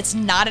Audible. It's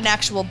not an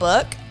actual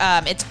book.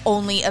 It's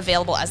only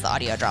available as the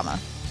audio drama.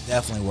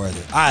 Definitely worth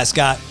it. All right,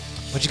 Scott,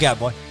 what you got,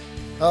 boy?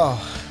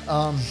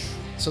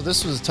 So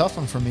this was a tough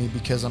one for me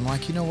because I'm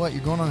like, you know what?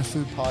 You're going on a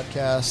food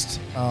podcast.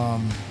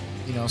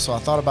 So I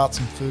thought about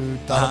some food,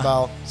 thought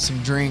about some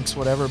drinks,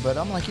 whatever. But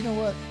I'm like, you know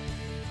what?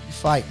 You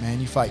fight,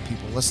 man. You fight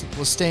people. Let's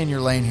stay in your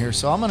lane here.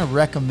 So I'm going to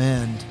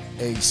recommend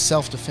a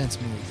self-defense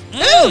move.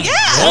 Ooh,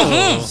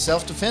 yeah.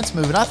 Self-defense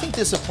move. And I think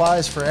this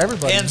applies for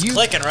everybody. Hands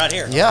clicking right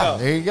here. Yeah,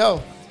 there you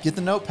go. Get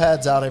the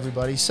notepads out,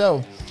 everybody.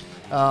 So,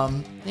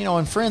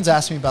 and friends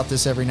ask me about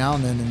this every now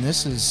and then, and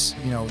this is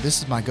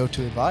my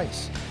go-to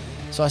advice.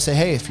 So I say,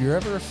 hey, if you're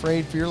ever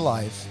afraid for your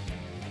life,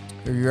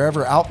 or you're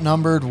ever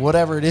outnumbered,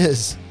 whatever it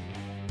is,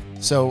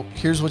 so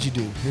here's what you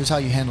do. Here's how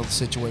you handle the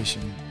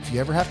situation. If you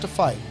ever have to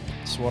fight,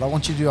 so what I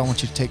want you to do, I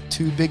want you to take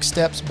 2 big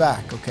steps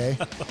back, okay?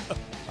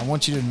 I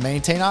want you to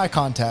maintain eye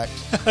contact.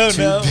 Oh,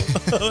 no.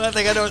 I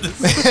think I know what this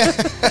is.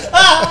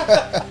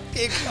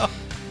 Keep going.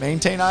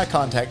 Maintain eye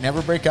contact.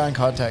 Never break eye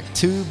contact.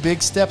 2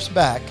 big steps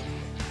back.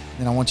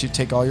 Then I want you to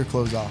take all your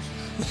clothes off.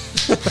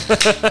 What is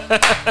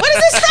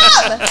this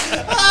from?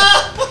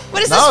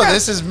 What is this from? No,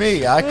 this is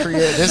me. I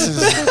create. This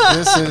is.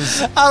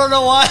 I don't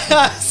know why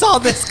I saw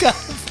this guy.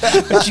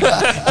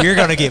 But you're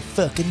going to get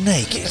fucking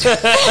naked.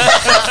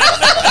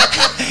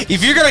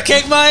 If you're going to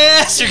kick my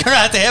ass, you're going to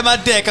have to have my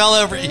dick all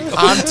over you.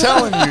 I'm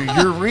telling you,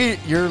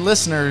 your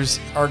listeners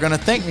are going to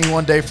thank me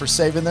one day for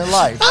saving their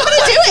life. I'm gonna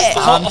do it.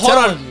 Hold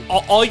on.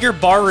 All your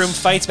barroom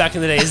fights back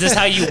in the day, is this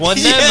how you won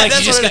them? Yeah, like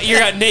that's you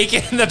got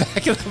naked in the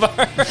back of the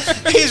bar?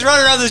 He's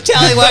running around this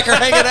tallywhacker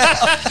hanging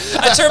out.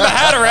 I turned my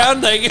hat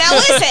around. Like, Now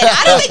listen,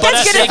 I don't think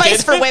that's Butt good advice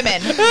naked. for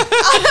women.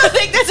 I don't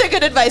think that's a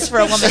good advice for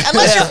a woman,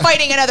 unless you're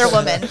fighting another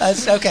woman.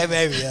 That's okay,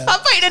 maybe. Yeah.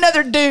 I'm fighting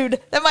another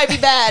dude. That might be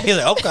bad. He's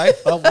like, okay.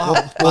 Well,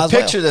 wow. Well,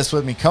 picture this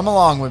with me. Come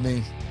along with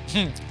me.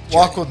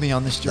 Walk with me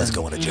on this journey. Let's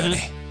go on a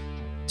journey.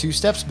 2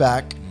 steps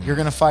back. You're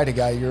going to fight a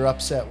guy. You're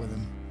upset with him.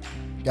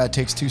 Guy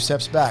takes 2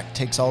 steps back,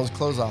 takes all his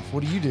clothes off.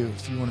 What do you do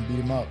if you want to beat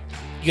him up?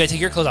 You gotta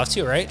take your clothes off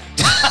too, right?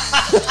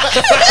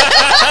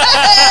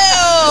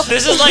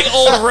 This is like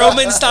old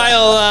Roman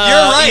style.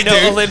 You're right,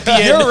 dude.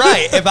 Olympian. You're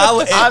right.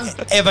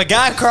 If a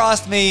guy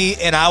crossed me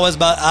and I was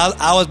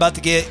about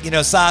to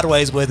get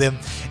sideways with him,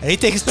 and he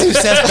takes 2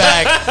 steps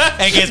back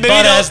and gets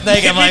butt ass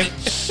naked, I'm like,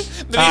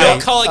 Maybe you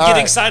don't call it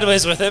getting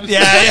sideways with him.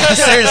 yeah,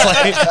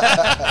 seriously,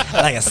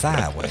 like a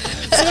sideways.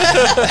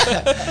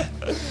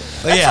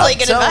 But yeah, That's really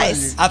good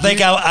advice. I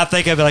think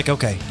I'd be like,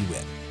 okay, you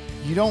win.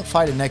 You don't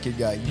fight a naked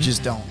guy. You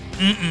just don't.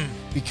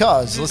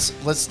 Because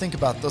let's think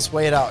about. Let's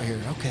weigh it out here.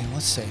 Okay,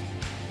 let's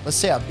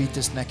say I beat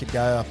this naked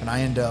guy up and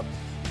I end up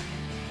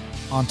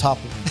on top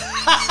of him.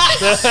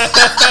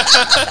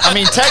 I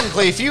mean,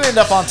 technically, if you end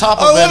up on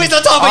top of him, let me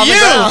on top of the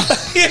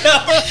you.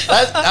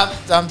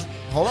 ground,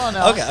 hold on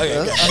now.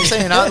 Okay. I'm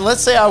saying,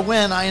 let's say I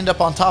win. I end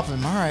up on top of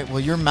him. All right. Well,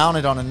 you're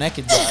mounted on a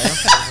naked guy.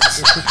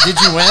 Did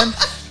you win?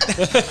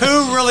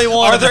 Who really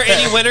won? Are there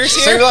any winners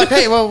So here? you're like,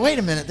 hey, well, wait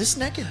a minute. This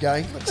naked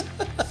guy, he looks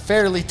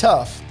fairly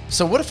tough.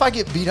 So what if I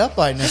get beat up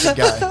by a naked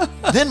guy?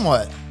 Then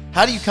what?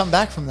 How do you come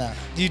back from that?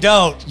 You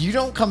don't. You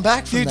don't come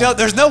back from You that. don't.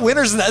 There's no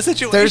winners in that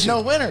situation. There's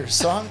no winners.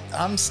 So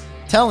I'm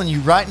telling you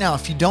right now,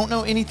 if you don't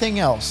know anything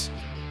else,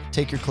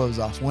 take your clothes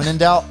off. When in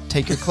doubt,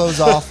 take your clothes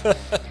off,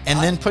 and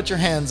then put your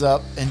hands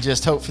up and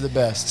just hope for the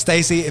best.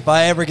 Stacy, if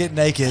I ever get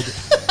naked,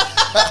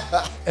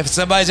 if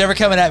somebody's ever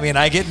coming at me and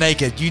I get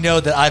naked, you know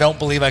that I don't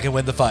believe I can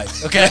win the fight.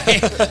 Okay,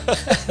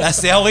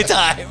 that's the only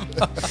time.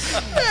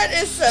 That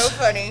is so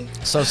funny.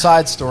 So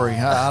side story.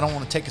 I don't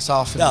want to take us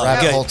off in No, a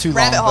rabbit good. hole too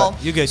Rabbit long. hole.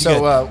 but- You good? You So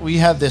good. we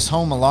have this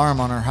home alarm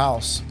on our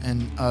house,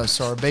 and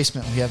so our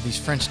basement we have these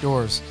French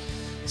doors.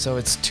 So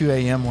it's 2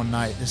 a.m. one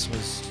night. This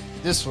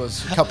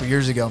was a couple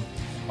years ago.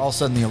 All of a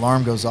sudden the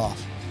alarm goes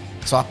off.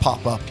 So I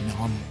pop up.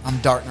 I'm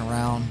darting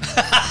around.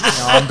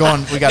 I'm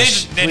going. We got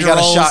Ninja a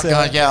rolls,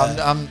 shotgun.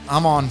 yeah.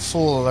 I'm on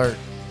full alert.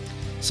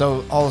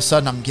 So all of a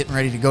sudden I'm getting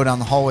ready to go down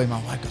the hallway.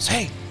 My wife goes,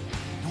 "Hey, you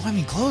don't have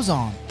any clothes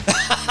on."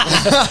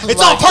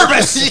 It's on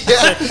purpose.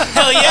 Yeah.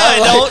 Hell yeah, I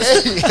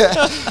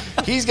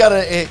don't. He's got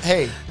to.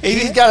 Hey,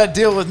 he's got to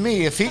deal with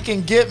me. If he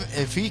can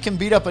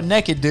beat up a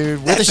naked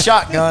dude with a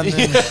shotgun, then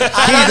he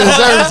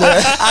deserves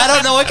it. I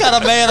don't know what kind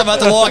of man I'm about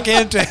to walk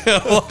into,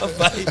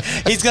 but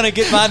he's gonna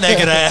get my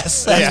naked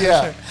ass.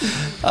 Yeah.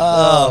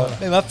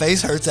 Man, my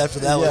face hurts after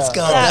that one. Yeah.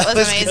 Scott, That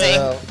was good. amazing.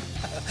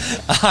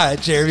 All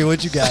right, Jeremy,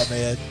 what you got,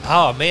 man?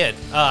 Oh man,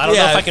 I don't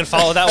know Yeah, if I can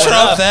follow that one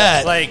trump up.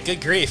 that. Like, good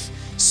grief.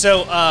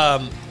 So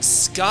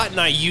Scott and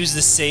I use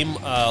the same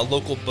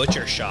local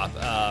butcher shop,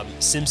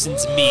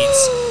 Simpson's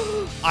Meats.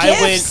 I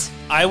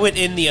I went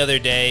in the other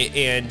day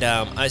and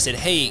I said,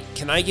 hey,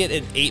 can I get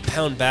an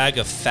 8-pound bag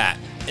of fat?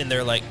 And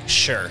they're like,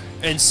 sure.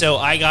 And so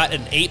I got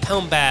an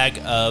 8-pound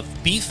bag of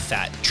beef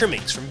fat,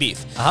 trimmings from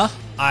beef.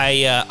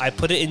 I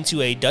put it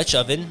into a Dutch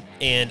oven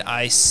and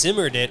I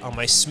simmered it on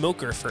my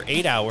smoker for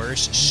 8 hours,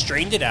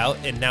 strained it out,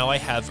 and now I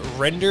have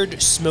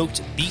rendered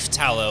smoked beef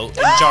tallow in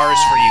jars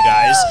for you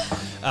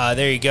guys.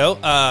 There you go.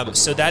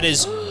 So that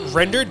is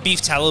rendered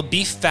beef tallow,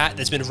 beef fat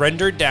that's been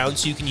rendered down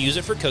so you can use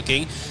it for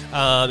cooking.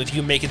 If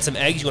you're making some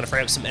eggs, you want to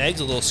fry up some eggs,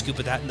 a little scoop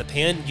of that in the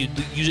pan. You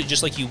use it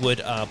just like you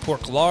would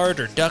pork lard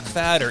or duck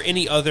fat or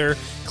any other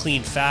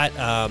clean fat.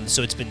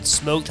 So it's been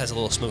smoked, has a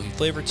little smoky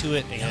flavor to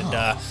it, and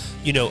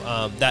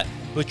that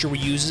butcher we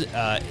use,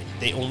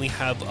 they only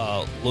have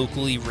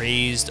locally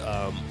raised,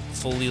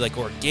 fully like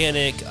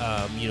organic,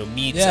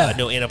 meats,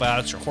 no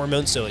antibiotics or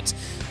hormones. So it's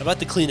about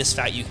the cleanest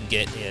fat you can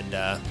get, and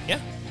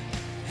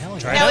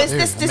try it Now, out.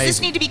 does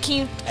this need to be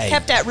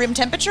kept at room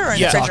temperature or in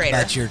the Talk refrigerator?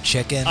 about your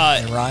chicken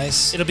and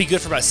rice. It'll be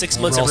good for about 6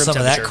 We'll months roll at room some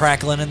temperature. of that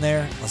crackling in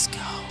there. Let's go.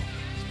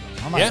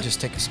 I might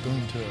just take a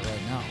spoon to it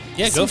right now.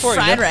 Yeah, Some go for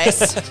fried it.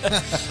 rice.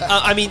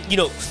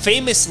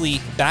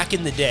 Famously back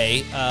in the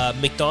day,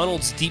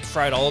 McDonald's deep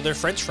fried all of their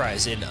French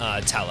fries in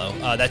tallow.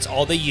 That's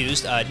all they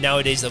used.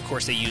 Nowadays, of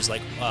course, they use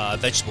like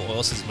vegetable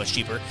oil, so it's much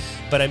cheaper.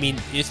 But I mean,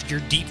 if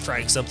you're deep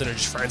frying something or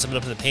just frying something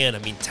up in the pan, I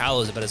mean,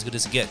 tallow is about as good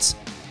as it gets.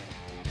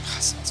 That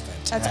sounds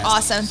fantastic. That's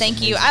awesome.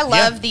 Thank you. I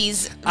love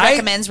these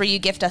recommends where you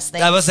gift us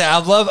things. I was say I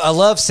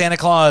love Santa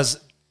Claus.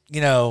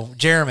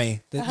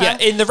 Jeremy. Yeah,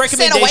 and the recommendation.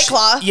 Santa White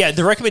Claw. Yeah,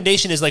 the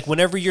recommendation is like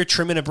whenever you're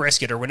trimming a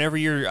brisket or whenever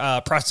you're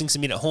processing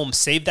some meat at home,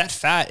 save that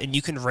fat and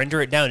you can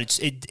render it down.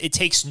 It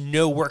takes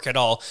no work at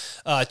all.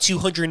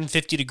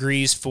 250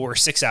 degrees for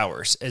 6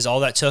 hours is all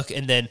that took,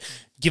 and then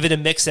give it a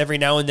mix every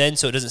now and then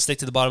so it doesn't stick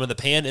to the bottom of the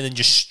pan, and then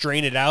just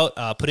strain it out,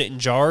 put it in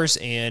jars,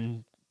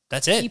 and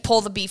that's it. You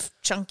pull the beef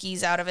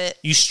chunkies out of it.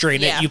 You strain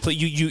Yeah. it.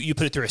 You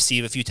put it through a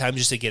sieve a few times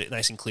just to get it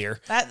nice and clear.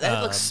 That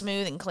looks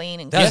smooth and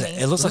clean and Does creamy.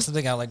 it? It looks like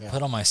something I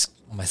put on my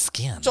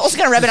skin. Joel's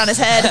gonna rub it on his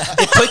head.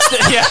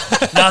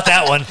 Not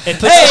that one.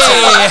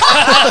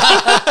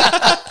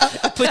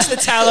 Puts the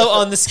tallow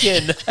on the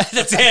skin.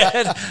 That's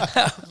it.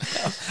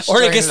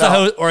 Or it gets the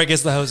hose. Or it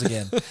gets the hose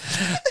again.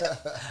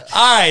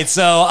 All right,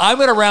 so I'm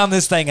gonna round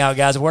this thing out,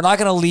 guys. We're not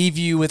gonna leave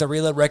you with a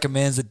Reload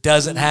Recommends that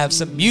doesn't have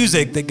some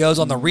music that goes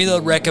on the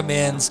Reload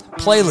Recommends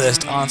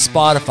playlist on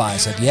Spotify.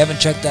 So if you haven't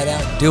checked that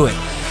out, do it.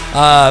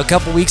 A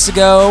couple weeks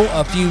ago,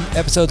 a few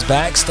episodes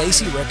back,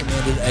 Stacy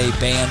recommended a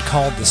band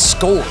called The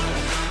Score.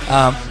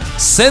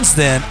 Since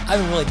then, I've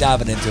been really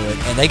diving into it,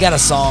 and they got a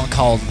song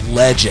called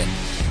Legend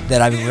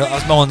that I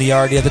was mowing the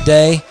yard the other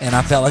day, and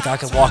I felt like I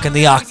could walk in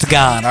the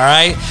octagon, all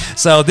right?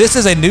 So this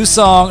is a new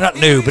song, not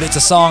new, but it's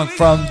a song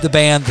from the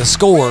band The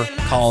Score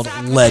called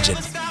Legend.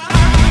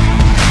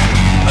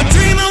 A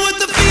dreamer with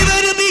the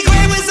fever to be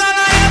great was all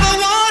I ever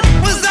want,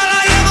 was all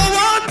I ever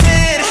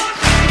wanted.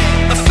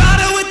 A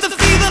fighter with the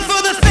fever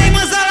for the fame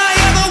was all I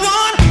ever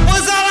want,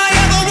 was all I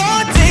ever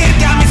wanted.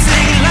 Got me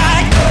singing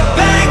like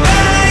bang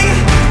bang,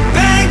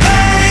 bang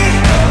bang,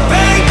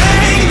 bang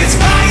bang. This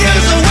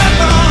fire's a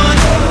weapon.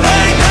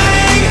 Bang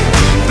bang,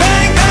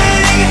 bang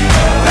bang,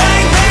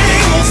 bang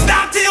bang. Won't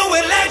stop till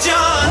we're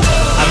legend.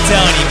 I'm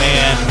telling you,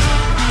 man,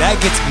 that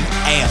gets me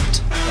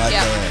amped right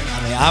Yeah. there. I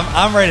mean,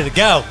 I'm ready to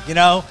go,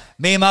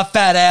 Me and my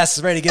fat ass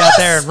is ready to get out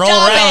there and roll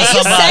Stop around with it,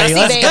 you somebody. sexy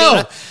Let's baby.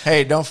 go.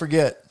 Hey, don't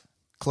forget,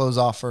 close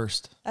off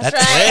first. That's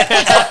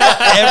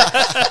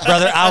right.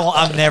 Brother,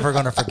 I'm never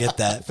going to forget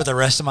that for the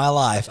rest of my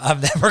life.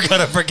 I'm never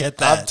going to forget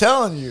I'm that.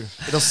 telling you,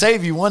 it'll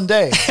save you one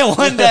day.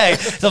 One day,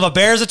 so if a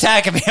bear's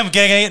attacking me, I'm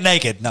going to get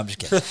naked. No, I'm just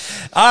kidding.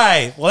 All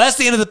right. Well, that's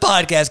the end of the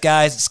podcast,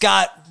 guys.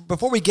 Scott,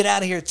 before we get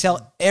out of here,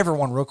 tell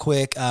everyone real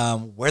quick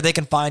where they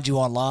can find you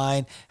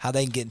online, how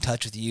they can get in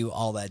touch with you,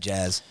 all that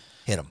jazz.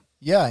 Hit them.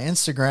 Yeah,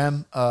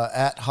 Instagram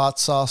at Hot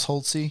Sauce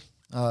Holtzy.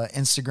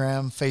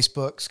 Instagram,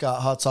 Facebook,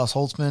 Scott Hot Sauce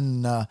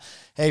Holtzman.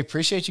 Hey,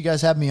 appreciate you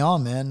guys having me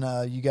on, man.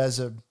 You guys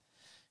are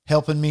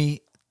helping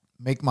me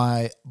make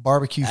my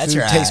barbecue That's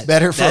food right. taste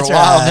better for That's a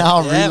while right.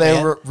 now. Yeah,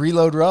 man.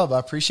 Reload Rub. I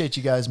appreciate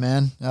you guys,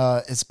 man.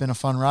 It's been a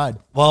fun ride.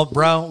 Well,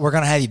 bro, we're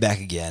going to have you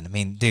back again. I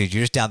mean, dude,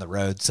 you're just down the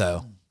road,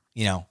 so,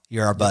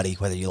 you're our buddy,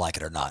 whether you like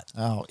it or not.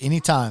 Oh,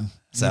 anytime.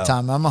 So-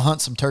 Anytime. I'm going to hunt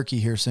some turkey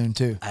here soon,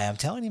 too. I am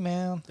telling you,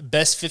 man,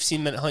 Best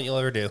 15-minute hunt you'll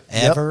ever do.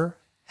 ever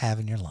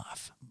have in your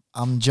life.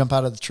 I'm going to jump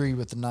out of the tree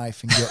with a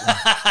knife and get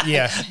one.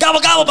 Yeah.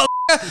 Gobble, gobble,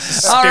 all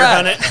Spear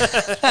right. hunt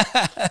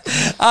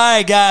it. All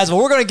right, guys.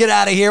 Well, we're going to get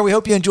out of here. We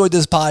hope you enjoyed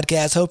this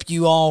podcast. Hope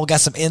you all got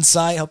some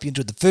insight. Hope you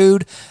enjoyed the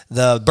food,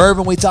 the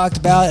bourbon we talked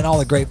about, and all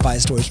the great fight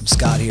stories from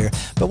Scott here.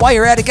 But while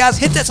you're at it, guys,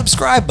 hit that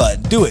subscribe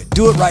button. Do it.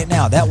 Do it right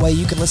now. That way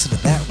you can listen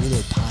to That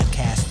Reload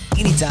podcast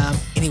anytime,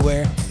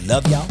 anywhere. We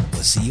love y'all.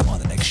 We'll see you on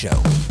the next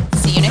show.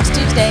 See you next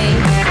Tuesday.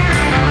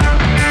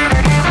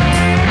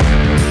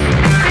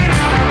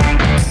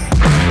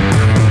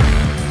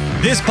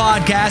 This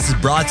podcast is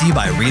brought to you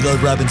by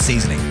Reload Rub and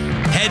Seasoning.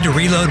 Head to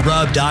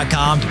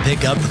reloadrub.com to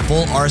pick up the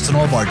full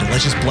arsenal of our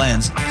delicious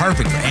blends,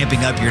 perfect for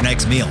amping up your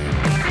next meal.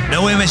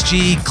 No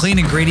MSG, clean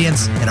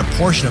ingredients, and a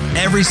portion of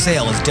every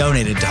sale is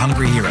donated to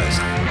Hungry Heroes,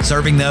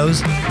 serving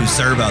those who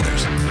serve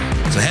others.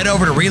 So head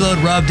over to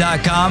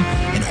reloadrub.com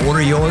and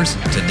order yours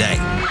today.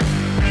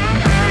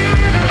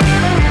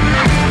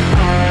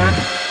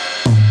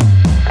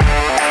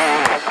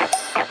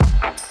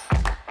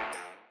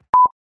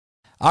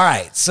 All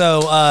right,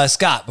 so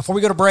Scott, before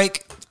we go to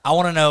break, I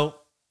want to know,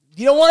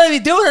 you don't want to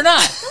be doing it or not?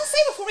 Don't say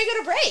before we go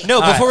to break.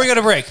 No, before we go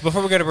to break.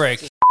 Before we go to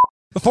break.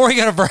 Before we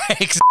go to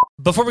break.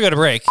 Before we go to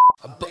break.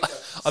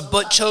 I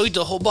butt chugged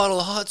a whole bottle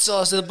of hot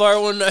sauce at the bar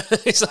one night.